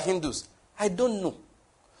what about Hindus? I don't know.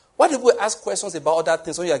 Why do people ask questions about other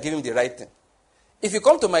things when you are giving the right thing? If you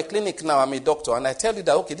come to my clinic now, I'm a doctor, and I tell you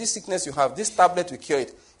that, okay, this sickness you have, this tablet will cure it.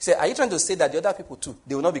 You say, are you trying to say that the other people too,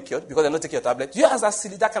 they will not be cured because they're not taking your tablet? You ask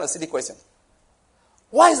that kind of silly question.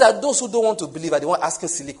 Why is that those who don't want to believe are the one asking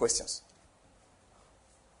silly questions?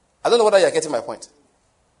 I don't know whether you're getting my point.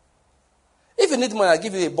 If you need money, I'll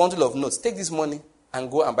give you a bundle of notes. Take this money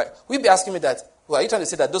and go and buy. We'll be asking me that, well, are you trying to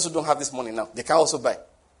say that those who don't have this money now, they can also buy?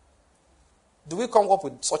 Do we come up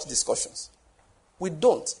with such discussions? We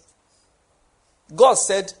don't. God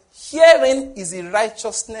said, herein is the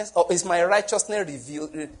righteousness, or is my righteousness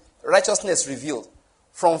revealed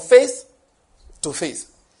from faith to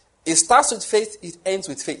faith. It starts with faith, it ends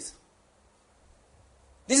with faith.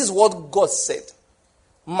 This is what God said.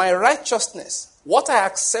 My righteousness, what I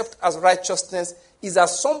accept as righteousness, is that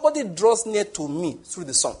somebody draws near to me through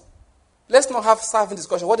the Son. Let's not have serving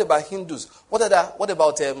discussion. What about Hindus? What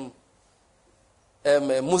about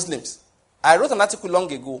Muslims? I wrote an article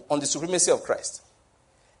long ago on the supremacy of Christ.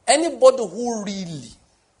 Anybody who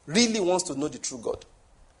really wants to know the true God,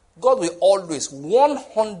 God will always,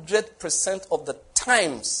 100% of the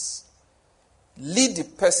times, lead the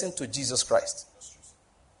person to Jesus Christ.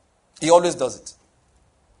 He always does it.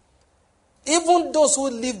 Even those who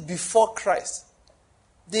lived before Christ,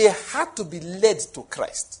 they had to be led to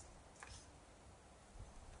Christ.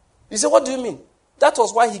 You say, what do you mean? That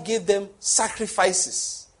was why he gave them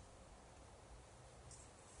sacrifices.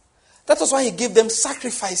 That was why he gave them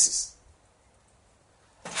sacrifices.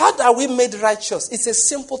 How are we made righteous? It's a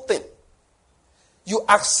simple thing. You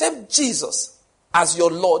accept Jesus as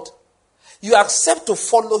your Lord. You accept to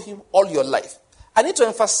follow him all your life. I need to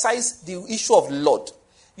emphasize the issue of Lord.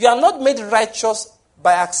 You are not made righteous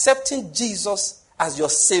by accepting Jesus as your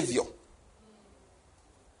Savior.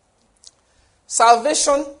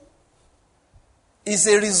 Salvation is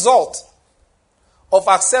a result of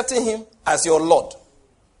accepting him as your Lord.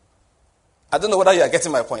 I don't know whether you are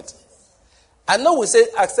getting my point. I know we say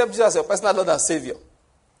accept Jesus as your personal Lord and Savior.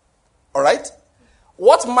 All right?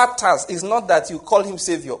 What matters is not that you call him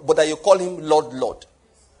Savior, but that you call him Lord, Lord.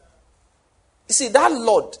 You see, that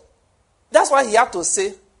Lord, that's why he had to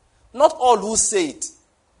say, not all who say it.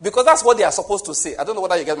 Because that's what they are supposed to say. I don't know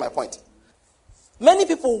whether you get my point. Many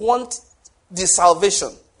people want the salvation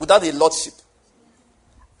without the Lordship.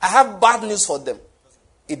 I have bad news for them.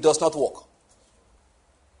 It does not work.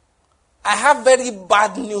 I have very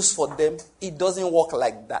bad news for them. It doesn't work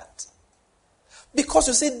like that. Because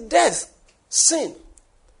you see, death, sin,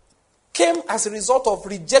 came as a result of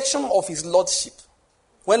rejection of his Lordship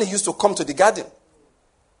when he used to come to the garden.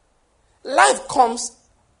 Life comes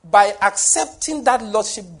by accepting that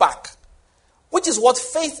Lordship back, which is what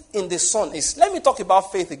faith in the Son is. Let me talk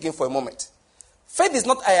about faith again for a moment. Faith is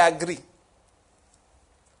not I agree.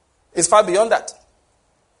 It's far beyond that.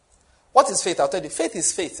 What is faith? I'll tell you. Faith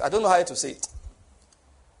is faith. I don't know how to say it.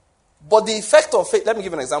 But the effect of faith, let me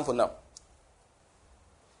give you an example now.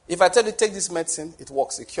 If I tell you, take this medicine, it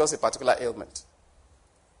works. It cures a particular ailment.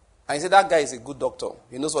 And you say, that guy is a good doctor.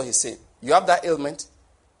 He knows what he's saying. You have that ailment.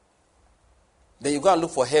 Then you go and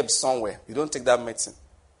look for herbs somewhere. You don't take that medicine.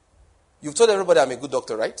 You've told everybody I'm a good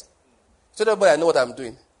doctor, right? You told everybody I know what I'm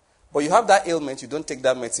doing. But you have that ailment, you don't take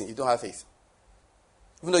that medicine. You don't have faith.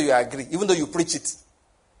 Even though you agree. Even though you preach it.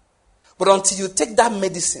 But until you take that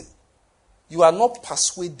medicine, you are not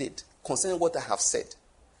persuaded concerning what I have said.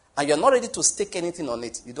 And you are not ready to stake anything on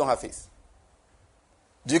it. You don't have faith.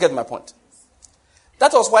 Do you get my point?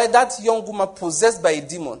 That was why that young woman possessed by a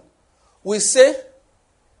demon will say,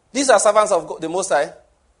 these are servants of God, the Most High,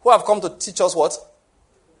 who have come to teach us what?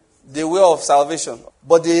 The way of salvation.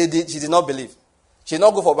 But she did not believe. She did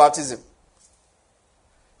not go for baptism.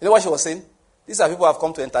 You know what she was saying? These are people who have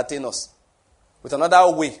come to entertain us with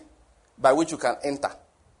another way by which you can enter.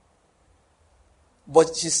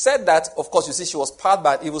 But she said that, of course, you see, she was powered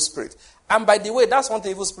by an evil spirit. And by the way, that's what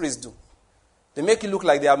the evil spirits do. They make it look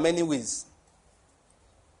like there are many ways.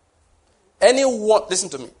 Anyone, listen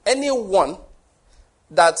to me, anyone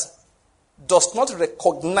that does not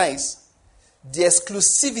recognize the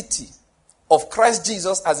exclusivity of Christ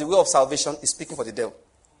Jesus as the way of salvation is speaking for the devil.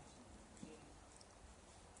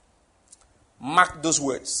 Mark those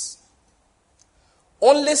words.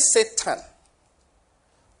 Only Satan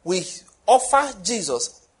will offer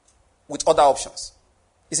Jesus with other options.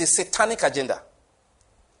 It's a satanic agenda.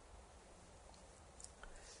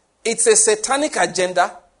 It's a satanic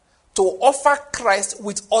agenda to offer Christ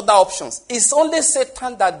with other options. It's only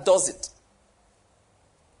Satan that does it.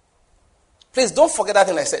 Please don't forget that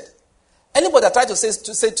thing I said. Anybody that tries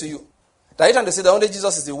to say to you that you're trying to say that only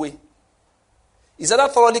Jesus is the way is either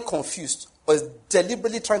thoroughly confused or is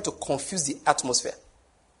deliberately trying to confuse the atmosphere.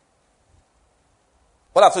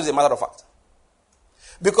 What I've told you is a matter of fact.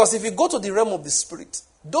 Because if you go to the realm of the spirit,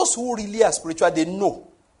 those who really are spiritual, they know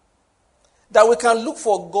that we can look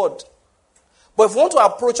for God. But if we want to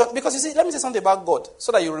approach it, because you see, let me say something about God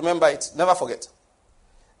so that you remember it. Never forget.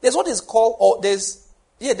 There's what is called, or there's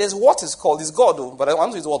what is called, it's God, though, but I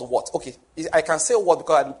want to use the word what. Okay, I can say what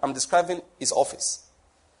because I'm describing his office.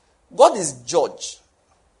 God is judge.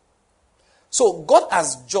 So God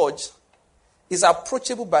as judge is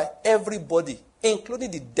approachable by everybody,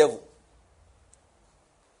 including the devil.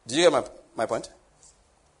 Do you get my point?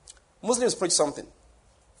 Muslims preach something.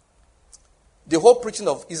 The whole preaching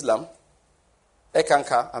of Islam,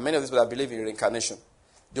 Ekanka, and many of these people that believe in reincarnation,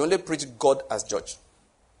 they only preach God as judge.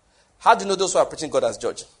 How do you know those who are preaching God as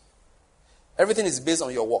judge? Everything is based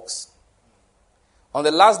on your works. On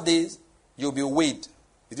the last days, you'll be weighed.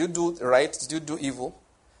 Did you do right? Did you do evil?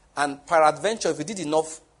 And peradventure, if you did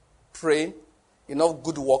enough praying, enough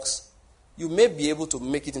good works, you may be able to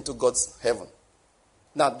make it into God's heaven.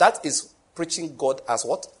 Now, that is preaching God as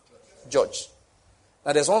what? Judge.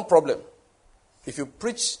 Now, there's one problem. If you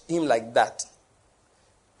preach him like that,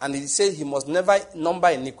 and he says he must never number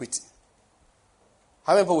iniquity,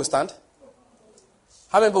 how many people will stand?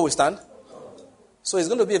 How many people will stand? So it's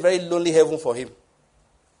going to be a very lonely heaven for him.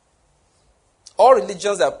 All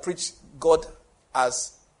religions that preach God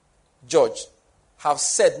as judge have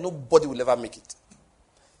said nobody will ever make it.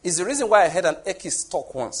 It's the reason why I heard an Ekis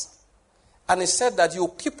talk once. And he said that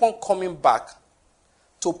you keep on coming back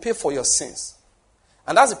to pay for your sins.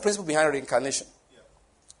 And that's the principle behind reincarnation.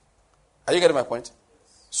 Are you getting my point?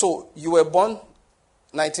 So you were born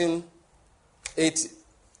 1980.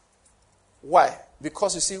 Why?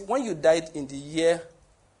 Because you see, when you died in the year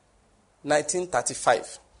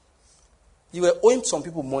 1935, you were owing some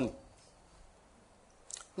people money.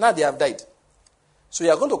 Now they have died. So you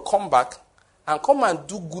are going to come back and come and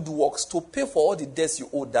do good works to pay for all the debts you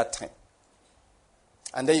owed that time.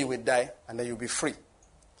 And then you will die, and then you'll be free.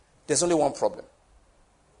 There's only one problem.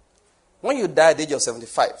 When you die at the age of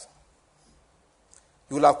 75,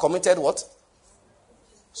 you will have committed what?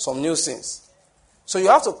 Some new sins. So you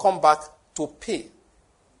have to come back to pay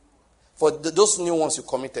for those new ones you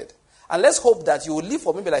committed. And let's hope that you will live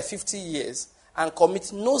for maybe like 50 years and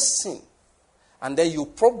commit no sin. And then you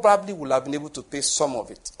probably will have been able to pay some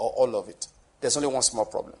of it or all of it. There's only one small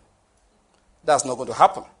problem. That's not going to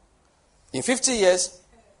happen. In 50 years,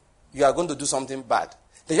 you are going to do something bad.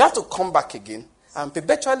 Then you have to come back again, and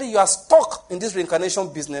perpetually you are stuck in this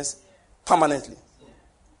reincarnation business permanently.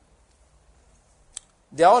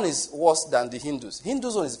 Their own is worse than the Hindus.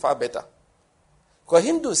 Hindus' own is far better. Because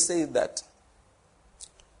Hindus say that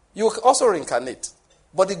you also reincarnate.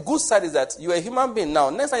 But the good side is that you are a human being now.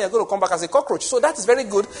 Next time you're going to come back as a cockroach. So that is very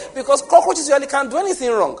good, because cockroaches usually can't do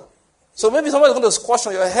anything wrong. So maybe somebody's going to squash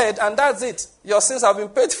on your head, and that's it. Your sins have been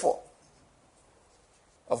paid for.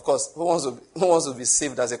 Of course, who wants to be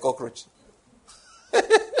saved as a cockroach?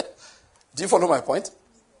 Do you follow my point?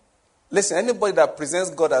 Listen, anybody that presents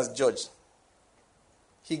God as judge,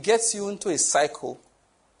 he gets you into a cycle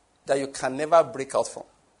that you can never break out from.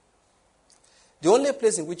 The only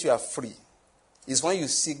place in which you are free is when you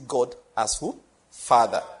see God as who?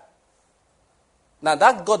 Father. Now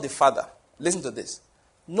that God the Father, listen to this.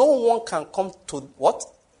 No one can come to what?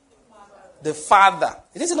 The Father.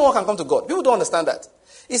 He didn't say no one can come to God. People don't understand that.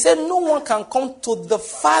 He said no one can come to the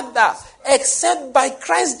Father except by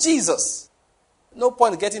Christ Jesus. No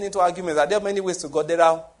point getting into arguments that there are many ways to God. There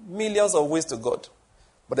are millions of ways to God.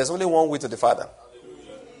 But there's only one way to the Father.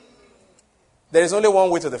 There is only one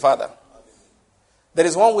way to the Father. There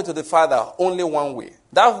is one way to the Father, only one way.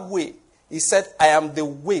 That way, he said, I am the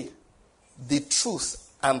way, the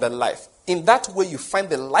truth, and the life. In that way, you find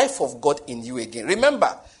the life of God in you again.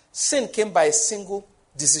 Remember, sin came by a single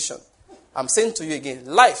decision. I'm saying to you again,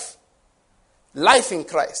 life in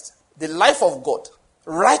Christ, the life of God,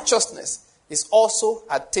 righteousness is also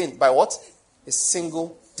attained by what? A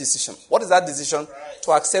single decision. What is that decision?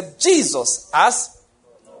 To accept Jesus as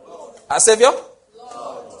Savior?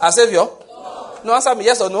 As Savior? No, answer me,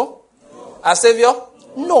 yes or no? As Savior?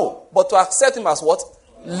 No. But to accept him as what?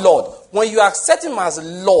 Lord. When you accept him as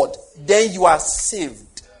Lord, then you are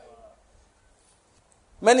saved.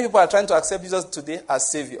 Many people are trying to accept Jesus today as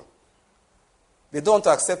Savior. They don't want to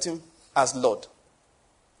accept him as Lord.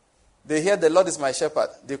 They hear the Lord is my shepherd.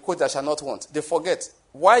 They quote, I shall not want. They forget.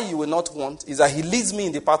 Why you will not want is that he leads me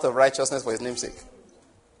in the path of righteousness for his name's sake.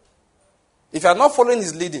 If you are not following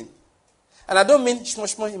his leading, and I don't mean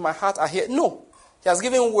shmo in my heart, I hear. No. He has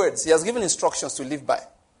given words. He has given instructions to live by.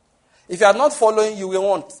 If you are not following, you will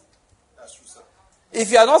want. That's true, sir.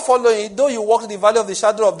 If you are not following, though you walk in the valley of the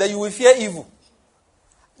shadow of death, you will fear evil.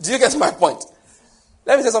 Do you get my point?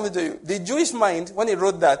 Let me say something to you. The Jewish mind, when he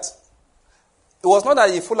wrote that, it was not that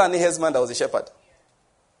a Fulani herdsman that was a shepherd.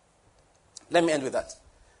 Let me end with that.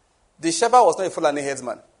 The shepherd was not a Fulani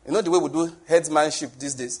herdsman. You know the way we do herdsmanship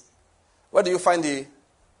these days? Where do you find the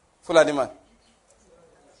Fulani man?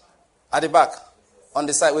 At the back. On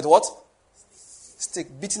the side with what? Stick.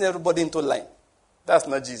 Beating everybody into line. That's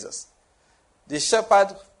not Jesus. The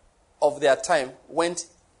shepherd of their time went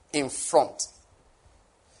in front.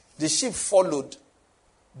 The sheep followed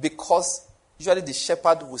because usually the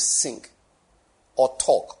shepherd will sing or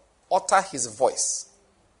talk, utter his voice.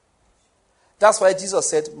 That's why Jesus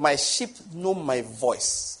said, my sheep know my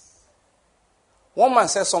voice. One man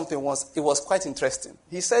said something once, it was quite interesting.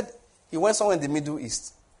 He said he went somewhere in the Middle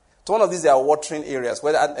East. To one of these, there are watering areas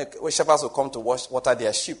where shepherds will come to water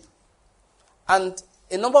their sheep. And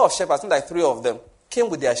a number of shepherds, I think like 3 of them, came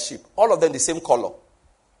with their sheep. All of them the same color.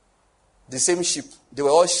 The same sheep. They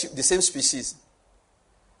were all sheep, the same species.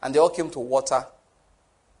 And they all came to water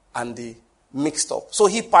and they mixed up. So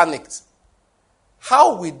he panicked.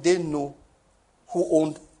 How would they know who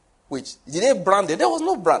owned which? Did they brand it? There was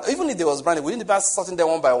no brand. Even if there was branded, wouldn't they be sorting them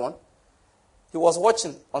one by one? He was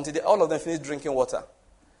watching until all of them finished drinking water.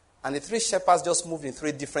 And the 3 shepherds just moved in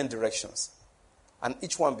 3 different directions. And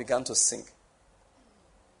each one began to sing.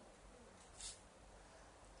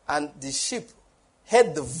 And the sheep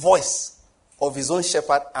heard the voice of his own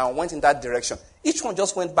shepherd and went in that direction. Each one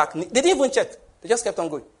just went back. They didn't even check. They just kept on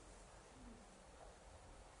going.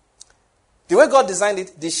 The way God designed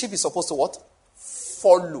it, the sheep is supposed to what?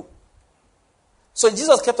 Follow. So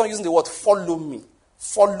Jesus kept on using the word follow me.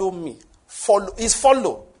 Follow me. Follow. It's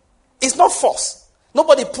follow. It's not force.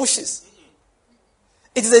 Nobody pushes.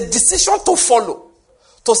 It is a decision to follow.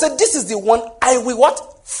 To say, this is the one I will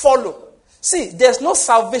what? Follow. See, there's no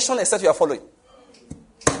salvation except you are following.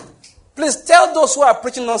 Please tell those who are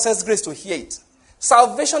preaching nonsense grace to hear it.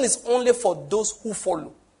 Salvation is only for those who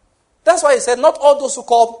follow. That's why he said, not all those who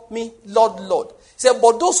call me Lord, Lord. He said,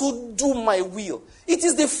 but those who do my will. It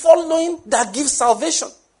is the following that gives salvation.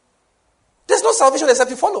 There's no salvation except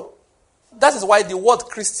you follow. That is why the word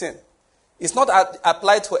Christian is not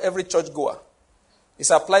applied to every churchgoer. It's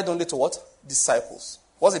applied only to what? Disciples.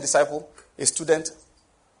 What's a disciple? A student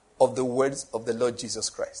of the words of the Lord Jesus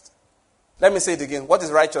Christ. Let me say it again. What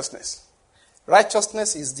is righteousness?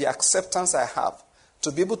 Righteousness is the acceptance I have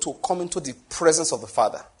to be able to come into the presence of the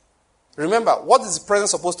Father. Remember, what is the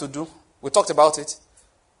presence supposed to do? We talked about it.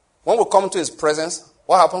 When we come into his presence,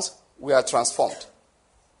 what happens? We are transformed.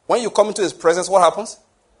 When you come into his presence, what happens?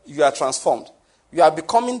 You are transformed. You are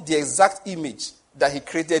becoming the exact image that he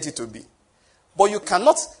created you to be. But you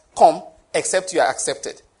cannot come except you are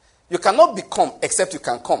accepted. You cannot become except you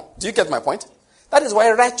can come. Do you get my point? That is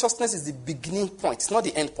why righteousness is the beginning point. It's not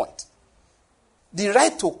the end point. The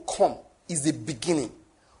right to come is the beginning.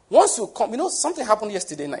 Once you come, something happened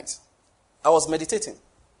yesterday night. I was meditating.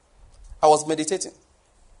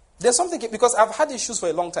 There's something, because I've had issues for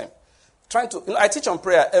a long time. I teach on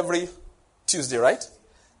prayer every Tuesday, right?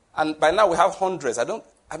 And by now we have hundreds.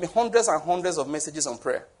 Hundreds and hundreds of messages on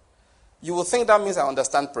prayer. You will think that means I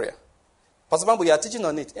understand prayer. Pastor Bambo, you are teaching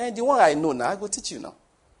on it. The one I know now, I will teach you now.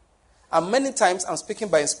 And many times I'm speaking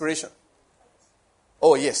by inspiration.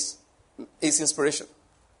 Oh, yes. It's inspiration.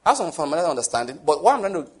 I have some fundamental understanding, but what I'm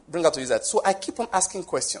trying to bring out to you is that, so I keep on asking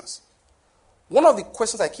questions. One of the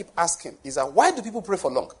questions I keep asking is that, why do people pray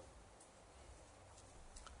for long?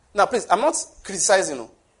 Now, please, I'm not criticizing.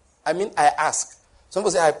 I ask. Some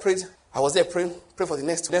people say, I was there praying for the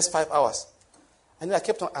next 5 hours. And then I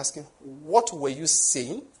kept on asking, what were you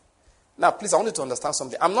saying? Now, please, I want you to understand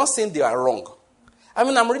something. I'm not saying they are wrong.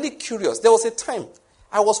 I'm really curious. There was a time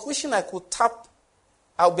I was wishing I could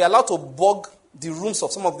I'll be allowed to bug the rooms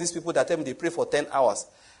of some of these people that tell me they pray for 10 hours.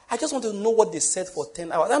 I just want to know what they said for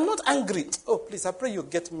 10 hours. I'm not angry. Oh, please, I pray you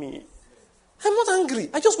get me. I'm not angry.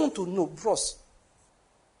 I just want to know, bros.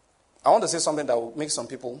 I want to say something that will make some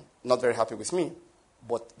people not very happy with me,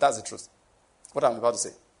 but that's the truth. What I'm about to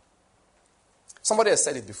say. Somebody has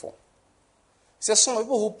said it before. He says some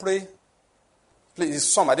people who pray, please,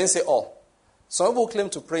 some, I didn't say all. Some people claim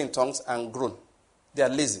to pray in tongues and groan. They are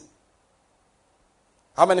lazy.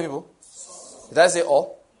 How many people? Did I say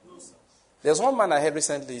all? There's one man I heard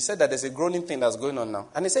recently. He said that there's a groaning thing that's going on now.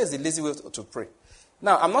 And he says it's the lazy way to pray.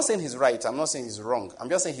 Now, I'm not saying he's right. I'm not saying he's wrong. I'm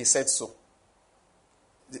just saying he said so.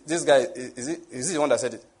 This guy, is he the one that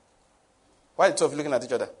said it? Why are the two of you looking at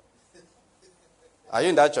each other? Are you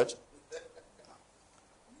in that church?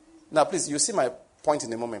 Now, please, you see my point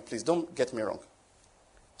in a moment. Please, don't get me wrong.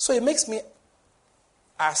 So it makes me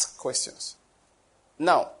ask questions.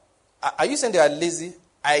 Now, are you saying they are lazy?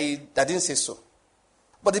 I didn't say so.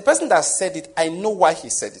 But the person that said it, I know why he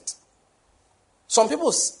said it. Some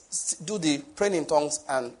people do the praying in tongues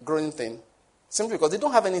and growing thing simply because they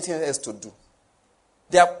don't have anything else to do.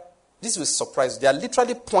 This will surprise you. They are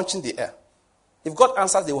literally punching the air. If God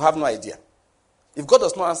answers, they will have no idea. If God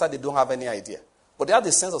does not answer, they don't have any idea. But they have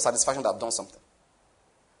the sense of satisfaction that I've done something.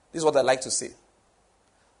 This is what I like to say.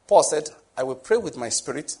 Paul said, I will pray with my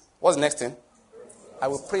spirit. What's the next thing? I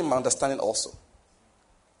will pray in my understanding also.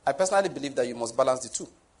 I personally believe that you must balance the two.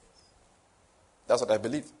 That's what I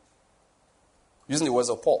believe. Using the words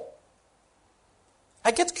of Paul.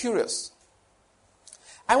 I get curious.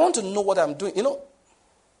 I want to know what I'm doing. You know,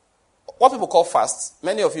 what people call fast,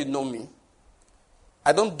 many of you know me.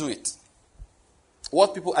 I don't do it.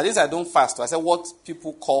 I didn't say I don't fast. I said what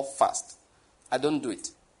people call fast. I don't do it.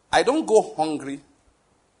 I don't go hungry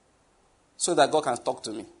so that God can talk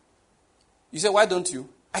to me. You say, why don't you?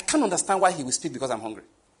 I can't understand why he will speak because I'm hungry.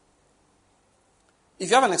 If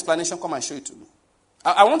you have an explanation, come and show it to me.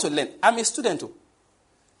 I want to learn. I'm a student too.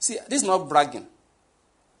 See, this is not bragging.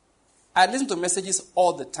 I listen to messages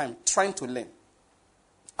all the time, trying to learn.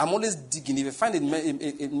 I'm always digging. If I find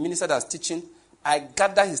a minister that's teaching, I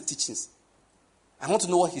gather his teachings. I want to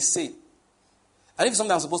know what he's saying. And if it's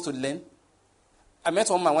something I'm supposed to learn, I met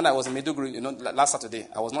one man when I was in Maiduguri, last Saturday.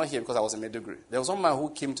 I was not here because I was in Maiduguri. There was one man who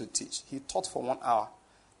came to teach. He taught for 1 hour.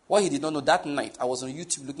 What he did not know, that night, I was on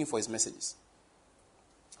YouTube looking for his messages.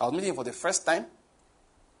 I was meeting him for the first time.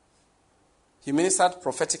 He ministered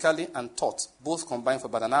prophetically and taught, both combined for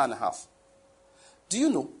about 1.5 hours. Do you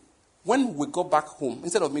know, when we got back home,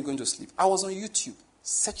 instead of me going to sleep, I was on YouTube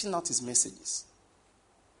searching out his messages.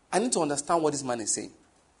 I need to understand what this man is saying.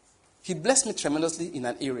 He blessed me tremendously in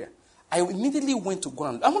an area. I immediately went to go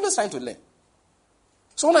and I'm always trying to learn.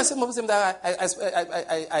 So when I say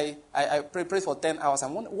that I pray for 10 hours,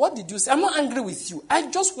 I'm wondering, what did you say? I'm not angry with you.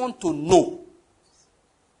 I just want to know.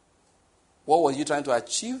 What were you trying to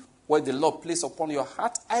achieve? What the Lord placed upon your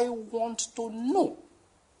heart? I want to know.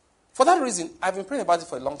 For that reason, I've been praying about it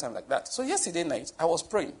for a long time like that. So yesterday night, I was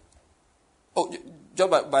praying. Oh,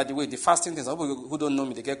 just by the way, the fasting thing, some people who don't know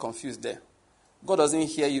me, they get confused there. God doesn't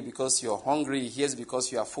hear you because you're hungry. He hears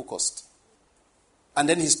because you are focused. And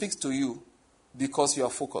then he speaks to you because you are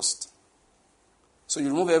focused. So you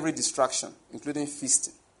remove every distraction, including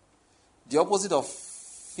feasting. The opposite of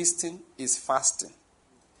feasting is fasting.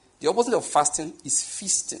 The opposite of fasting is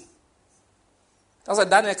feasting. That's why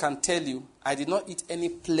Daniel can tell you, I did not eat any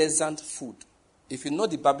pleasant food. If you know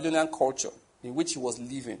the Babylonian culture in which he was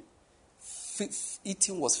living,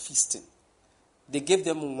 eating was feasting. They gave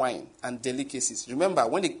them wine and delicacies. Remember,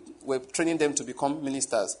 when they were training them to become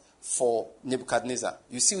ministers for Nebuchadnezzar,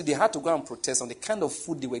 you see, they had to go and protest on the kind of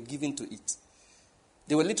food they were given to eat.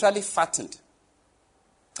 They were literally fattened.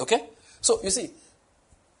 Okay? So, you see,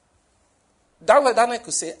 Daniel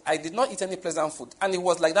could say, I did not eat any pleasant food. And it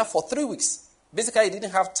was like that for 3 weeks. Basically, he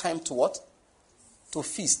didn't have time to what? To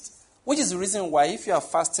feast. Which is the reason why if you are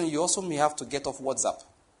fasting, you also may have to get off WhatsApp.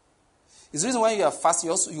 It's the reason why you are fasting,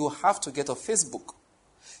 you have to get off Facebook.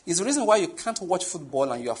 It's the reason why you can't watch football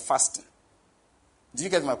and you are fasting. Do you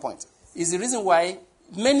get my point? It's the reason why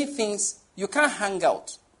many things, you can't hang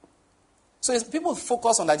out. So if people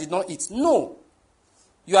focus on I did not eat. No.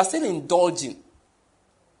 You are still indulging.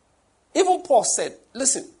 Even Paul said,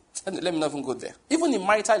 listen, let me not even go there. Even in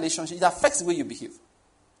marital relationship, it affects the way you behave.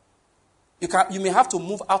 You may have to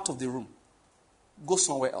move out of the room. Go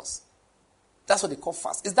somewhere else. That's what they call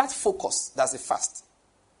fast. It's that focus that's a fast.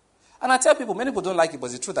 And I tell people, many people don't like it, but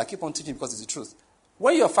it's the truth. I keep on teaching because it's the truth.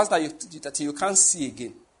 When you're fast that you can't see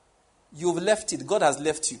again, you've left it. God has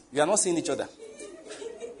left you. You are not seeing each other.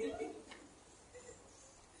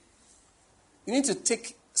 You need to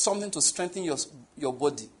take something to strengthen your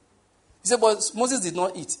body. He said, but Moses did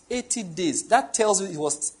not eat 80 days. That tells you it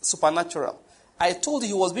was supernatural. I told you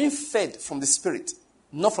he was being fed from the spirit,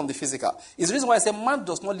 not from the physical. It's the reason why I say man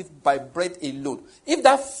does not live by bread alone. If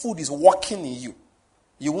that food is working in you,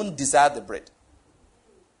 you won't desire the bread.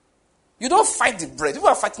 You don't fight the bread. People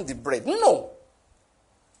are fighting the bread. No.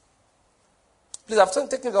 Please, I've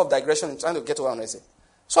taken it off digression and trying to get to what I want to say.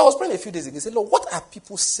 So I was praying a few days ago. I said, Lord, what are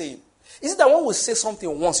people saying? Is it that one will say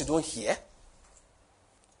something once you don't hear?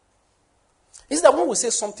 Is it that one will say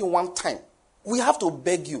something one time? We have to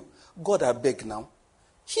beg you. God, I beg now.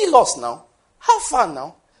 Heal us now. How far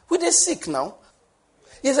now? We they sick now.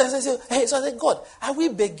 Yes, I said, God, are we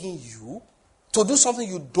begging you to do something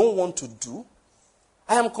you don't want to do?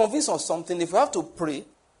 I am convinced of something. If we have to pray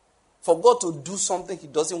for God to do something he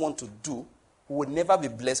doesn't want to do, we will never be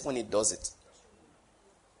blessed when he does it.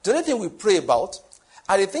 The only thing we pray about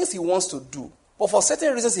are the things he wants to do, but for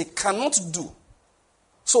certain reasons he cannot do.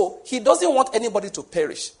 So he doesn't want anybody to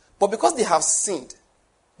perish. But because they have sinned,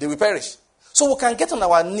 they will perish. So we can get on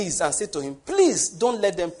our knees and say to him, please don't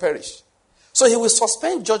let them perish. So he will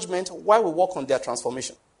suspend judgment while we work on their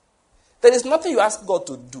transformation. There is nothing you ask God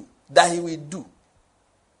to do that he will do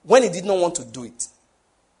when he did not want to do it.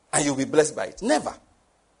 And you'll be blessed by it. Never.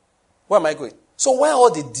 Where am I going? So why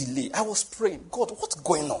all the delay? I was praying, God, what's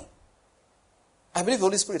going on? I believe the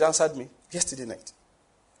Holy Spirit answered me yesterday night.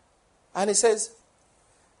 And he says,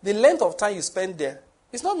 the length of time you spend there,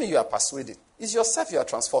 it's not me you are persuading. It's yourself you are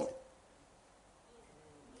transforming.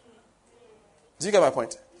 Do you get my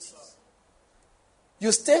point?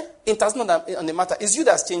 You stay international on the matter. It's you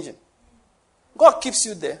that's changing. God keeps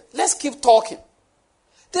you there. Let's keep talking.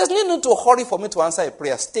 There's no need to hurry for me to answer a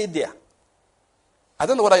prayer. Stay there. I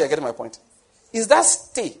don't know whether you're getting my point. Is that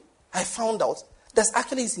stay, I found out, that's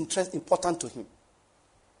actually his interest important to him.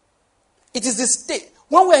 It is the stay.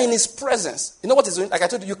 When we're in his presence, you know what he's doing? Like I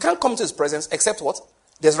told you, you can't come to his presence except what?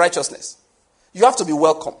 There's righteousness. You have to be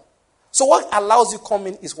welcome. So what allows you come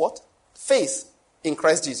in is what? Faith in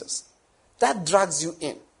Christ Jesus. That drags you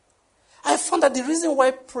in. I found that the reason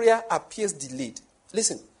why prayer appears delayed,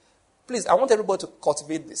 listen, please, I want everybody to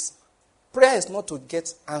cultivate this. Prayer is not to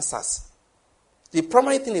get answers. The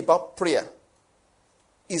primary thing about prayer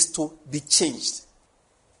is to be changed.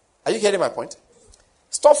 Are you hearing my point?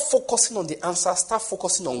 Stop focusing on the answer. Start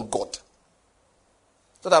focusing on God.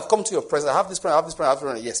 So that I've come to your presence. I have this prayer, I have this prayer, I have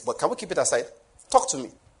this prayer. Yes, but can we keep it aside? Talk to me.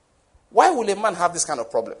 Why will a man have this kind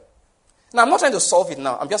of problem? Now, I'm not trying to solve it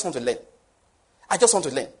now. I just want to learn. I just want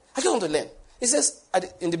to learn. It says,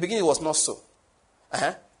 in the beginning it was not so.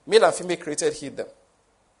 Male and female created he them.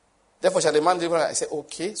 Therefore shall a man deliver. I say,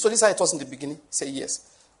 okay. So this is how it was in the beginning. Say yes.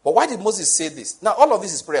 But why did Moses say this? Now, all of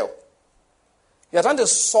this is prayer. You are trying to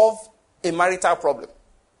solve a marital problem.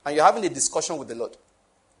 And you're having a discussion with the Lord.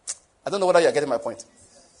 I don't know whether you're getting my point.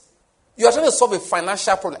 You are trying to solve a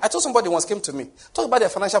financial problem. I told somebody once came to me, talk about their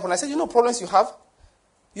financial problem. I said, you know problems you have?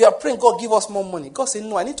 You are praying, God, give us more money. God said,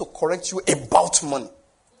 no, I need to correct you about money.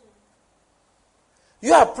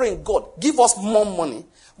 You are praying, God, give us more money.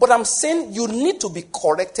 But I'm saying you need to be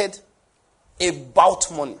corrected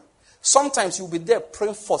about money. Sometimes you'll be there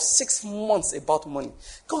praying for 6 months about money.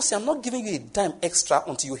 God said, I'm not giving you a dime extra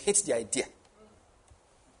until you hate the idea.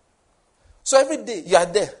 So every day you are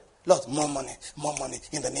there. Lord, more money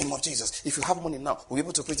in the name of Jesus. If you have money now, we'll be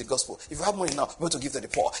able to preach the gospel. If you have money now, we'll be able to give to the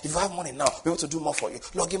poor. If you have money now, we'll be able to do more for you.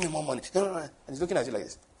 Lord, give me more money. No. And he's looking at you like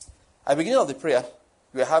this. At the beginning of the prayer,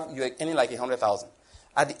 you are earning like 100,000.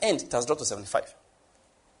 At the end, it has dropped to 75.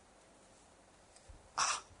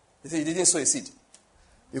 You say you didn't sow a seed.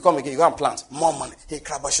 You come again, you go and plant. More money. Hey,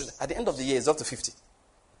 crab shoes. At the end of the year, it's up to 50.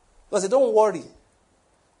 God said, don't worry.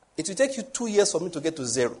 It will take you 2 years for me to get to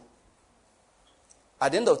 0.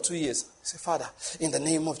 At the end of 2 years, I say, Father, in the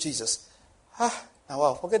name of Jesus. Now,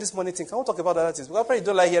 wow, forget this money thing. I won't talk about other things. Because you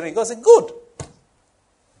don't like hearing. God said, good.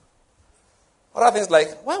 Other things like,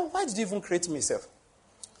 why did you even create me, self?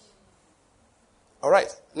 All right.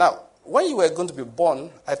 Now, when you were going to be born,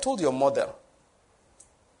 I told your mother,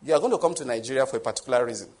 you are going to come to Nigeria for a particular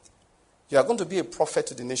reason. You are going to be a prophet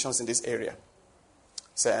to the nations in this area.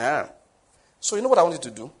 Say, So you know what I want you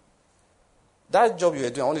to do? That job you were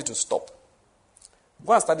doing, I want you to stop.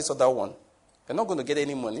 Go and start this other one. You're not going to get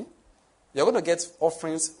any money. You're going to get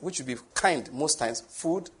offerings, which will be kind most times,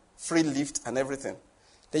 food, free lift, and everything.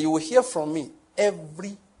 Then you will hear from me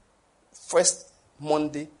every first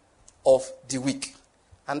Monday of the week.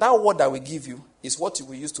 And that word that we give you is what you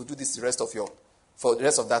will use to do this for the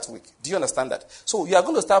rest of that week. Do you understand that? So you are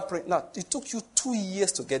going to start praying. Now, it took you 2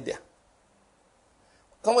 years to get there.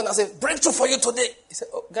 Someone will say, breakthrough for you today. He said,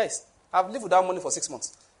 oh, guys, I've lived without money for 6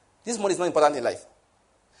 months. This money is not important in life.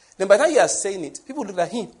 Then by the time you are saying it, people look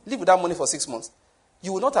at him, live without money for 6 months.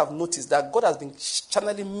 You will not have noticed that God has been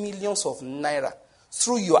channeling millions of naira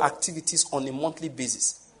through your activities on a monthly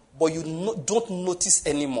basis. But you don't notice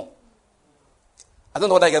anymore. I don't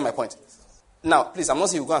know whether I get my point. Now, please, I'm not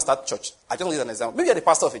saying you go and start church. I just want to use an example. Maybe you're the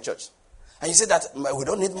pastor of a church. And you say that we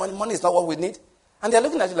don't need money. Money is not what we need. And they're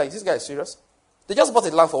looking at you like, this guy is serious. They just bought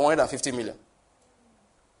a land for 150 million.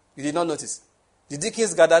 You did not notice. The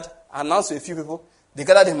deacons gathered, announced to a few people. They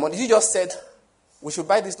gathered the money. You just said, we should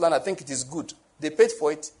buy this land. I think it is good. They paid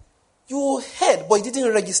for it. You heard, but you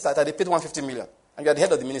didn't register that they paid 150 million. And you are the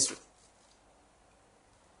head of the ministry.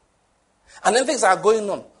 And then things are going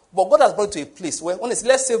on. But God has brought you to a place where, when it's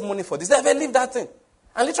let's save money for this, never leave that thing.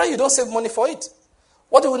 And literally you don't save money for it.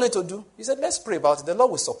 What do we need to do? He said, let's pray about it. The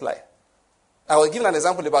Lord will supply. I was giving an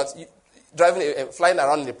example about flying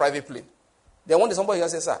around in a private plane. Then one day somebody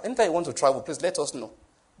else says, sir, anytime you want to travel, please let us know.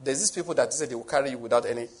 There's these people that say they will carry you without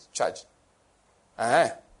any charge.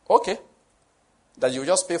 Okay. That you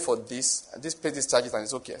just pay for this, and pay these charges, and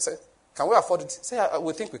it's okay. I said, can we afford it? Say,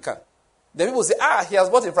 we think we can. Then people say, he has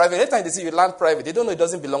bought a private. Every time they see you land private, they don't know it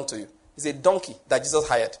doesn't belong to you. It's a donkey that Jesus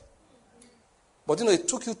hired. But it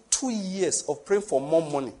took you 2 years of praying for more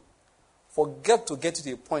money for God to get you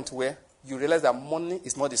to a point where you realize that money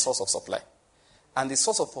is not the source of supply. And the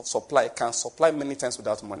source of supply can supply many times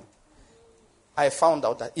without money. I found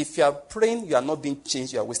out that if you are praying, you are not being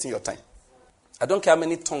changed, you are wasting your time. I don't care how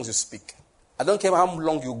many tongues you speak. I don't care how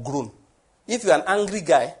long you've grown. If you're an angry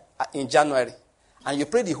guy in January and you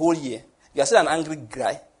pray the whole year, you are still an angry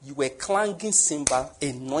guy, you were clanging cymbal,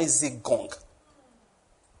 a noisy gong.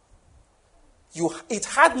 It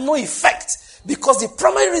had no effect because the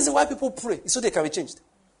primary reason why people pray is so they can be changed.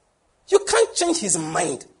 You can't change his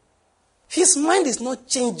mind. His mind is not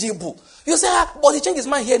changeable. You say, but he changed his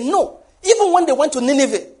mind here. No. Even when they went to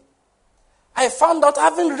Nineveh, I found out,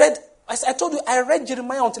 I told you, I read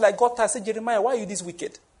Jeremiah until I got tired. I said, Jeremiah, why are you this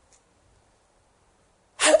wicked?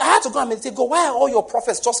 I had to go and meditate. Why are all your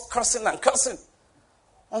prophets just cursing and cursing?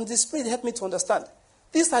 And the Spirit helped me to understand.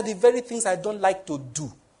 These are the very things I don't like to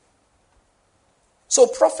do. So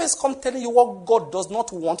prophets come telling you what God does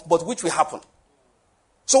not want, but which will happen.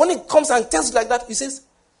 So when he comes and tells you like that, he says,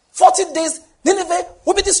 40 days, Nineveh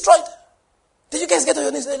will be destroyed. Did you guys get on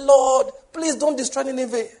your knees and say, Lord, please don't destroy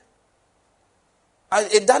Nineveh?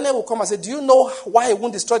 And Daniel will come and say, do you know why I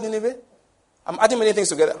won't destroy Nineveh? I'm adding many things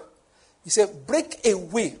together. He said, break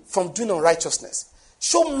away from doing unrighteousness.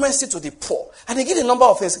 Show mercy to the poor. And he gives a number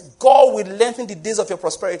of things. God will lengthen the days of your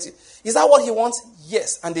prosperity. Is that what he wants?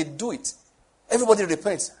 Yes. And they do it. Everybody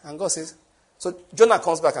repents. And God says, so Jonah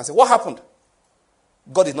comes back and says, what happened?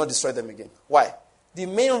 God did not destroy them again. Why? The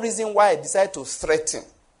main reason why I decided to threaten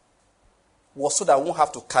was so that I won't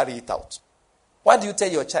have to carry it out. Why do you tell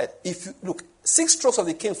your child, if you look, 6 strokes of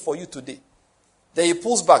the cane for you today, then he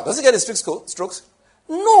pulls back. Does he get the 6 strokes?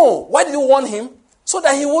 No. Why did you warn him? So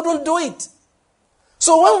that he wouldn't do it.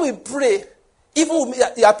 So when we pray, even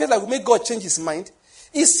it appears like we make God change his mind,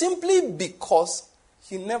 it's simply because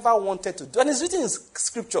he never wanted to do. And it's written in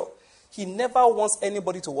scripture, he never wants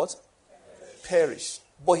anybody to what? Perish.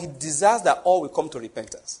 But he desires that all will come to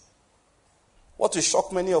repentance. What will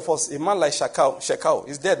shock many of us, a man like Shekau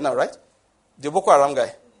is dead now, right? The Boko Haram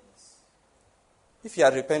guy. If he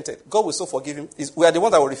had repented, God will so forgive him. We are the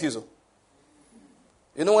ones that will refuse him.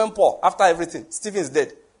 You know when Paul, after everything, Stephen is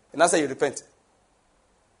dead, and I say you repent.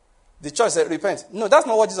 The church said, repent. No, that's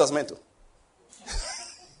not what Jesus meant to.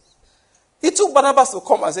 He took Barnabas to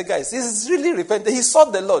come and say, guys, he's really repented. He saw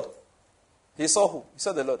the Lord. He saw who? He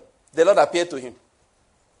saw the Lord. The Lord appeared to him.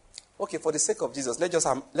 Okay, for the sake of Jesus,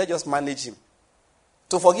 let's just manage him.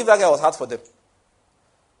 To forgive that guy was hard for them.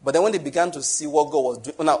 But then when they began to see what God was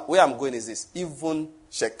doing, now where I'm going is this. Even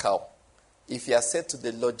Shekau, if he has said to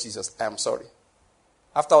the Lord Jesus, I am sorry.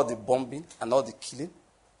 After all the bombing and all the killing,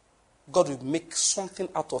 God will make something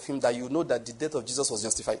out of him that you know that the death of Jesus was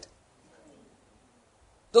justified.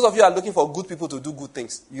 Those of you who are looking for good people to do good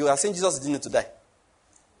things, you are saying Jesus didn't need to die.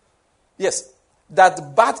 Yes.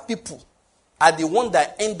 That bad people are the ones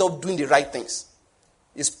that end up doing the right things.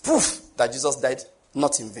 It's proof that Jesus died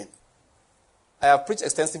not in vain. I have preached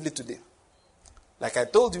extensively today. Like I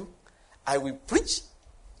told you, I will preach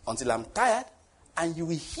until I'm tired, and you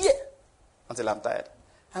will hear until I'm tired.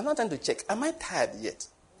 I'm not trying to check. Am I tired yet?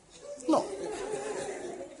 No.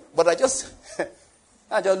 But I just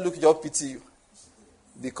look, pity you.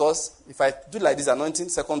 Because if I do like this anointing,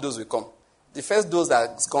 second dose will come. The first dose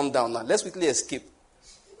has gone down now. Let's quickly escape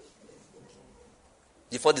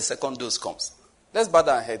before the second dose comes. Let's bow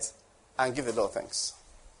down our heads and give the Lord thanks.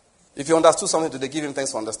 If you understood something today, give him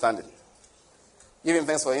thanks for understanding. Give him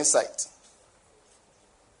thanks for insight.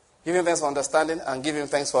 Give him thanks for understanding and give him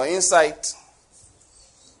thanks for insight.